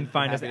 You can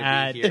find us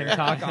at Tim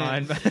Talk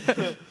on.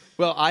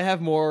 Well, I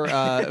have more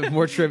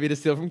trivia to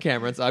steal from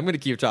Cameron, so I'm going to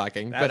keep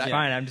talking. That's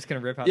fine. I'm just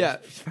going to rip out.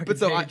 This but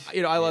so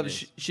page. I love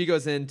she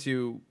goes in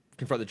to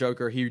confront the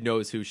Joker. He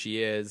knows who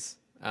she is.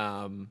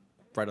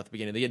 Right off the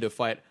beginning, they get into a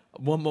fight.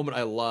 One moment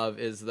I love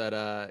is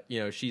that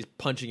she's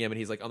punching him and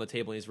he's like on the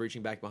table and he's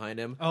reaching back behind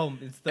him. Oh,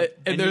 it's the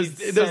and there's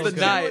the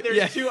knife.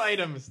 There's two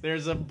items.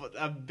 There's a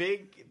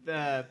big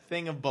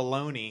thing of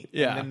bologna,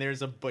 yeah. and then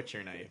there's a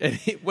butcher knife. And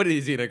what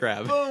is he gonna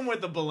grab? Boom with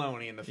the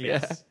bologna in the face.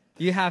 Yeah.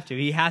 You have to.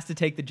 He has to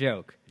take the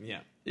joke.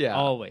 Yeah.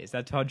 Always.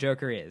 That's how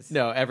Joker is.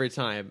 No, every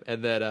time.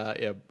 And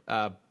then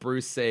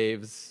Bruce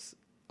saves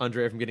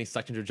Andrea from getting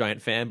sucked into a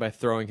giant fan by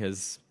throwing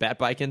his bat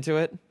bike into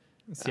it.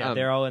 So, yeah,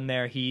 they're all in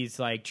there. He's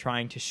like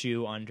trying to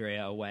shoo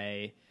Andrea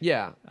away.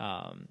 Yeah.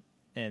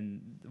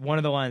 And one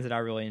of the lines that I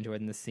really enjoyed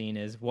in the scene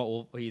is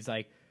she's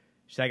like,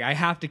 I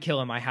have to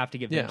kill him. I have to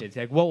get vengeance.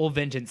 Like, what will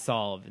vengeance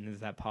solve? And there's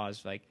that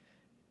pause, like,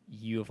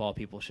 you of all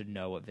people should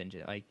know what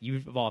vengeance. Like, you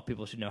of all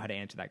people should know how to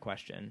answer that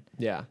question.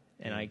 Yeah.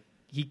 And like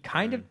he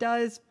kind of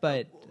does,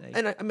 but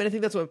and I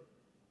think that's what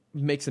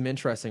makes him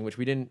interesting, which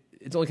we didn't.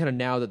 It's only kind of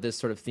now that this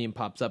sort of theme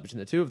pops up between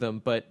the two of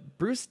them. But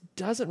Bruce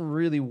doesn't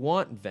really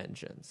want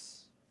vengeance.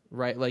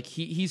 Right, like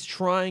he's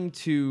trying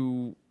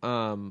to,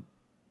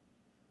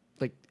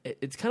 like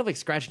it's kind of like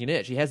scratching an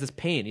itch. He has this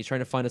pain. He's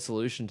trying to find a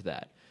solution to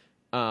that.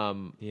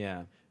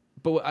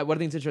 But what I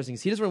think is interesting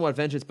is he doesn't really want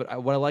vengeance.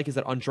 But what I like is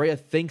that Andrea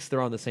thinks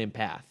they're on the same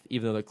path,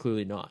 even though they're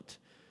clearly not.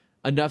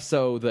 Enough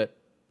so that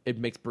it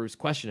makes Bruce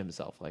question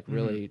himself, like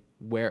really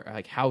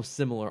how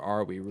similar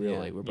are we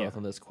really? Yeah. We're both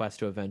on this quest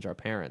to avenge our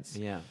parents.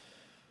 Yeah.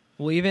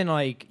 Well, even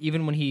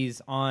when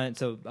he's on,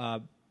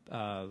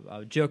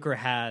 Joker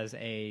has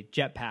a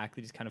jetpack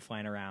that he's kind of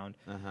flying around,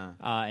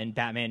 and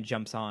Batman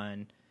jumps on.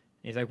 And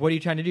he's like, "What are you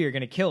trying to do? You're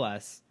going to kill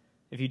us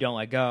if you don't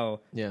let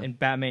go." Yeah. And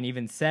Batman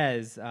even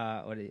says,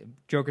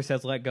 Joker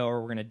says, "Let go,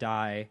 or we're going to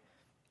die.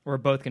 We're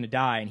both going to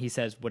die." And he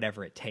says,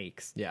 "Whatever it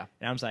takes." Yeah.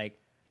 And I was like,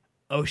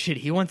 "Oh shit,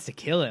 he wants to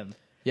kill him."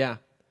 Yeah.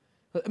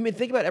 I mean,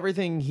 think about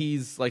everything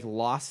he's like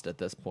lost at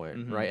this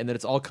point, right? And that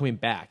it's all coming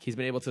back. He's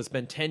been able to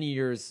spend 10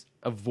 years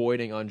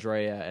avoiding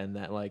Andrea and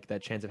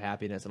that chance of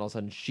happiness, and all of a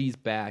sudden she's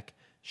back.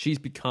 She's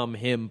become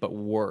him, but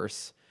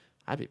worse.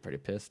 I'd be pretty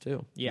pissed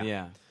too.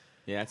 Yeah.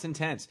 Yeah, it's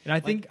intense.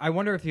 And I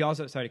wonder if he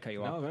also, sorry to cut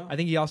you off. No. I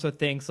think he also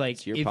thinks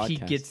like your if podcast. he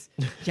gets,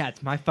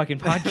 it's my fucking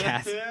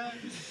podcast.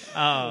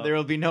 There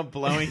will be no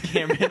blowing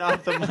Cameron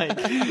off the mic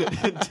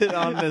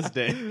on this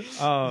day.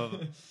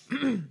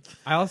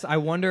 I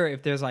wonder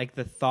if there's like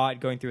the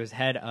thought going through his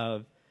head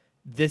of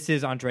this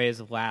is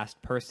Andrea's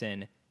last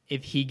person.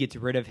 If he gets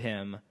rid of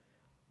him,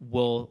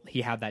 will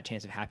he have that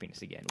chance of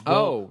happiness again?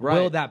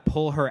 Will that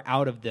pull her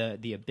out of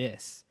the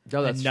abyss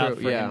that's enough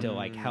true. for him to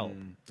like help?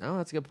 Oh,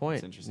 that's a good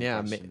point. That's an interesting yeah,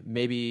 question.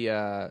 maybe. Wait,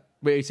 are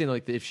you saying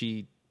like if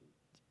she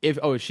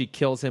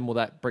kills him, will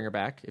that bring her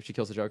back? If she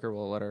kills the Joker,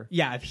 will it let her?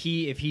 Yeah, if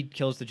he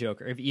kills the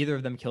Joker, if either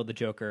of them kill the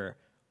Joker,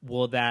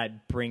 will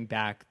that bring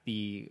back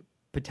the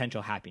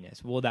potential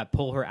happiness? Will that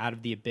pull her out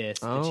of the abyss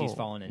that she's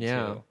fallen into?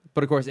 Yeah,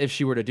 but of course, if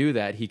she were to do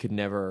that, he could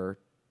never.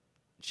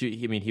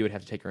 He would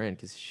have to take her in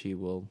because she'd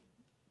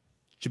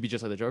be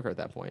just like the Joker at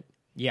that point.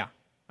 Yeah.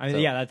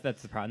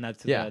 That's the problem.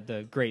 That's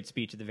the great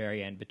speech at the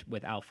very end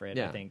with Alfred.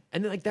 Yeah. I think,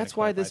 and like that's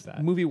why this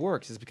movie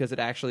works, is because it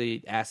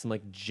actually asks some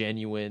like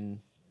genuine,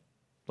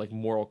 like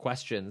moral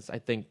questions. I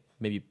think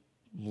maybe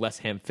less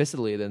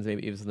ham-fistedly than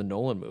maybe even the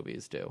Nolan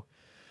movies do.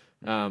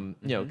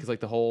 Because like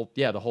the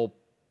whole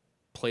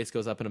place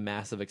goes up in a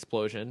massive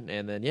explosion,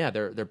 and then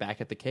they're back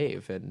at the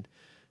cave, and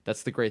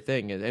that's the great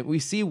thing. And we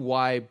see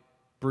why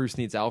Bruce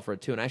needs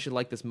Alfred too, and I actually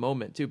like this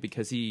moment too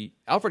because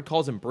Alfred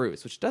calls him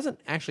Bruce, which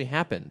doesn't actually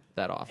happen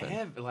that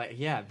often.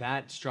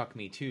 That struck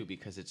me too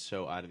because it's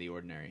so out of the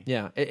ordinary.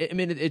 Yeah,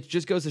 it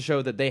just goes to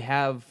show that they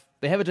have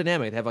a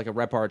dynamic. They have like a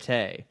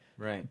repartee,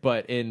 right?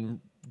 But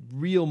in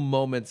real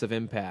moments of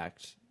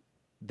impact,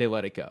 they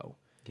let it go.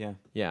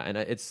 Yeah, and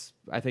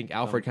I think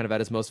Alfred kind of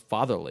at his most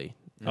fatherly.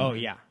 Oh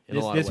yeah,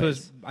 this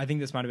was. I think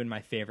this might have been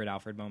my favorite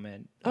Alfred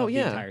moment of the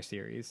entire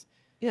series.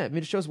 Yeah, I mean,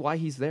 it shows why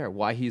he's there,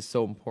 why he's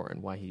so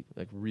important, why he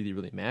like really,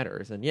 really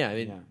matters. And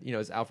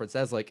as Alfred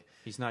says, like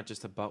he's not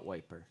just a butt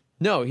wiper.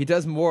 No, he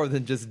does more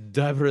than just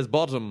diaper his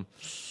bottom.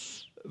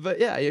 But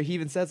yeah, he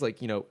even says like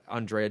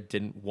Andrea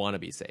didn't want to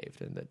be saved,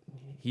 and that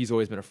he's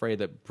always been afraid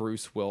that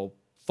Bruce will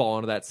fall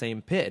into that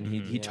same pit, and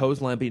he toes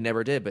line, but he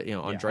never did. But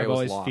Andrea was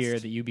lost. I've always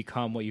feared that you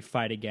become what you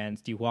fight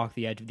against. You walk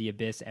the edge of the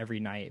abyss every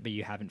night, but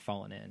you haven't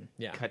fallen in.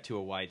 Yeah. Cut to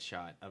a wide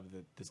shot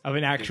of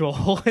an actual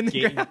hole in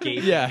the ground.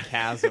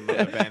 Chasm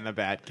in the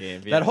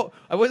Batcave. Yeah. That hole.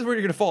 I wasn't worried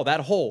you're gonna fall. That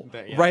hole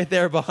right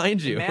there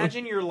behind you.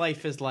 Imagine your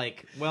life is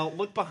like, well,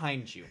 look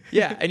behind you.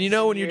 Yeah, and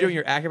when you're doing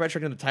your acrobat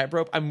trick on the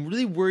tightrope, I'm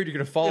really worried you're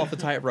gonna fall off the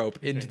tightrope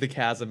into the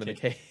chasm in the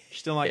cave.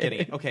 Still not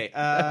getting it. Okay.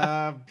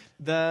 I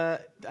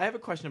have a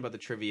question about the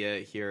trivia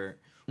here.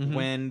 Mm-hmm.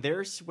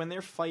 When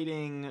they're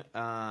fighting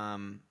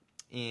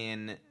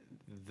in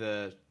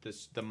the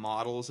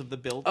models of the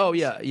buildings. Oh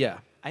yeah.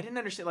 I didn't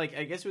understand. Like,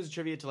 I guess it was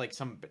trivia to like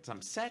some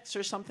sets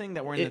or something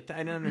that were in I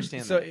didn't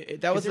understand. So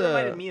that was it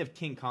reminded me of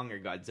King Kong or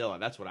Godzilla.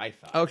 That's what I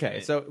thought.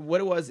 Okay, so what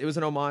it was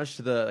an homage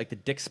to the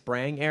Dick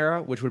Sprang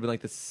era, which would have been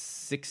like the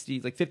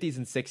 60s, like 50s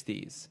and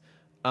 60s,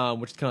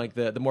 which is kind of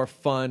like the more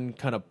fun,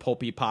 kind of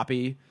pulpy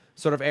poppy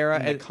sort of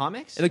era.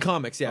 Comics? In the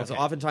comics, yeah. Okay. So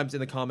oftentimes in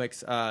the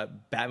comics,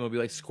 Batman would be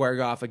like squaring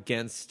off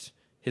against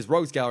his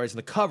rogues galleries, and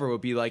the cover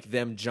would be like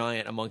them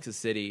giant amongst the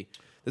city.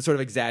 This sort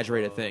of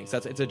exaggerated thing. So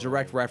it's a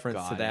direct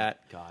reference to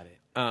that. Got it.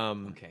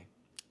 Okay.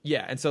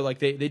 Yeah, and so like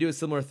they do a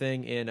similar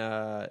thing in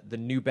the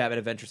new Batman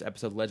Adventures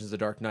episode Legends of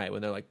the Dark Knight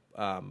when they're like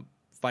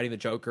fighting the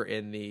Joker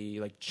in the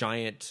like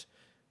giant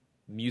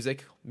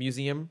music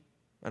museum.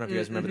 I don't know if you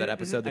guys remember that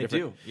episode. I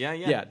do. Yeah.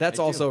 Yeah, that's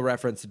also a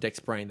reference to Dick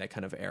Spraying, that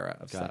kind of era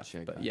of stuff.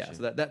 But yeah,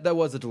 so that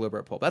was a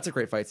deliberate pull. That's a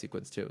great fight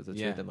sequence too. Is the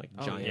two of them like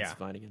giants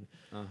fighting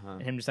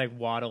and him just like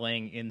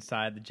waddling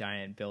inside the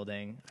giant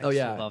building. I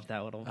love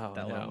that little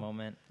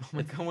moment. Oh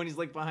my god, when he's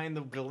like behind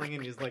the building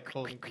and he's like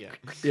holding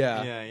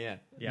yeah.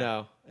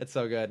 No, it's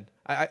so good.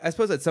 I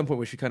suppose at some point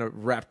we should kind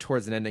of wrap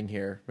towards an ending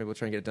here. Maybe we'll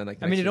try and get it done. Like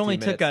I mean, it only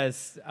took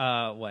us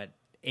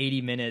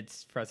 80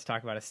 minutes for us to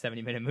talk about a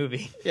 70-minute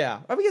movie. Yeah,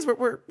 I guess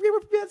we're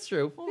that's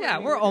true.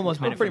 We're almost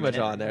pretty much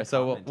on there,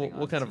 so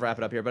we'll kind of wrap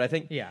it up here. But I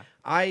think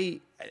I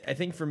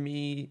think for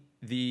me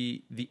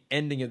the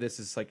ending of this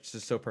is like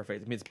just so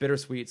perfect. I mean, it's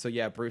bittersweet. So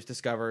yeah, Bruce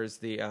discovers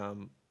the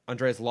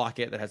Andreas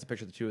locket that has a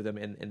picture of the two of them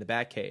in the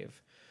Batcave.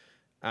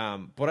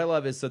 What I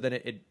love is so then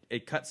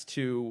it cuts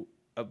to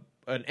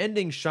an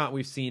ending shot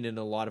we've seen in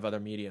a lot of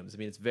other mediums. I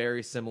mean, it's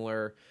very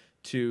similar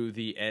to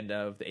the end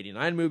of the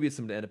 89 movie. It's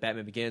the end of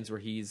Batman Begins, where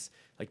he's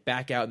like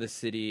back out in the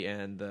city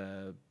and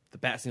the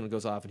bat signal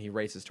goes off and he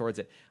races towards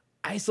it.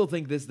 I still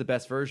think this is the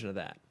best version of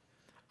that.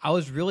 I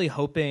was really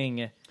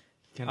hoping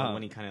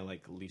when he kind of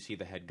like you see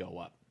the head go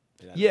up.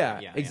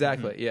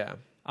 Exactly. Yeah.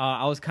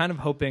 I was kind of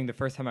hoping the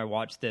first time I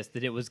watched this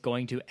that it was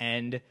going to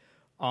end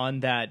on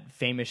that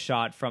famous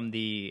shot from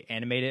the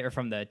animated or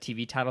from the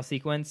TV title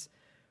sequence,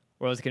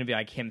 where it was going to be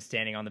like him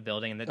standing on the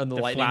building and the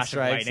flash of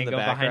lightning go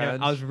behind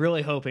him. I was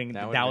really hoping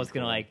that was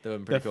going to like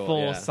the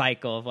full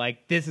cycle of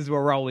like, this is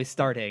where we're always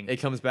starting. It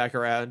comes back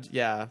around.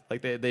 Yeah.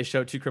 Like they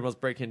show two criminals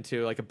break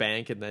into like a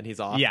bank and then he's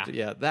off. Yeah.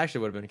 Yeah. That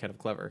actually would have been kind of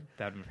clever.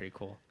 That would have been pretty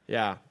cool.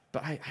 Yeah.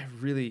 But I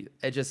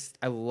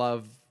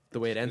love the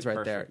way it ends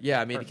right there.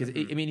 Yeah. I mean, because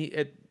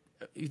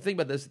you think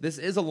about this. This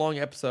is a long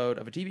episode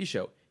of a TV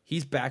show.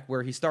 He's back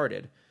where he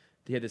started.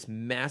 He had this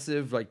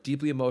massive, like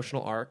deeply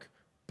emotional arc.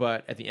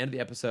 But at the end of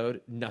the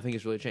episode, nothing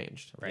has really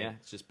changed. Right? Yeah,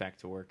 it's just back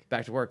to work.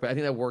 Back to work. But I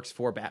think that works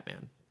for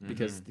Batman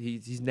because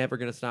he's never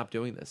going to stop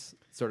doing this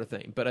sort of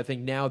thing. But I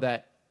think now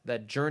that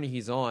journey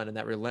he's on and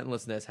that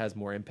relentlessness has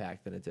more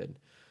impact than it did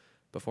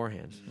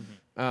beforehand.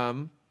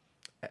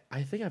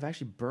 I think I've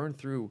actually burned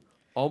through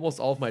almost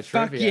all of my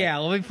trivia. Fuck yeah,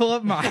 let me pull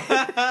up mine.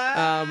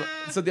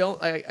 So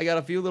I got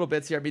a few little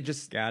bits here. I mean,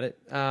 just got it.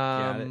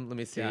 Let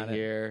me see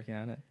here.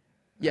 Got it.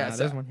 Yeah, so,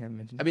 there's one here I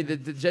mentioned. I mean,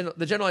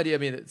 the general idea. I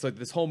mean, it's like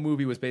this whole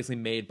movie was basically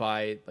made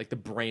by like the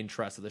brain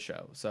trust of the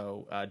show.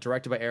 So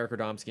directed by Eric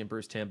Radomski and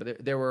Bruce Timm,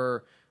 but there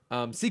were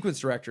sequence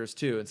directors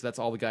too, and so that's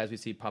all the guys we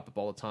see pop up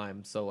all the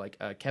time. So like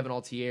Kevin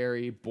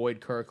Altieri,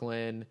 Boyd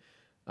Kirkland,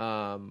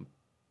 Paul.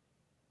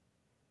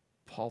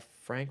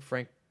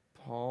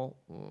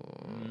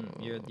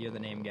 You're the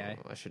name guy.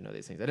 I should know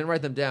these things. I didn't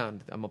write them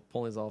down. I'm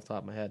pulling these all off the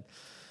top of my head.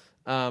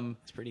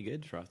 It's pretty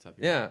good. Off the top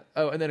of your head.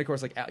 Oh, and then of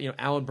course, like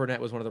Alan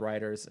Burnett was one of the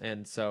writers,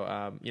 and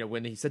so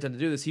when he sat down to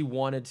do this, he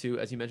wanted to,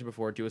 as you mentioned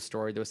before, do a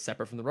story that was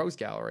separate from the Rogues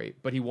Gallery,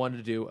 but he wanted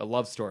to do a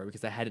love story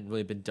because that hadn't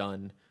really been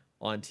done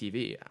on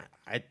TV.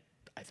 I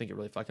think it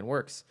really fucking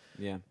works.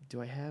 Yeah.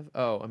 Do I have?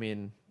 Oh, I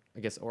mean,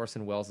 I guess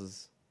Orson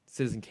Welles'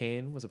 Citizen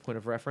Kane was a point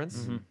of reference.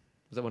 Was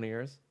that one of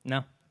yours?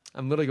 No.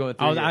 I'm literally going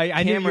through.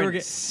 I knew you were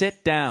gonna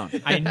sit down.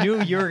 I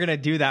knew you were gonna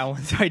do that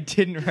one, so I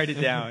didn't write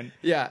it down.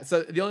 Yeah.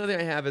 So the only thing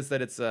I have is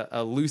that it's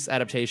a loose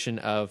adaptation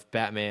of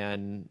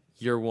Batman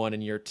Year One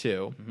and Year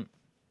 2.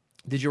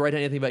 Did you write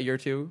anything about Year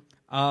 2?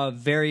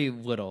 Very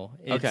little.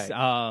 It's, okay.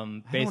 I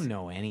don't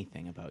know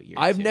anything about Year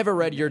 2. I've never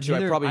read Year 2.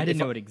 I didn't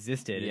know it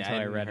existed until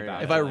I read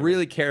about it. If I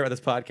really cared about this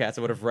podcast,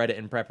 I would have read it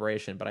in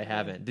preparation, but I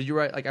haven't. Did you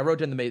write? Like I wrote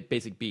down the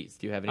basic beats.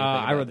 Do you have anything?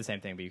 I wrote the same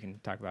thing, but you can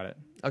talk about it.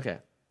 Okay.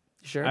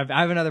 Sure. I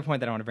have another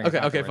point that I want to bring up.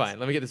 Okay, fine.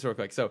 Let me get this real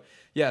quick. So,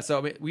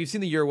 I mean, we've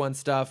seen the Year 1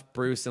 stuff,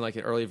 Bruce in like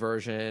an early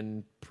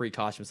version,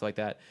 pre-costume, stuff like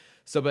that.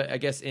 So, but I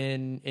guess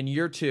in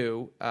Year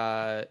 2,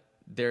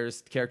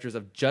 there's characters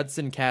of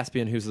Judson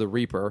Caspian, who's the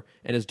Reaper,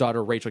 and his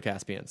daughter Rachel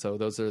Caspian. So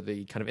those are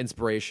the kind of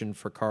inspiration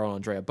for Carl and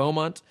Andrea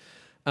Beaumont.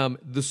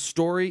 The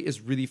story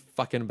is really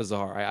fucking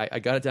bizarre. I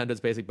got it down to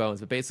its basic bones,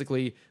 but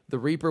basically the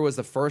Reaper was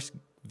the first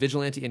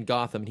vigilante in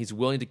Gotham, and he's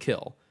willing to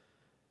kill.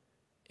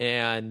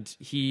 And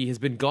he has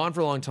been gone for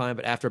a long time,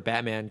 but after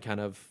Batman kind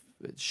of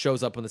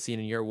shows up on the scene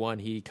in Year 1,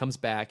 he comes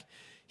back.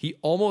 He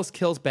almost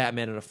kills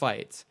Batman in a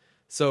fight.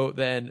 So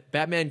then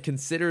Batman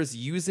considers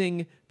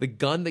using the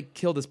gun that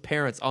killed his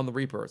parents on the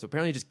Reaper. So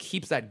apparently he just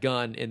keeps that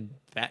gun in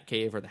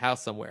Batcave or the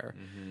house somewhere.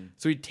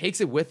 So he takes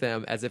it with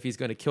him as if he's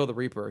going to kill the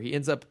Reaper. He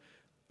ends up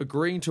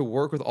agreeing to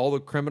work with all the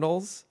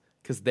criminals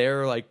because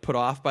they're like put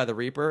off by the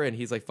Reaper and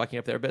he's like fucking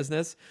up their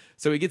business.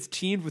 So he gets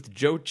teamed with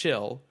Joe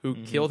Chill, who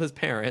killed his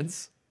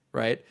parents.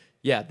 Right?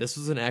 Yeah, this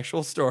was an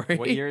actual story.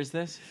 What year is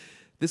this?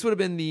 This would have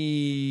been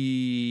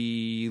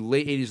the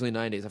late 80s, early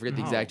 90s. I forget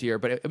the exact year,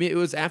 but I mean, it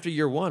was after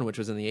Year 1, which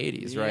was in the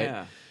 80s, right?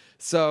 Yeah.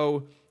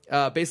 So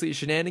basically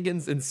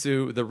shenanigans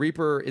ensue. The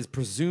Reaper is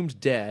presumed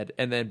dead,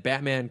 and then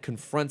Batman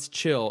confronts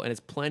Chill and is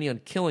planning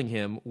on killing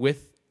him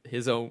with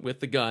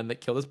the gun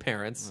that killed his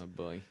parents. Oh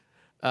boy.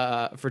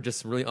 For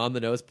just really on the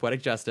nose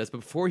poetic justice.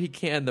 But before he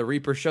can, the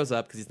Reaper shows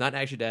up because he's not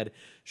actually dead,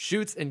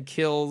 shoots and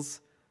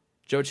kills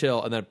Joe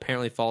Chill, and then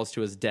apparently falls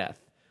to his death.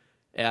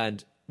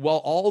 And while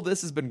all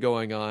this has been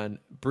going on,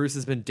 Bruce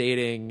has been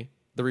dating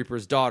the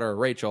Reaper's daughter,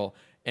 Rachel,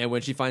 and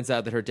when she finds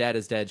out that her dad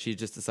is dead, she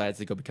just decides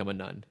to go become a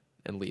nun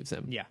and leaves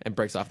him. Yeah. And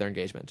breaks off their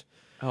engagement.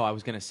 Oh, I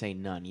was gonna say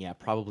none. Yeah,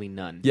 probably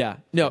none. Yeah.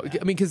 No,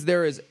 I mean, because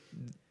there is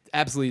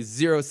absolutely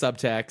zero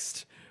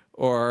subtext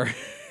or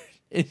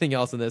anything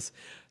else in this.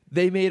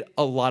 They made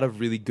a lot of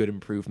really good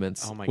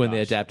improvements when they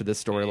adapted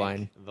this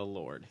storyline. Thank the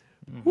Lord.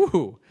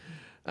 Woohoo.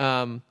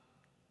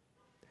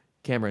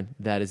 Cameron,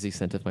 that is the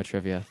extent of my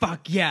trivia.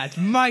 Fuck yeah, it's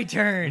my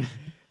turn.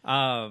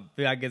 I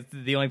guess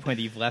the only point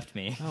that you've left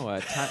me. Oh,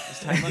 is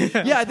time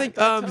left? Yeah, I think.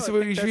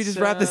 Should we just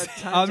wrap this?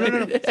 No.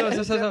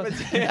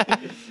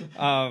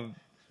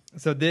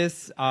 So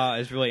this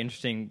is really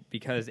interesting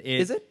because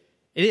is it?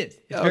 It is.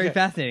 It's very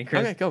fascinating,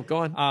 Chris. Okay, go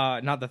on.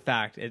 Not the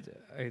fact.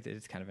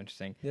 It's kind of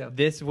interesting. Yeah.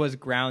 This was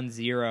ground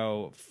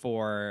zero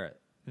for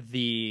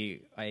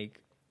the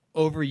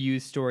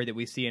overused story that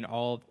we see in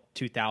all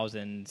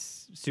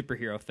 2000s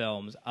superhero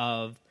films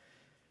of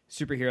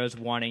superheroes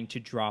wanting to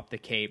drop the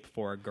cape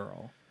for a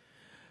girl.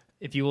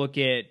 If you look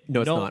at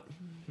no, it's not.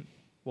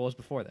 What was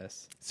before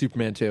this?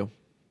 Superman 2.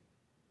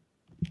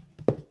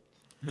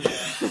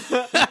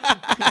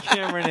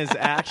 Cameron is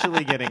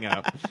actually getting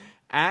up,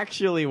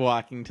 actually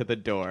walking to the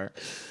door,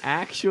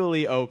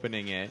 actually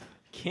opening it,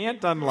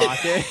 can't unlock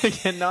it,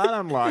 cannot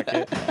unlock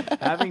it,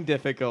 having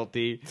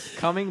difficulty,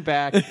 coming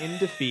back in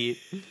defeat,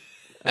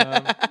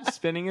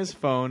 spinning his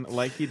phone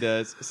like he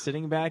does,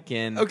 sitting back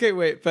in. Okay,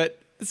 wait, but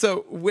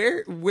so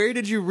where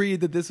did you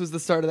read that this was the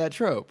start of that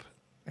trope?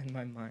 In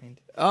my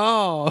mind.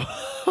 Oh.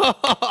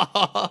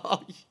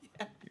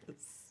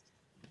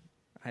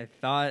 I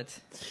thought,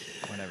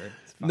 whatever.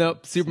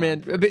 Nope,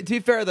 Superman. But to be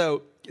fair,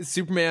 though,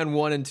 Superman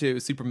 1 and 2,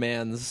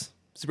 Superman, yeah.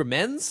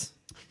 Superman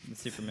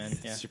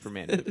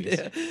movies.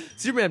 Yeah.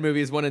 Superman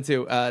movies 1 and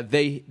 2,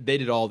 they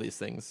did all these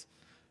things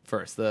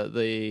first.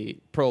 The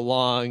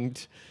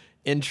prolonged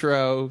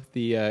intro,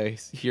 the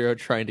hero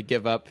trying to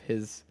give up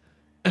his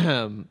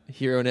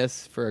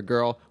hero-ness for a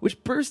girl,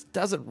 which Bruce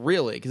doesn't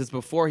really, because it's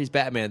before he's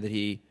Batman that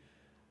he...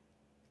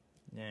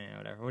 Yeah,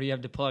 whatever. What do you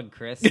have to plug,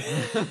 Chris?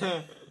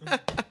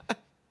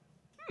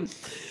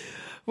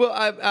 Well,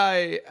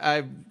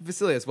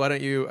 Vasilius, why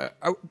don't you...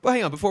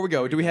 hang on, before we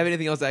go, do we have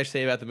anything else to actually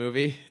say about the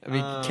movie? I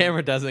mean,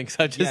 Cameron doesn't, because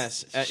I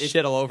just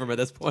shit all over him at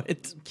this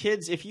point.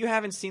 Kids, if you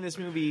haven't seen this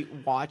movie,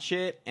 watch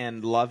it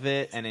and love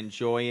it and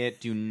enjoy it.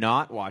 Do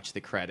not watch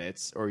the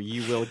credits, or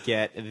you will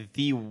get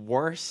the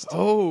worst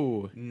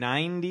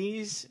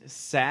 90s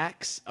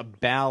sax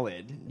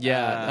ballad.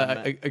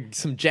 Yeah,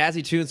 some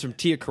jazzy tunes from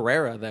Tia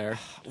Carrera there.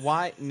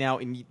 Why? Now,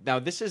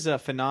 this is a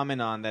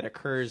phenomenon that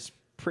occurs...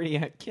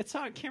 It's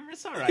all right, He's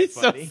buddy.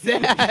 So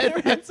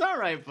sad. It's all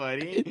right,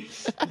 buddy.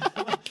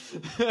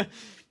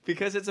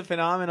 Because it's a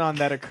phenomenon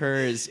that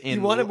occurs in...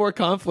 You wanted more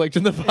conflict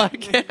in the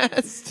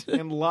podcast.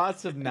 in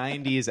lots of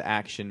 90s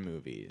action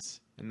movies.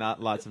 Not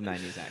lots of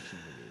 90s action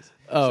movies.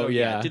 Oh, so,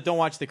 yeah. Don't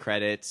watch the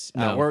credits.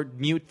 No. Or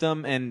mute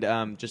them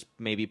and just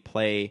maybe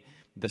play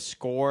the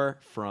score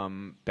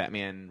from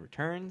Batman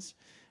Returns.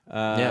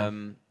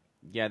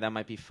 Yeah, that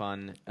might be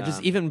fun.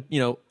 Just even,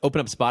 open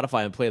up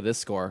Spotify and play this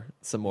score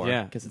some more.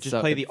 Yeah, just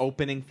play the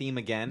opening theme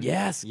again.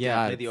 Yes, yeah,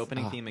 God, play the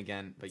opening theme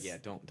again. But yeah,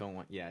 don't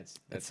want. Yeah, it's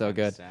so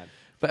good. Sad.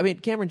 But I mean,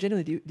 Cameron,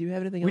 genuinely, do you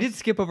have anything else? We did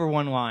skip over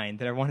one line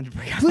that I wanted to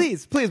bring up.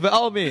 Please, by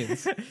all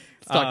means,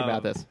 let's talk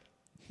about this.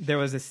 There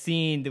was a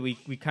scene that we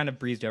kind of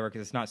breezed over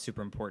because it's not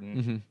super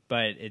important,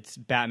 but it's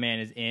Batman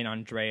is in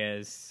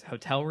Andrea's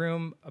hotel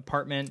room,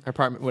 apartment,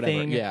 whatever.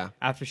 Thing, yeah.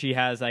 After she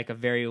has a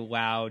very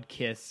loud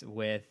kiss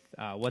with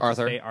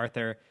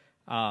Arthur,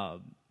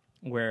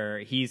 where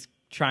he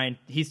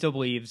still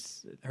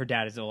believes her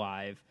dad is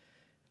alive,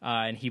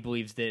 and he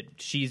believes that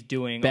she's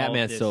doing. Batman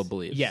all of this. still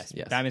believes. Yes,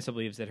 Batman still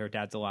believes that her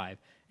dad's alive,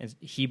 and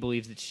he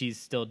believes that she's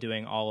still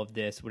doing all of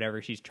this,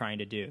 whatever she's trying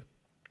to do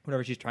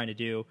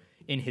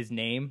in his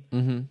name.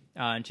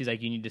 And she's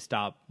like, you need to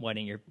stop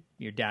letting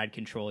your dad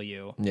control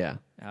you. Yeah.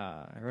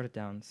 I wrote it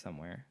down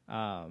somewhere.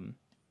 And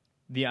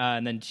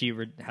then she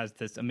has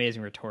this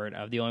amazing retort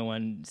of the only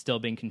one still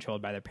being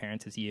controlled by their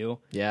parents is you.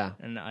 Yeah.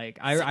 And I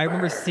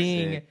remember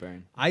seeing,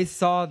 I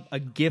saw a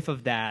GIF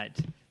of that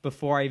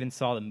before I even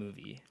saw the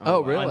movie.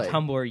 Oh, really?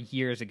 On Tumblr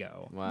years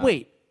ago. Wow.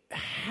 Wait,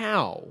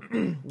 how?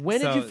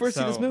 When did you first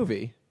see this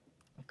movie?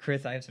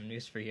 Chris, I have some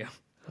news for you.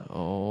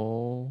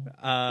 Oh.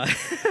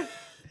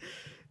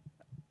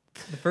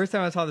 The first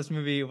time I saw this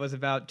movie was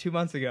about 2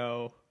 months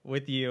ago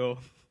with you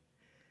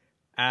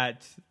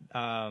at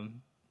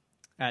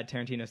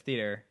Tarantino's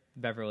Theater,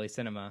 Beverly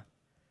Cinema.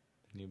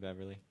 New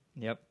Beverly.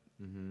 Yep.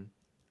 Mm-hmm.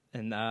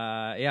 And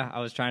I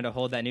was trying to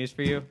hold that news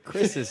for you.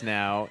 Chris is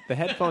now, the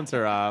headphones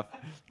are off.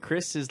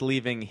 Chris is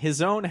leaving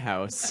his own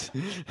house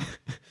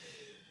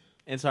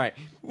It's all right.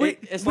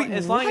 As wait,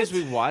 long as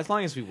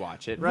what? we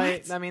watch it,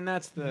 right? What? I mean,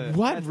 that's the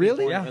What? that's the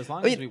Really? important. Yeah. As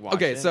long as we watch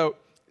okay, it. so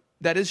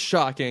that is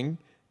shocking,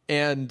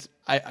 and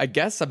I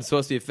guess I'm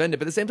supposed to be offended,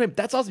 but at the same time,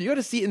 that's awesome. You got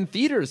to see it in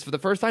theaters for the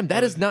first time.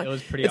 That is not. It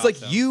was pretty It's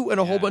awesome. like you and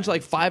a whole bunch of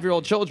like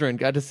 5-year-old children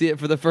got to see it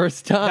for the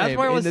first time. That's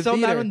why I in was the so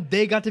mad theater. when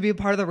they got to be a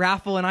part of the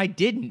raffle and I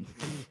didn't.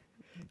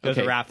 It was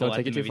Okay, a raffle don't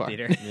at take the it too movie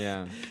far. theater.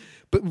 yeah.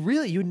 But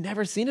really, you'd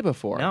never seen it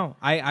before. No,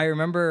 I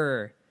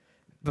remember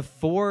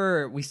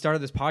before we started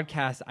this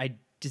podcast, I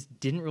just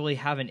didn't really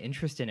have an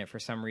interest in it for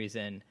some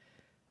reason.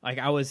 Like,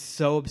 I was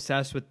so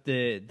obsessed with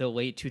the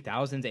late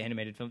 2000s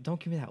animated film. Don't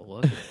give me that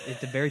look.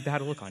 It's a very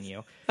bad look on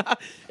you.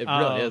 It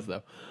really is,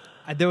 though.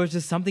 There was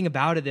just something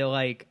about it that,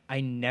 like, I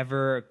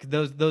never...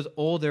 Those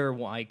older,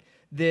 like,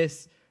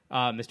 this,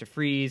 Mr.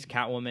 Freeze,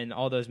 Catwoman,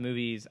 all those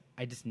movies,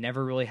 I just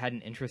never really had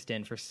an interest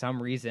in for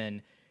some reason.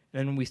 And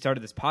then when we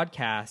started this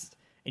podcast,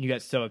 and you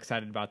got so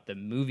excited about the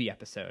movie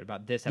episode,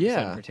 about this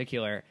episode in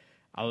particular,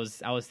 I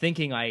was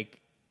thinking, like,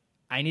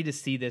 I need to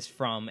see this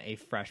from a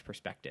fresh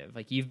perspective.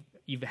 Like,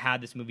 you've had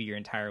this movie your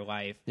entire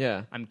life.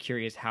 Yeah. I'm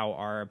curious how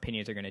our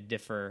opinions are going to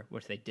differ,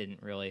 which they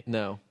didn't really.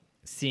 No.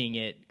 Seeing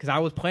it, because I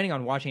was planning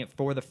on watching it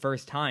for the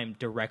first time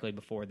directly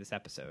before this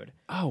episode.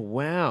 Oh,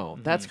 wow.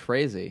 That's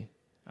crazy.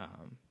 But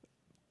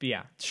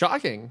yeah.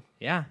 Shocking.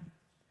 Yeah.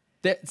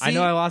 See, I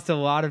know I lost a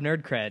lot of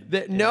nerd cred.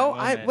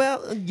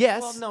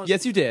 Yes. no,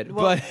 yes, you did.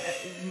 Well, but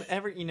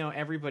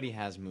everybody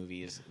has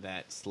movies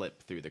that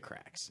slip through the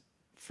cracks,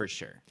 for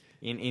sure.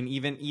 In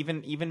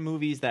even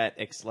movies that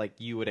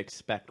you would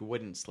expect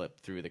wouldn't slip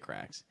through the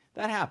cracks.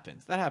 That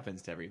happens. That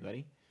happens to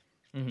everybody.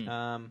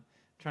 Trying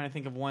to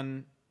think of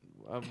one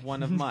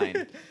of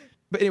mine.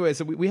 But anyway,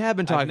 so we have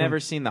been talking. I've never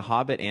seen the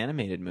Hobbit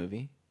animated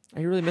movie. Are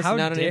you really missing How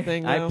out on dare-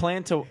 anything? I though?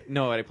 plan to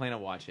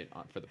watch it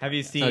for the podcast. Have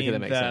you seen Okay, that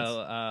makes sense.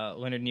 the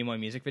Leonard Nimoy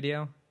music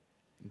video?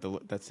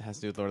 That has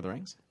to do with Lord of the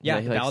Rings? Yeah,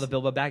 he the likes- Ballad of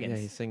Bilbo Baggins. Yeah,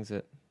 he sings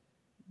it.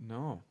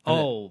 No.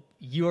 Oh,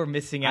 you are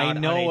missing out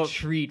know on a of-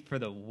 treat for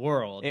the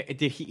world.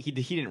 Did he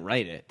didn't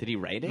write it? Did he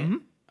write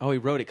it? Oh, he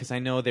wrote it because I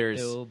know there's.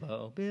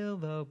 Bilbo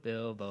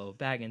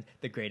Baggins,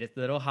 the greatest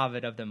little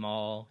hobbit of them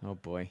all. Oh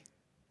boy.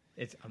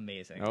 It's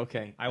amazing.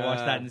 Okay. I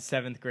watched that in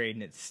 7th grade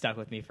and it stuck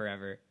with me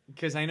forever.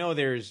 Because I know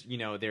there's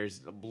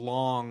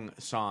long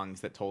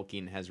songs that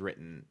Tolkien has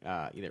written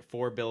either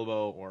for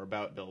Bilbo or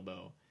about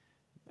Bilbo,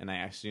 and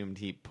I assumed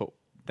he put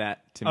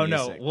that to music.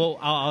 No, well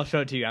I'll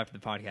show it to you after the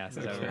podcast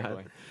is Okay.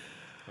 over.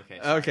 Okay.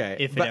 Sorry. Okay.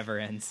 If it ever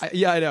ends.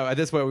 I know. At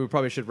this point, we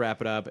probably should wrap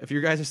it up. If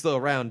you guys are still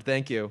around,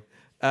 thank you.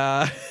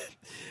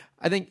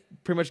 I think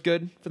pretty much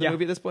good for the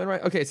movie at this point,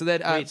 right? Okay, so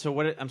then Wait. So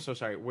what? I'm so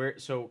sorry. Where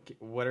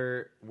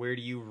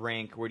do you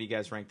rank? Where do you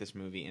guys rank this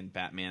movie in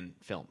Batman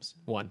films?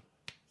 1.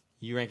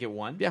 You rank it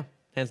 1? Yeah,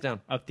 hands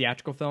down. Of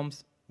theatrical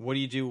films? What do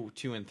you do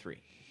 2 and 3?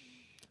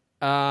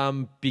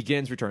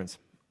 Begins, returns.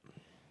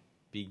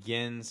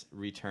 Begins,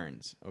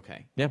 returns.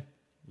 Okay. Yeah.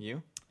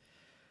 You?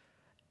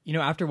 You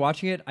know, after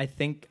watching it, I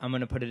think I'm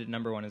going to put it at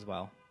number 1 as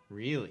well.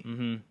 Really?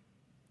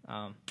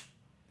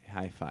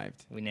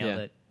 High-fived. We nailed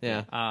it.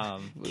 Yeah.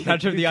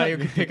 Not sure if the audio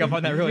could pick up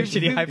on that really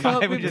shitty high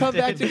five. We've come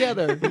back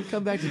together. We've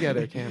come back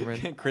together,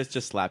 Cameron. Chris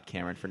just slapped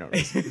Cameron for no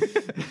reason.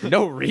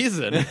 No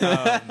reason.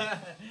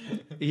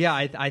 Yeah,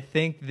 I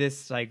think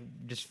this like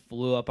just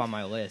flew up on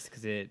my list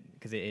because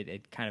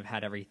it kind of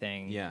had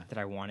everything that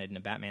I wanted in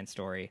a Batman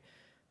story.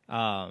 2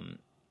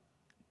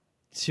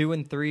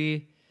 and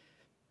 3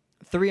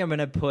 I'm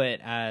gonna put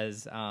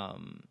as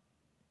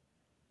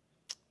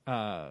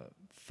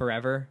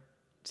Forever,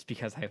 just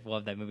because I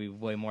love that movie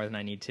way more than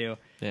I need to.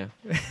 Yeah.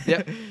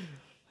 Yep.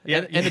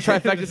 And the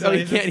trifecta. So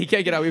he can't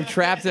get out. We've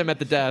trapped him at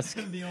the desk.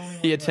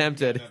 He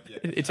attempted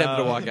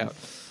to walk out.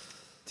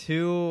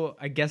 2,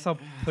 I guess I'll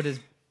put as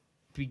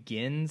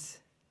Begins,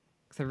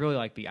 because I really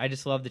like I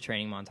just love the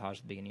training montage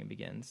at the beginning of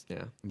Begins.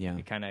 Yeah.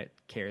 It kind of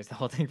carries the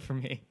whole thing for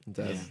me. It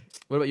does. Yeah.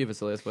 What about you,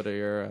 Vasilius? What are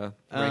your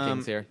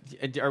rankings here?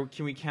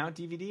 Can we count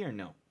DVD or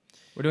no?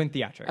 We're doing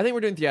theatrical. I think we're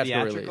doing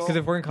theatrical release. because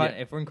if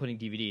we're including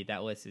DVD,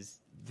 that list is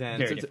Then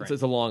very It's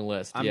different. a long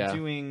list. I'm yeah.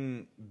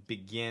 doing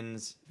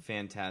Begins,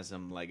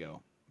 Phantasm,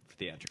 Lego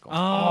theatrical.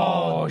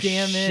 Oh,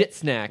 damn it! Shit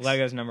snacks.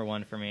 Lego's number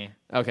 1 for me.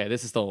 Okay,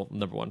 this is still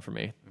number 1 for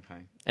me.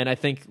 Okay. And I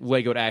think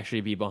Lego would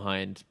actually be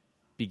behind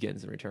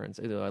Begins and Returns.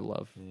 I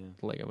love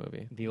the Lego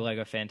movie. The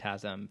Lego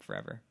Phantasm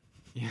Forever.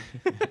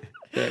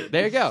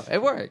 There you go.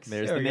 It works.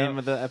 There's There the we name go.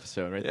 of the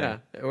episode right Yeah,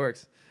 there. it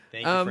works.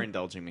 Thank you for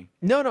indulging me.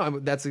 No,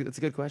 that's a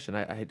good question.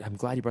 I'm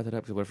glad you brought that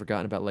up because I would have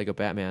forgotten about Lego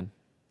Batman.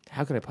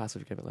 How could I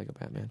possibly forget about Lego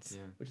Batman? Yeah.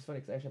 Which is funny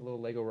because I actually have a little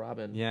Lego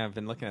Robin Yeah, I've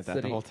been looking at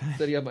that the whole time.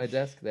 sitting on my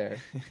desk there.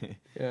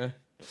 Yeah.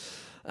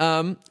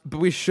 But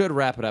we should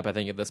wrap it up, I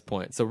think, at this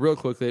point. So real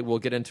quickly, we'll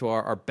get into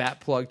our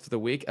Bat plug for the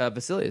week.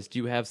 Vasilius, do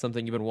you have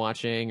something you've been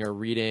watching or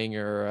reading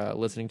or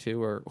listening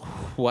to or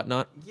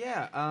whatnot?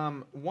 Yeah,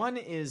 one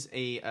is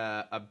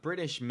a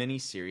British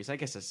miniseries, I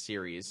guess a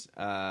series.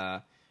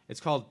 It's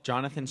called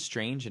Jonathan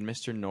Strange and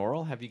Mr.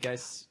 Norrell. Have you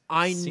guys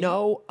I seen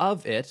know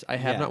of it. I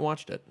have not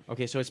watched it.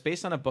 Okay, so it's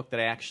based on a book that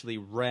I actually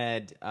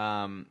read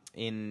back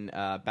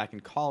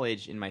in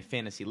college in my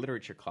fantasy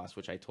literature class,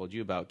 which I told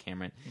you about,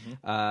 Cameron.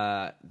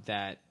 So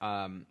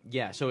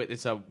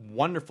it's a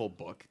wonderful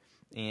book.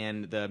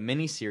 And the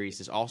miniseries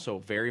is also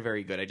very,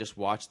 very good. I just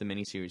watched the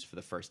miniseries for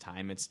the first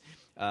time. It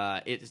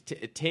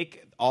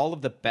take all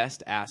of the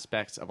best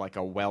aspects of like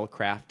a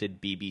well-crafted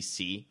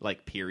BBC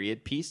like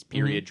period piece,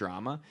 period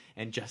drama,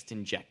 and just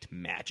inject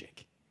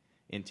magic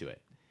into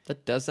it.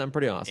 That does sound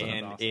pretty awesome.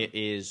 And it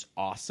is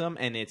awesome,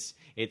 and it's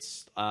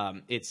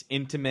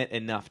intimate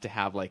enough to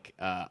have like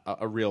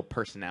a real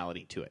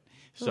personality to it.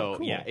 So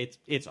cool. yeah,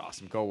 it's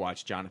awesome. Go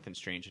watch Jonathan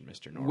Strange and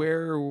Mr. Norrell.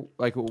 Where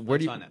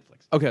do you? On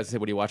Netflix. Okay, I was gonna say,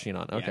 what are you watching it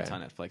on? Okay, yeah, it's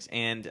on Netflix.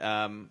 And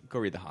go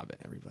read The Hobbit,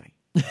 everybody.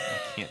 I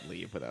can't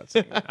leave without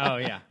saying that. Oh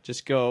yeah,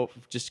 Just go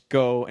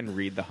and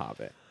read The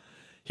Hobbit.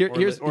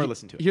 Or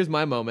listen to it. Here's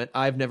my moment.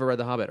 I've never read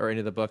The Hobbit or any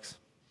of the books.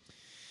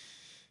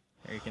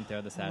 or you can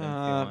throw this at him if you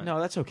want. No,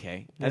 that's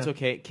okay. That's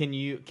okay.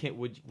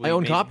 Would I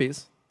own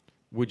copies.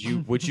 Would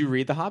you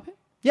read The Hobbit?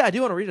 Yeah, I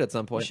do want to read it at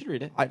some point. You should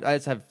read it. I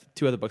just have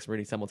 2 other books I'm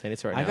reading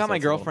simultaneously right now. I got so my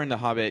it's a little- girlfriend a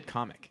Hobbit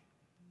comic.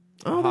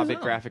 A Hobbit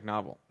graphic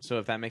novel. So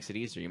if that makes it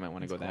easier, you might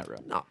want to go that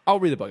route. No,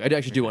 I'll read the book. I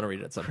actually do want to read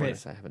it at some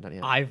Chris, point. I haven't done it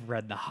yet. I've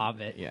read The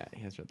Hobbit. Yeah,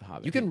 he has read The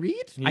Hobbit. You can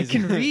read? I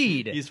can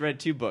read. He's read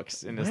 2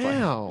 books in his life.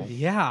 Wow.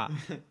 Yeah,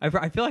 I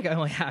feel like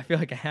I feel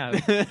like I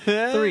have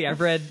 3. I've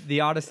read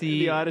The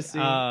Odyssey,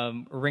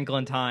 Wrinkle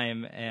in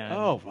Time, and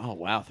Oh,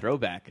 wow,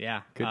 throwback.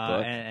 yeah, Good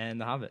book. and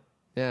The Hobbit.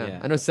 Yeah. Yeah.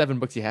 I know 7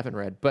 books you haven't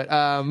read, but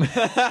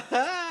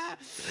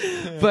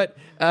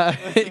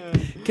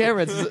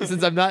Cameron,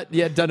 since I'm not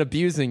yet done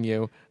abusing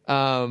you,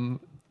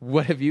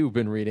 what have you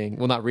been reading?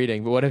 Well, not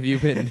reading, but what have you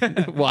been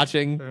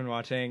watching? I've been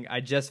watching.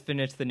 I just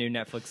finished the new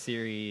Netflix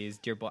series,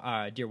 Dear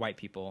White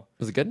People.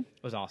 Was it good?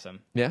 It was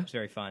awesome. Yeah? It was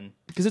very fun.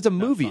 Because it's a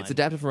movie. fun. It's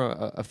adapted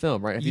from a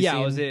film, right? Have you Yeah,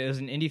 seen... it was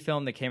an indie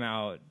film that came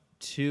out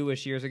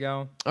 2-ish years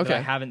ago. Okay. That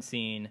I haven't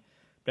seen,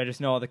 but I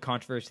just know all the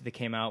controversy that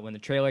came out when the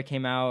trailer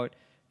came out,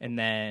 and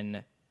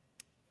then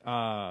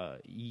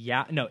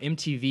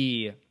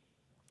MTV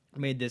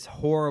made this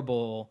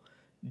horrible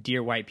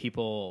Dear White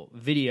People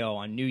video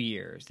on New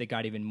Year's. They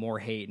got even more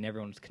hate, and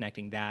everyone was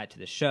connecting that to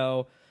the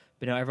show.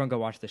 But no, everyone go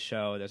watch the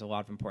show. There's a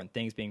lot of important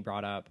things being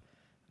brought up,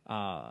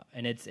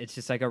 and it's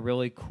just like a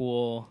really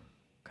cool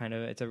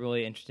it's a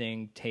really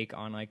interesting take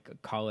on like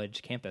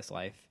college campus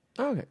life.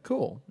 Oh, okay,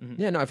 cool.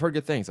 Mm-hmm. Yeah, no, I've heard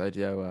good things. I need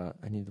to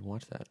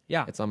watch that.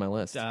 Yeah, it's on my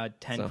list.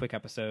 10 quick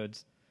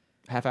episodes.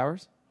 Half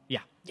hours? Yeah.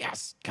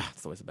 Yes. God,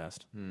 it's always the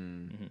best.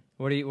 Mm-hmm.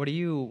 What are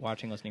you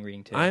watching, listening,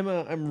 reading to?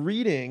 I'm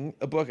reading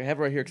a book. I have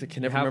it right here because I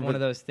can never remember. One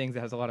of those things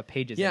that has a lot of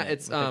pages. Yeah, in it,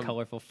 it's with a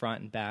colorful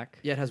front and back.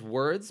 Yeah, it has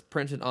words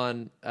printed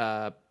on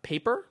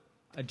paper.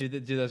 Do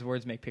those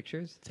words make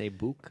pictures? It's a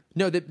book.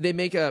 No, they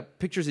make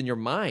pictures in your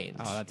mind.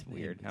 Oh, that's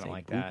weird. I don't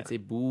like book. that. It's a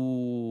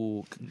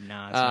book.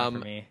 Nah, it's not for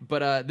me.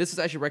 But this is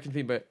actually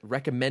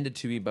recommended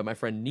to me by my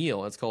friend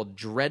Neil. It's called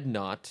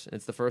Dreadnought.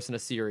 It's the first in a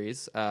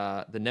series,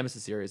 the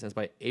Nemesis series, and it's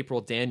by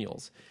April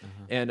Daniels.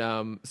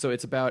 And so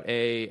it's about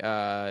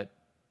a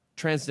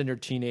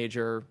transgender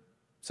teenager.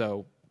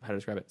 So how to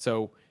describe it?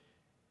 So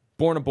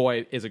born a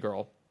boy, is a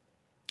girl,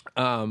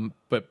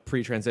 but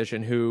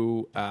pre-transition,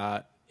 who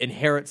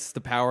inherits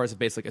the powers of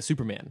basically a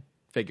Superman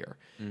figure,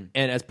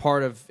 and as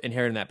part of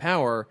inheriting that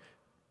power,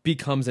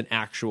 becomes an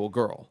actual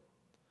girl.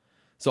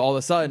 So all of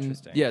a sudden,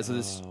 so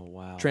this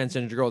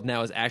transgender girl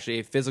now is actually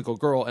a physical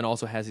girl and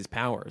also has these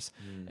powers.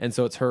 And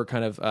so it's her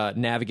kind of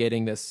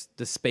navigating this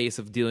space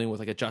of dealing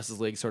with like a Justice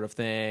League sort of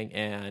thing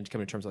and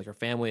coming to terms with like her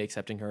family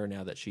accepting her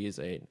now that she's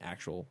an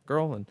actual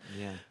girl. And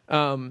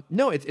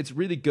no, it's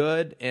really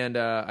good. And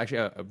actually,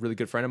 a really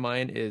good friend of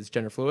mine is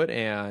gender fluid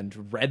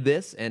and read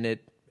this, and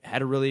it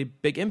had a really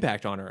big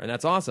impact on her, and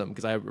that's awesome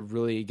because I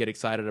really get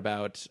excited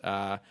about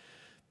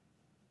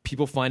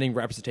people finding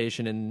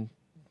representation in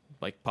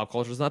like pop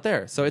culture is not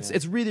there. So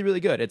it's really, really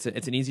good. It's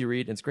an easy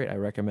read. And it's great. I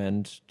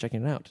recommend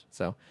checking it out.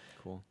 So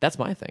cool. That's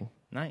my thing.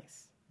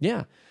 Nice.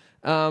 Yeah.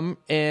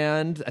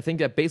 And I think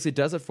that basically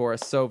does it for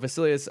us. So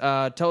Vasilius,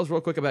 tell us real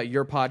quick about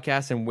your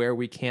podcast and where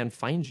we can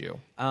find you.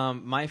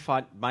 My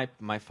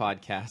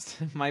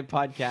podcast. My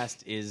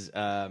podcast is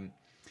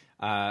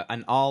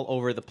an all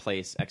over the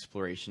place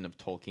exploration of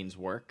Tolkien's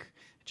work,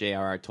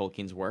 J.R.R.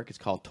 Tolkien's work. It's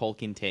called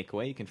Tolkien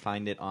Takeaway. You can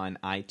find it on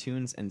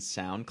iTunes and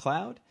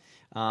SoundCloud.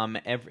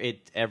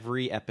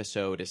 Every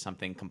episode is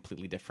something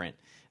completely different.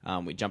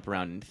 We jump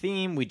around in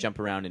theme. We jump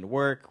around in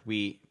work.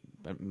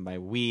 By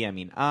we, I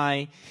mean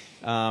I.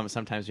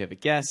 Sometimes we have a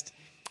guest.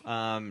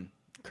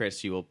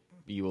 Chris, you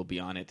will be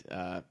on it.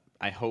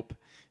 I hope.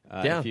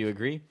 If you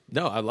agree.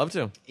 No, I'd love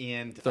to.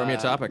 And throw me a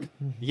topic.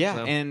 Yeah,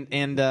 so. and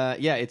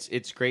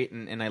it's great,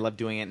 and I love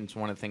doing it. And it's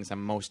one of the things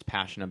I'm most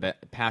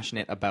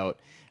passionate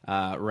about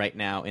right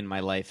now in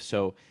my life.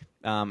 So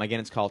again,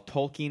 it's called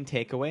Tolkien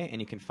Takeaway,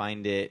 and you can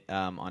find it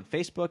on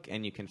Facebook,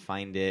 and you can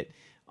find it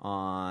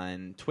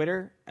on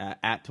Twitter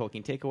at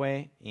Tolkien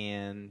Takeaway,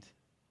 and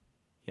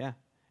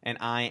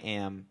I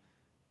am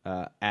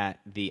at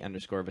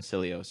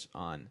 _Vasilios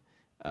on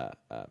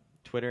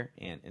Twitter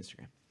and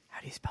Instagram. How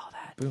do you spell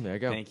that? Boom, there you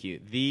go. Thank you.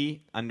 _VASILIOS.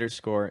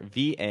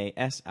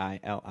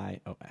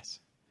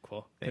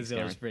 Cool. Thanks, Because it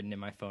was Cameron. written in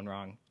my phone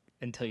wrong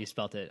until you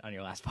spelt it on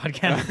your last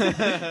podcast.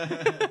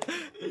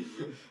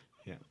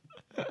 Yeah.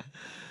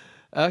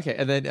 Okay,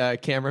 and then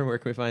Cameron, where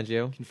can we find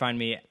you? You can find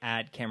me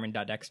at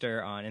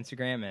Cameron.Dexter on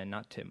Instagram and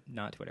not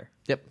Twitter.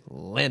 Yep,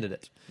 landed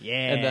it.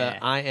 Yeah.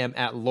 And I am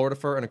at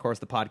Lordifer, and of course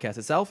the podcast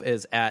itself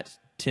is at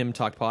Tim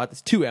Talk Pod.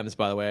 It's 2 M's,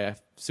 by the way. I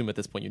assume at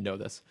this point you know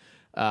this.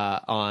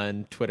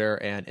 On Twitter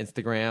and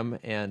Instagram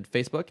and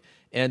Facebook.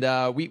 And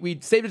we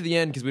saved it to the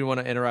end because we didn't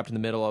want to interrupt in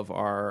the middle of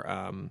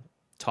our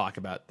talk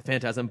about the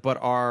Phantasm. But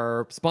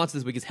our sponsor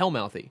this week is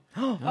Hellmouthy.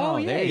 Oh,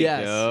 yeah. There you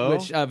Yes, go.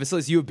 which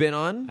Vasilis, you have been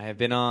on. I have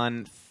been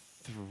on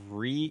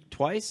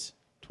twice,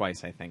 I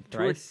think.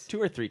 Thrice?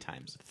 Two or three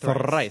times.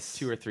 Thrice.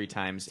 2 or 3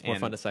 times. More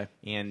fun to say.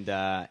 And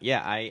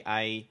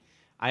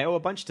I owe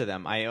a bunch to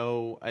them.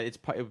 It's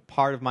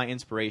part of my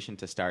inspiration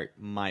to start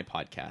my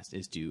podcast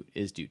is due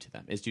to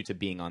them. Is due to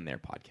being on their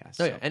podcast.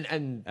 Oh, yeah.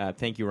 And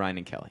thank you, Ryan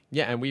and Kelly.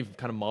 yeah, and we've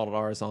kind of modeled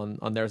ours on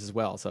theirs as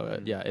well. So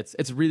yeah,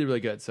 it's really, really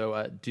good.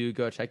 So do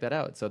go check that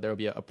out. So there will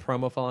be a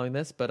promo following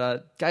this.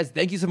 But guys,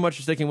 thank you so much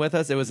for sticking with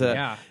us. It was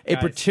a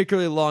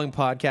particularly long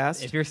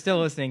podcast. If you're still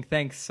listening,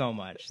 thanks so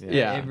much.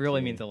 Yeah. It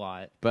really means a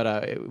lot.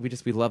 But we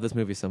love this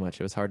movie so much.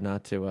 It was hard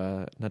not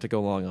to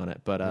go long on it.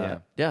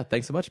 But yeah,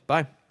 thanks so much.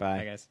 Bye.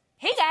 Bye, guys.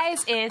 Hey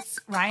guys, it's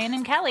Ryan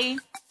and Kelly.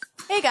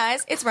 Hey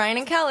guys, it's Ryan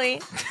and Kelly.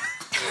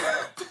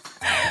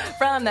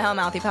 From the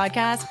Hellmouthy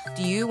podcast.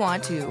 Do you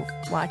want to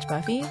watch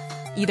Buffy,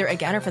 either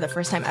again or for the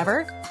first time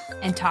ever?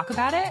 And talk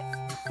about it?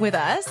 With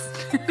us?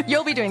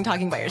 You'll be doing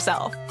talking by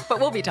yourself,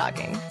 but we'll be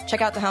talking. Check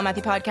out the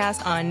Hellmouthy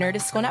podcast on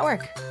Nerdist School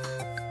Network.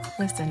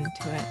 Listen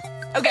to it.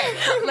 Okay,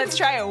 let's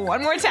try it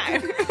one more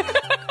time.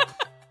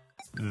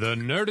 The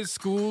Nerdist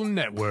School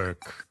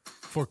Network.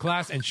 For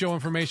class and show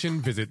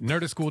information, visit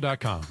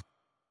nerdistschool.com.